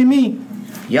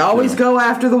 You always go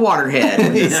after the waterhead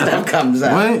when this stuff comes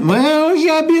up. Well, you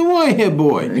gotta be a whitehead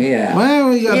boy. Yeah.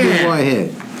 Well, you gotta be a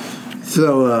whitehead.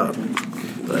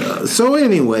 So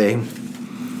anyway,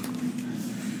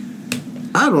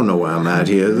 I don't know why I'm out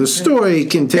here. The story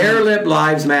contains... Hair lip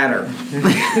lives matter.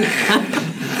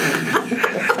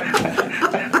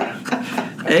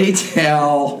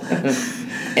 HLM.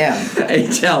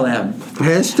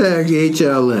 Hashtag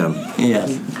HLM.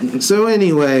 Yes. So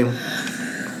anyway,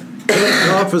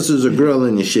 the officers are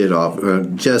grilling the shit off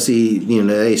Jesse.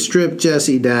 They strip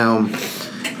Jesse down,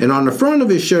 and on the front of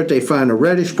his shirt they find a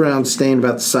reddish-brown stain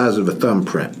about the size of a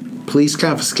thumbprint. Police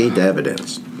confiscate the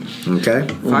evidence. Okay?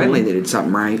 Finally, they did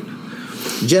something right.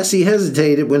 Jesse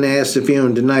hesitated when asked if he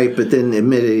owned a knife, but then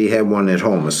admitted he had one at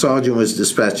home. A sergeant was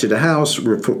dispatched to the house,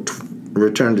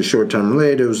 returned a short time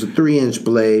later. It was a 3-inch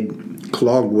blade,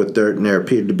 clogged with dirt, and there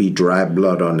appeared to be dry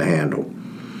blood on the handle.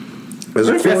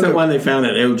 What if that's the one they found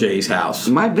at OJ's house?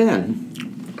 Might have been.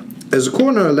 As the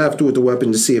coroner left with the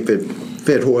weapon to see if it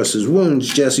fit Horace's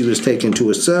wounds, Jesse was taken to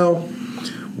a cell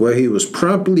where he was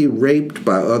promptly raped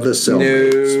by other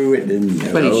cellmates. No, it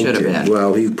didn't. But he should have been.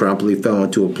 Well, he promptly fell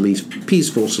into a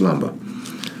peaceful slumber.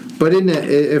 But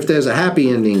if there's a happy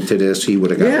ending to this, he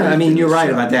would have got. Yeah, I mean, you're right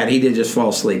about that. He did just fall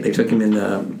asleep. They took him in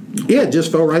the. Yeah,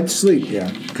 just fell right to sleep. Yeah,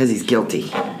 because he's guilty.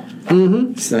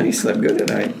 Mm-hmm. So he slept good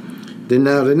tonight. Then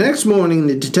now the next morning,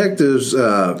 the detectives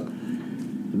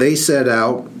they set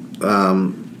out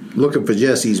looking for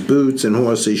Jesse's boots and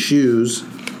Horace's shoes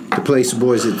to place the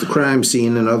boys at the crime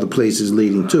scene and other places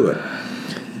leading to it.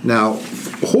 Now,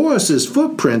 Horace's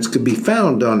footprints could be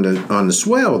found on the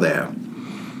swell there.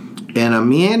 And a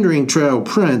meandering trail of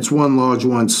prints, one large,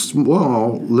 one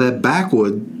small, led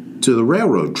backward to the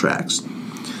railroad tracks.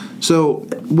 So,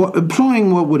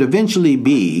 employing what would eventually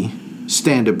be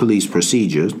standard police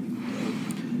procedures,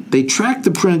 they tracked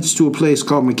the prints to a place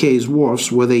called McKay's Wharfs,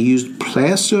 where they used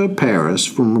plaster of Paris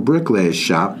from a bricklayer's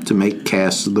shop to make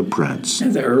casts of the prints.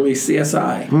 That's the early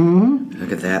CSI. Mm-hmm.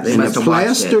 Look at that. They and must the have watched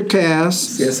plaster it.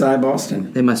 casts. CSI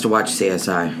Boston. They must have watched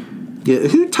CSI. Yeah,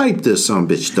 who typed this son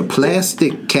bitch? The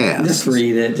plastic casts. Just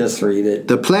read it.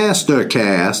 The plaster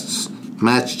casts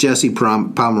match Jesse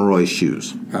Pomeroy's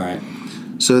shoes. All right.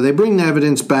 So they bring the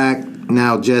evidence back.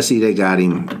 Now, Jesse, they got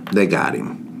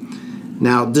him.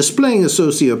 Now, displaying a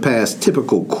sociopath's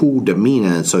typical cool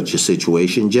demeanor in such a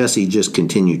situation, Jesse just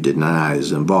continued to deny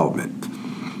his involvement.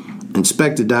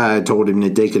 Inspector Dyer told him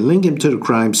that they could link him to the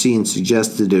crime scene and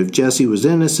suggested that if Jesse was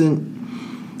innocent,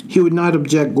 he would not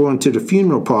object going to the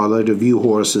funeral parlor to view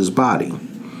Horace's body.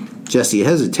 Jesse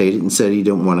hesitated and said he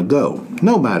didn't want to go.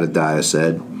 No matter, Dyer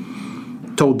said.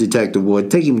 Told Detective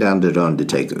Wood, take him down to the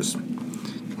Undertaker's.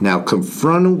 Now,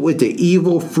 confronted with the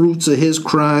evil fruits of his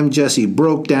crime, Jesse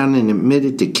broke down and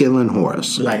admitted to killing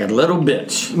Horace. Like a little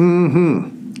bitch. Mm-hmm.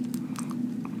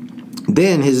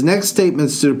 Then his next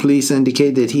statements to the police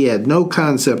indicate that he had no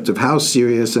concept of how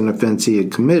serious an offense he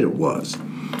had committed was.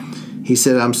 He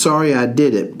said, I'm sorry I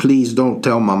did it. Please don't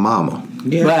tell my mama.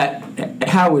 Yeah. But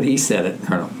how would he said it,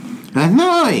 Colonel? I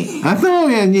know I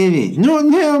did it.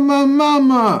 Don't tell my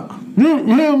mama. Don't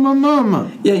tell my mama.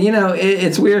 Yeah, you know,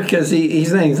 it's weird because he's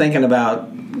thinking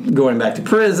about going back to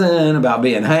prison, about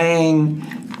being hanged.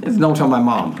 Don't tell my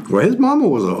mom. Well, his mama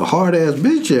was a hard-ass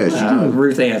bitch,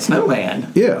 Ruth Ann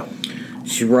Snowman. Yeah.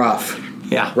 She's rough.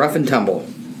 Yeah. Rough and tumble.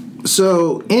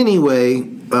 So, anyway,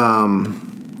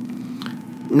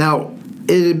 now,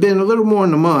 it had been a little more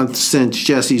than a month since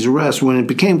Jesse's arrest when it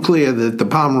became clear that the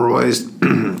Pomeroys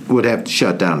would have to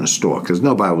shut down the store because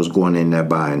nobody was going in there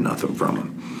buying nothing from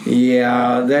them.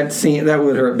 Yeah, that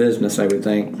would hurt business, I would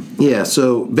think. Yeah,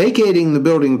 so vacating the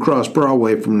building across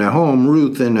Broadway from their home,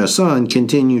 Ruth and her son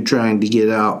continued trying to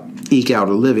eke out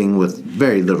a living with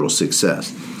very little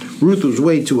success. Ruth was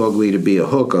way too ugly to be a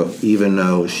hooker, even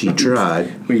though she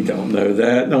tried. We don't know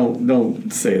that.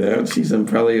 Don't say that. She's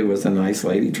probably was a nice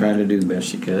lady trying to do the best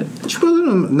she could. She wasn't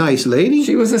a nice lady.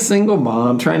 She was a single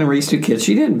mom trying to raise 2 kids.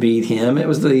 She didn't beat him. It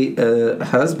was the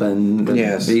husband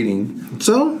that beat him.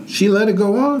 So she let it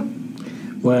go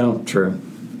on. Well, true.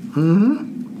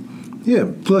 Mm-hmm.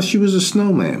 Yeah. Plus, she was a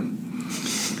snowman.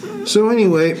 So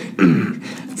anyway.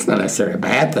 It's not necessarily a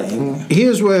bad thing.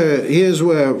 Here's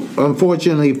where,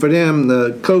 unfortunately for them,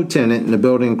 the co-tenant in the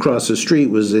building across the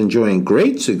street was enjoying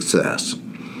great success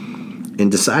and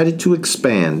decided to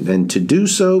expand. And to do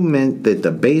so meant that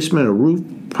the basement of Ruth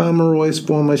Pomeroy's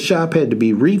former shop had to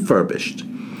be refurbished.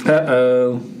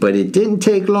 Uh-oh. But it didn't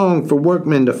take long for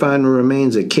workmen to find the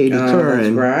remains of Katie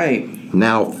Curran, that's right.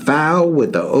 now foul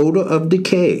with the odor of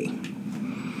decay.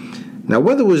 Now,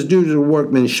 whether it was due to the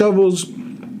workmen's shovels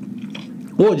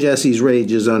or Jesse's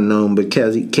rage is unknown, but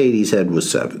Katie's head was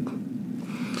severed.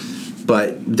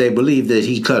 But they believe that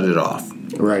he cut it off.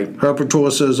 Right. Her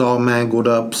torso's all mangled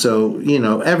up, so,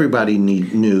 everybody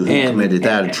knew who committed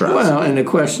that atrocity. Well, and the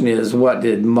question is, what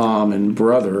did Mom and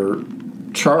brother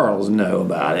Charles know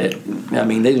about it? I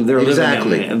mean, they're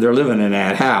living in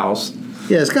that house.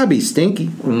 Yeah, it's got to be stinky.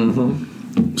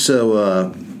 Mm-hmm.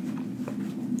 So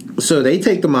they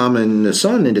take the mom and the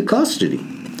son into custody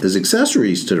as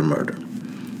accessories to the murder.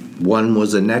 One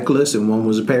was a necklace and one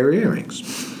was a pair of earrings.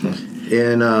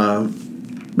 And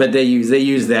but they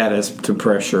use that as to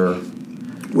pressure.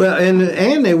 Well,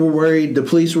 and they were worried. The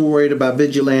police were worried about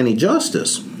vigilante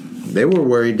justice. They were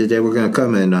worried that they were going to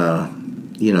come and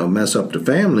mess up the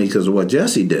family because of what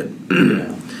Jesse did.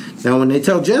 Yeah. Now, when they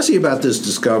tell Jesse about this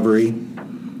discovery,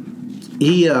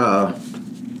 he's the,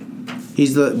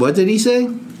 what did he say?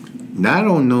 I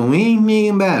don't know anything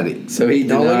about it. So he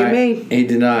denied. Don't look at me. He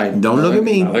denied. Don't look at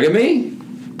me. Don't look at me.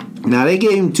 Now, they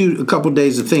gave him a couple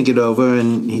days to think it over,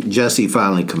 and Jesse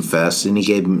finally confessed, and he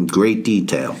gave him great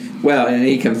detail. Well, and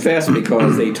he confessed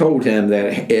because they told him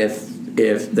that if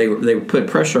they put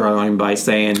pressure on him by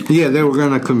saying, yeah, they were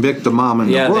going to convict the mom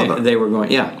and the brother. they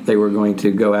were going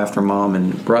to go after mom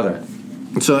and brother.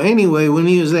 So anyway, when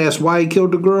he was asked why he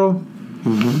killed the girl,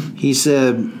 he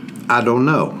said, "I don't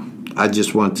know. I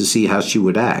just wanted to see how she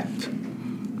would act."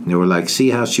 And they were like, "See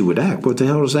how she would act? What the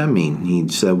hell does that mean?" He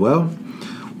said, "Well,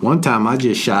 one time I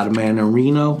just shot a man in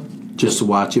Reno just to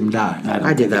watch him die."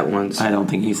 I did that once. I don't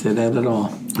think he said that at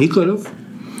all. He could have.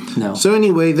 No. So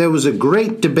anyway, there was a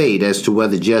great debate as to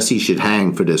whether Jesse should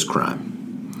hang for this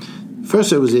crime. First,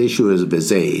 there was the issue of his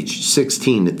age,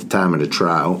 16 at the time of the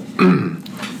trial.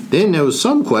 Then there was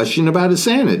some question about his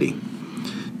sanity.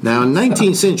 Now, in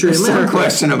 19th century America... There's some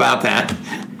question about that.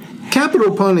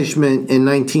 Capital punishment in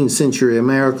 19th century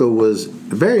America was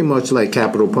very much like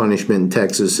capital punishment in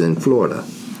Texas and Florida.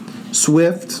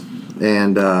 Swift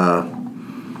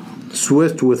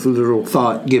with little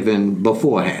thought given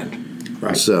beforehand.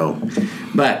 Right. So,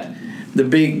 but the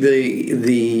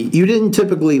you didn't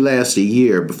typically last a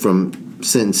year from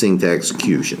sentencing to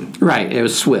execution. Right. It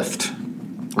was swift.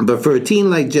 But for a teen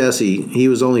like Jesse, he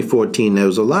was only 14. There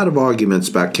was a lot of arguments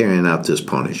about carrying out this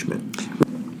punishment.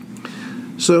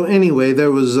 So anyway,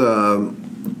 there was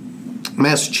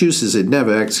Massachusetts had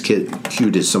never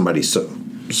executed somebody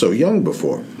so young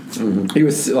before. Mm-hmm. He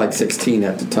was like 16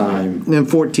 at the time. And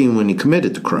 14 when he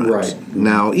committed the crimes. Right.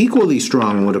 Now, equally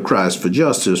strong were the cries for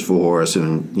justice for Horace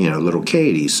and, little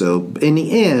Katie. So, in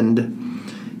the end,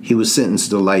 he was sentenced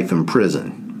to life in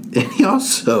prison. And he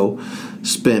also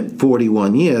spent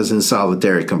 41 years in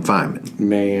solitary confinement.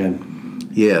 Man.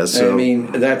 Yeah, so...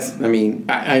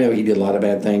 I know he did a lot of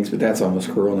bad things, but that's almost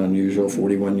cruel and unusual,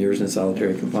 41 years in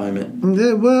solitary confinement.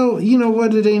 Well, you know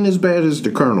what? It ain't as bad as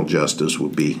the criminal justice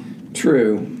would be.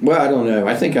 True. Well, I don't know.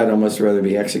 I think I'd almost rather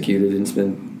be executed and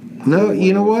spend... No,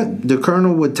 you know what? The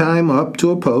colonel would tie him up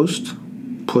to a post,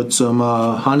 put some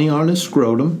honey on his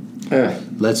scrotum,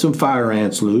 let some fire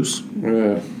ants loose,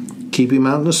 keep him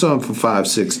out in the sun for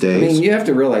 5-6 days. I mean, you have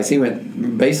to realize he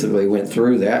basically went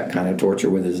through that kind of torture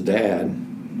with his dad.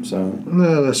 So...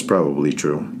 No, that's probably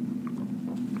true.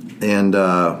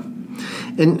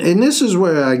 And this is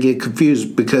where I get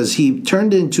confused because he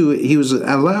was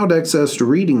allowed access to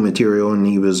reading material and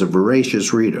he was a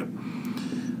voracious reader.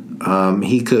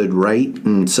 He could write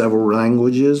in several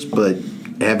languages, but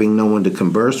having no one to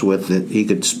converse with, he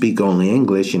could speak only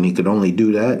English and he could only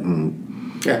do that. And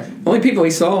only people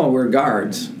he saw were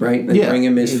guards, right? And bring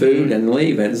him his food and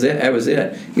leave. That was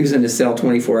it. He was in his cell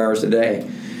 24 hours a day.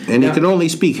 And he could only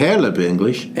speak Harlip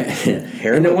English.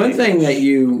 And the one thing that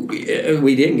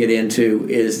we didn't get into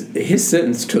is his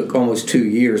sentence took almost 2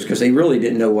 years because they really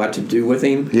didn't know what to do with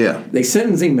him. Yeah. They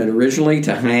sentenced him originally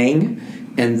to hang,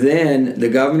 and then the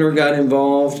governor got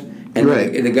involved, and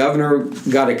the governor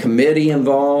got a committee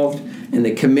involved, and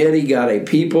the committee got a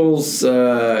people's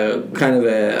a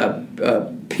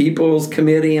people's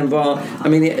committee involved. I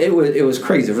mean, it was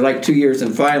crazy for like 2 years,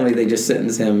 and finally they just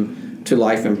sentenced him to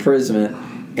life imprisonment.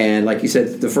 And like you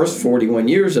said, the first 41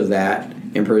 years of that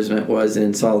imprisonment was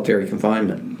in solitary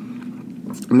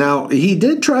confinement. Now, he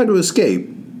did try to escape.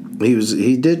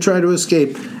 He did try to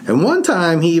escape. And one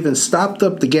time, he even stopped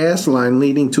up the gas line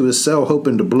leading to his cell,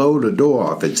 hoping to blow the door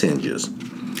off its hinges.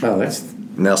 Oh, that's...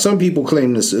 Now, some people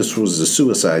claim this was a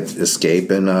suicide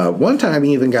escape. And one time,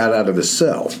 he even got out of his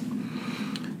cell.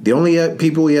 The only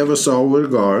people he ever saw were the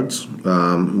guards.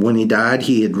 When he died,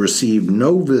 he had received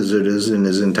no visitors in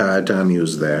his entire time he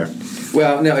was there.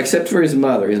 Well, no, except for his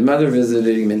mother. His mother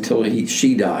visited him until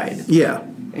she died. Yeah.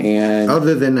 And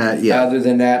other than that,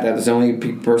 that was the only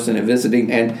person that visited him.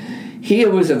 And he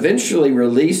was eventually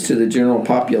released to the general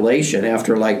population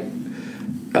after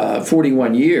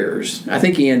 41 years. I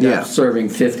think he ended up serving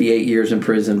 58 years in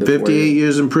prison. 58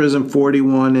 years in prison,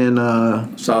 41 in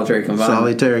solitary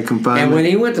confinement. And when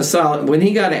he went when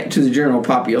he got to the general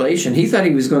population, he thought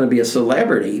he was going to be a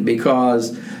celebrity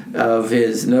because of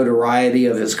his notoriety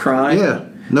of his crime. Yeah.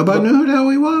 Nobody knew who the hell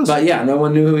he was. But no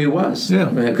one knew who he was. Yeah.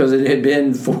 Because it had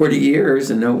been 40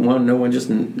 years and no one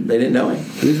they didn't know him.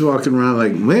 He's walking around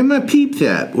like, where my peeps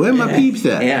at? Where my peeps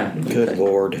at? Yeah. Good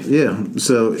Lord. Yeah.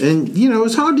 So, and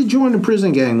it's hard to join the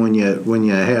prison gang when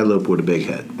you hair lip with a big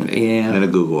head. Yeah. And a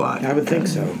Google eye. I would think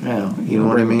so. Yeah. You know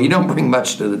what I mean? You don't bring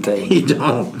much to the table. You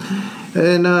don't.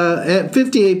 And after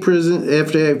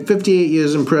 58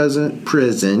 years in prison,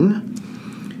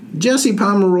 Jesse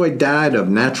Pomeroy died of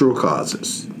natural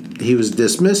causes. He was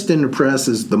dismissed in the press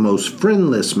as the most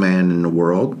friendless man in the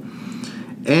world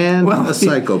and a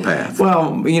psychopath.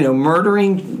 Well,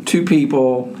 murdering 2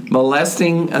 people,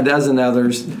 molesting a dozen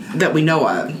others. That we know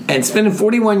of. And spending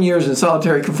 41 years in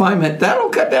solitary confinement, that'll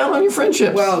cut down on your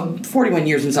friendships. Well, 41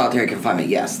 years in solitary confinement,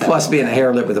 yes. Plus being a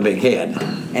hairlip with a big head.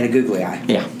 And a googly eye.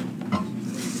 Yeah.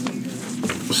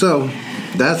 So,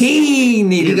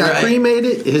 he got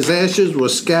cremated. His ashes were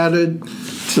scattered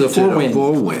to the four winds.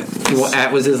 Well,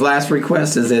 that was his last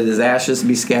request, is that his ashes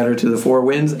be scattered to the 4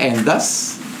 winds. And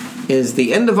thus is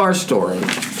the end of our story.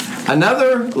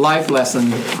 Another life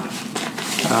lesson.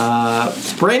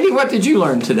 Brandy, what did you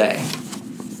learn today?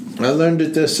 I learned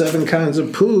that there's 7 kinds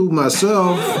of poo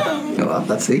myself. Well,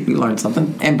 let's see. You learned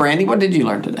something. And Brandy, what did you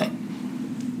learn today?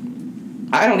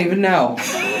 I don't even know.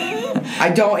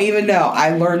 I don't even know.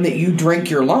 I learned that you drink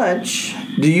your lunch.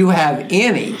 Do you have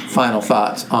any final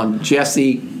thoughts on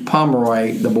Jesse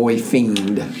Pomeroy, the boy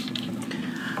fiend?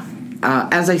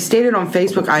 As I stated on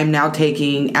Facebook, I am now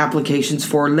taking applications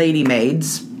for lady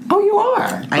maids. Oh, you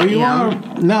are? I are?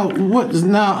 Now, what?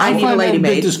 Now, I need a lady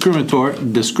maid.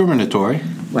 Discriminatory.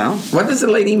 Well, what does a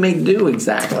lady maid do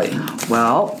exactly?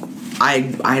 Well,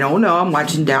 I don't know. I'm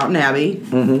watching Downton Abbey,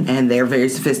 and they're very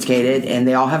sophisticated, and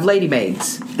they all have lady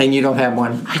maids. And you don't have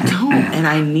one? I don't, and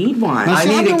I need one. I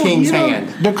need a king's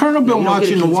hand. The Colonel been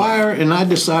watching The Wire, and I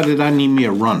decided I need me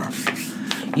a runner.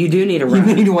 You do need a runner.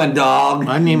 You need one, dog.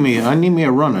 I need me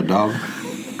a runner, dog.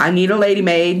 I need a lady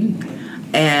maid,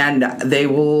 and they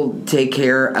will take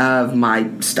care of my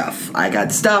stuff. I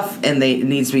got stuff, and it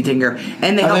needs to be taken care of.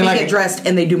 And they help me get dressed,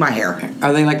 and they do my hair.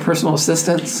 Are they like personal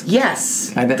assistants?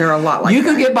 Yes. They're a lot like that. You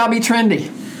could get Bobby Trendy.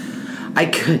 I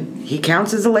could. He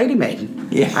counts as a lady maid.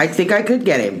 Yeah. I think I could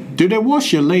get him. Do they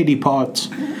wash your lady parts?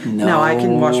 No, I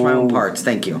can wash my own parts.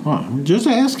 Thank you. Just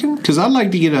asking. Because I'd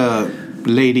like to get a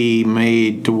lady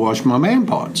maid to wash my man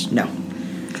parts. No.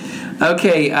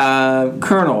 Okay,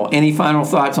 Colonel, any final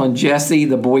thoughts on Jesse,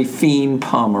 the boy fiend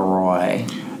Pomeroy?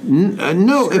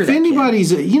 No, if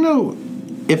anybody's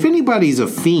a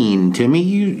fiend, Timmy,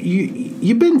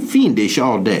 you've been fiendish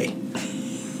all day.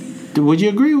 Would you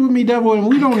agree with me, Devil? And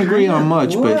we don't agree on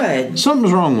much, but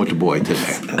something's wrong with the boy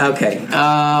today. Okay. He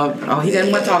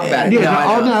doesn't want to talk about it. Yeah,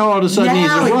 now all of a sudden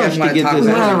he's a rush to get this.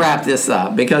 We're going to wrap this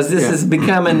up because this is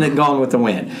becoming the Gone with the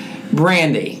Wind.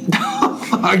 Brandy.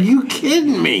 Are you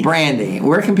kidding me? Brandy,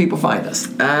 where can people find us?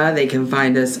 They can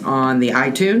find us on the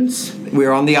iTunes.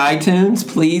 We're on the iTunes.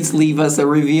 Please leave us a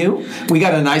review. We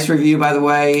got a nice review, by the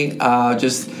way,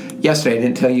 just yesterday. I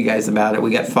didn't tell you guys about it. We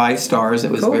got 5 stars.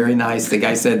 It was very nice. The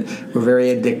guy said we're very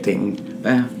addicting.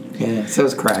 Yeah, so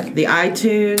is crack. The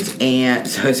iTunes, and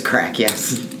so is crack,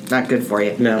 yes. Not good for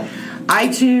you. No.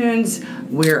 iTunes,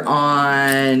 we're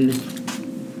on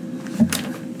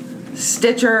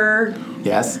Stitcher.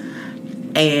 Yes.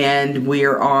 And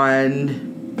we're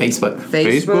on Facebook.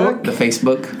 The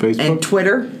Facebook. And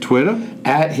Twitter.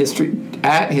 At History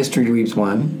Dweebs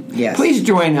 1. Yes. Please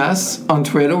join us on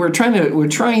Twitter. We're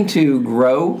trying to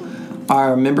grow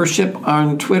our membership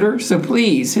on Twitter. So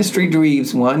please, History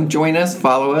Dweebs 1, join us,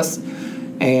 follow us.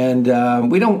 And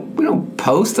we don't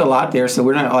post a lot there, so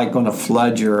we're not like going to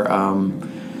flood your No,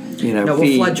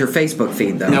 feed. we'll flood your Facebook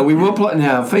feed, though. No, we will.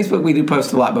 Now, Facebook we do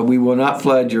post a lot, but we will not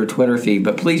flood your Twitter feed.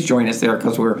 But please join us there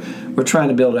because we're trying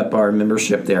to build up our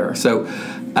membership there. So,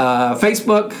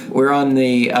 Facebook, we're on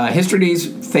the History Dweebs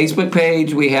Facebook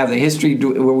page. We have the History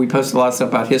where we post a lot of stuff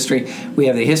about history. We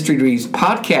have the History Dweebs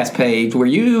podcast page where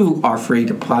you are free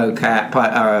to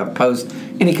post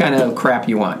any kind of crap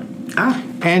you want.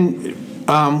 And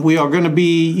we are going to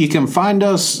be. You can find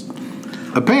us.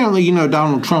 Apparently,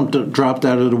 Donald Trump dropped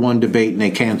out of the one debate and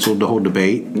they canceled the whole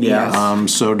debate. Yes.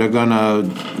 So we're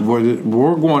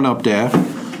going up there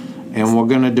and we're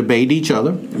going to debate each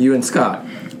other. You and Scott.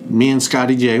 Me and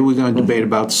Scotty J. We're going to debate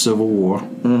about the Civil War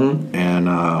and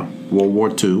World War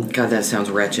II. God, that sounds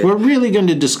wretched. We're really going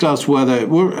to discuss whether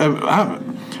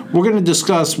we're going to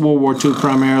discuss World War II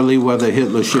primarily, whether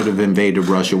Hitler should have invaded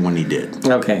Russia when he did.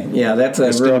 Okay, yeah, that's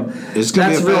real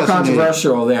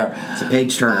controversial there. It's a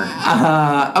page turner.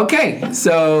 Okay,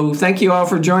 so thank you all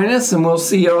for joining us, and we'll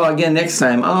see you all again next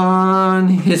time on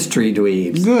History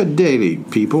Dweebs. Good day,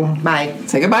 people. Bye.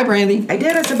 Say goodbye, Brandy. I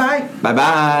did. I said bye.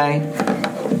 Bye-bye.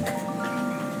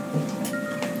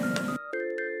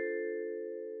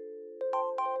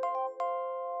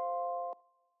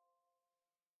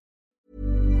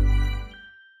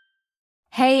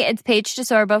 Hey, it's Paige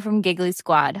DeSorbo from Giggly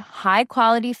Squad. High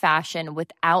quality fashion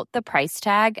without the price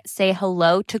tag. Say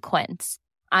hello to Quince.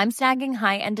 I'm snagging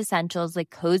high-end essentials like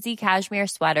cozy cashmere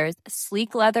sweaters,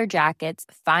 sleek leather jackets,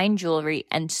 fine jewelry,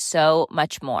 and so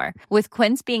much more. With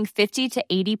Quince being 50 to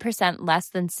 80% less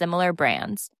than similar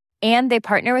brands. And they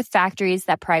partner with factories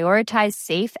that prioritize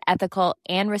safe, ethical,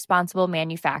 and responsible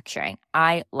manufacturing.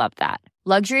 I love that.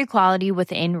 Luxury quality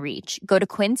within reach. Go to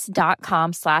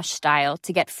quince.com/style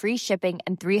to get free shipping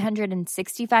and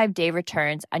 365-day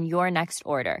returns on your next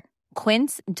order.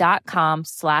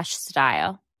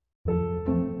 Quince.com/style.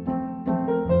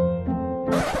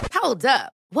 Hold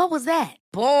up. What was that?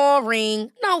 Boring.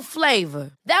 No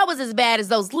flavor. That was as bad as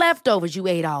those leftovers you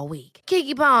ate all week.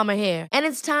 Keke Palmer here, and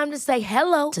it's time to say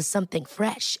hello to something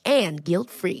fresh and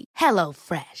guilt-free.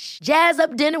 HelloFresh. Jazz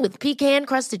up dinner with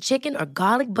pecan-crusted chicken or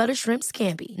garlic butter shrimp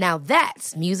scampi. Now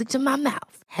that's music to my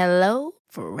mouth.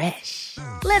 HelloFresh.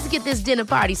 Let's get this dinner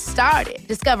party started.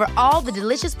 Discover all the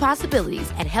delicious possibilities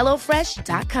at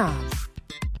HelloFresh.com.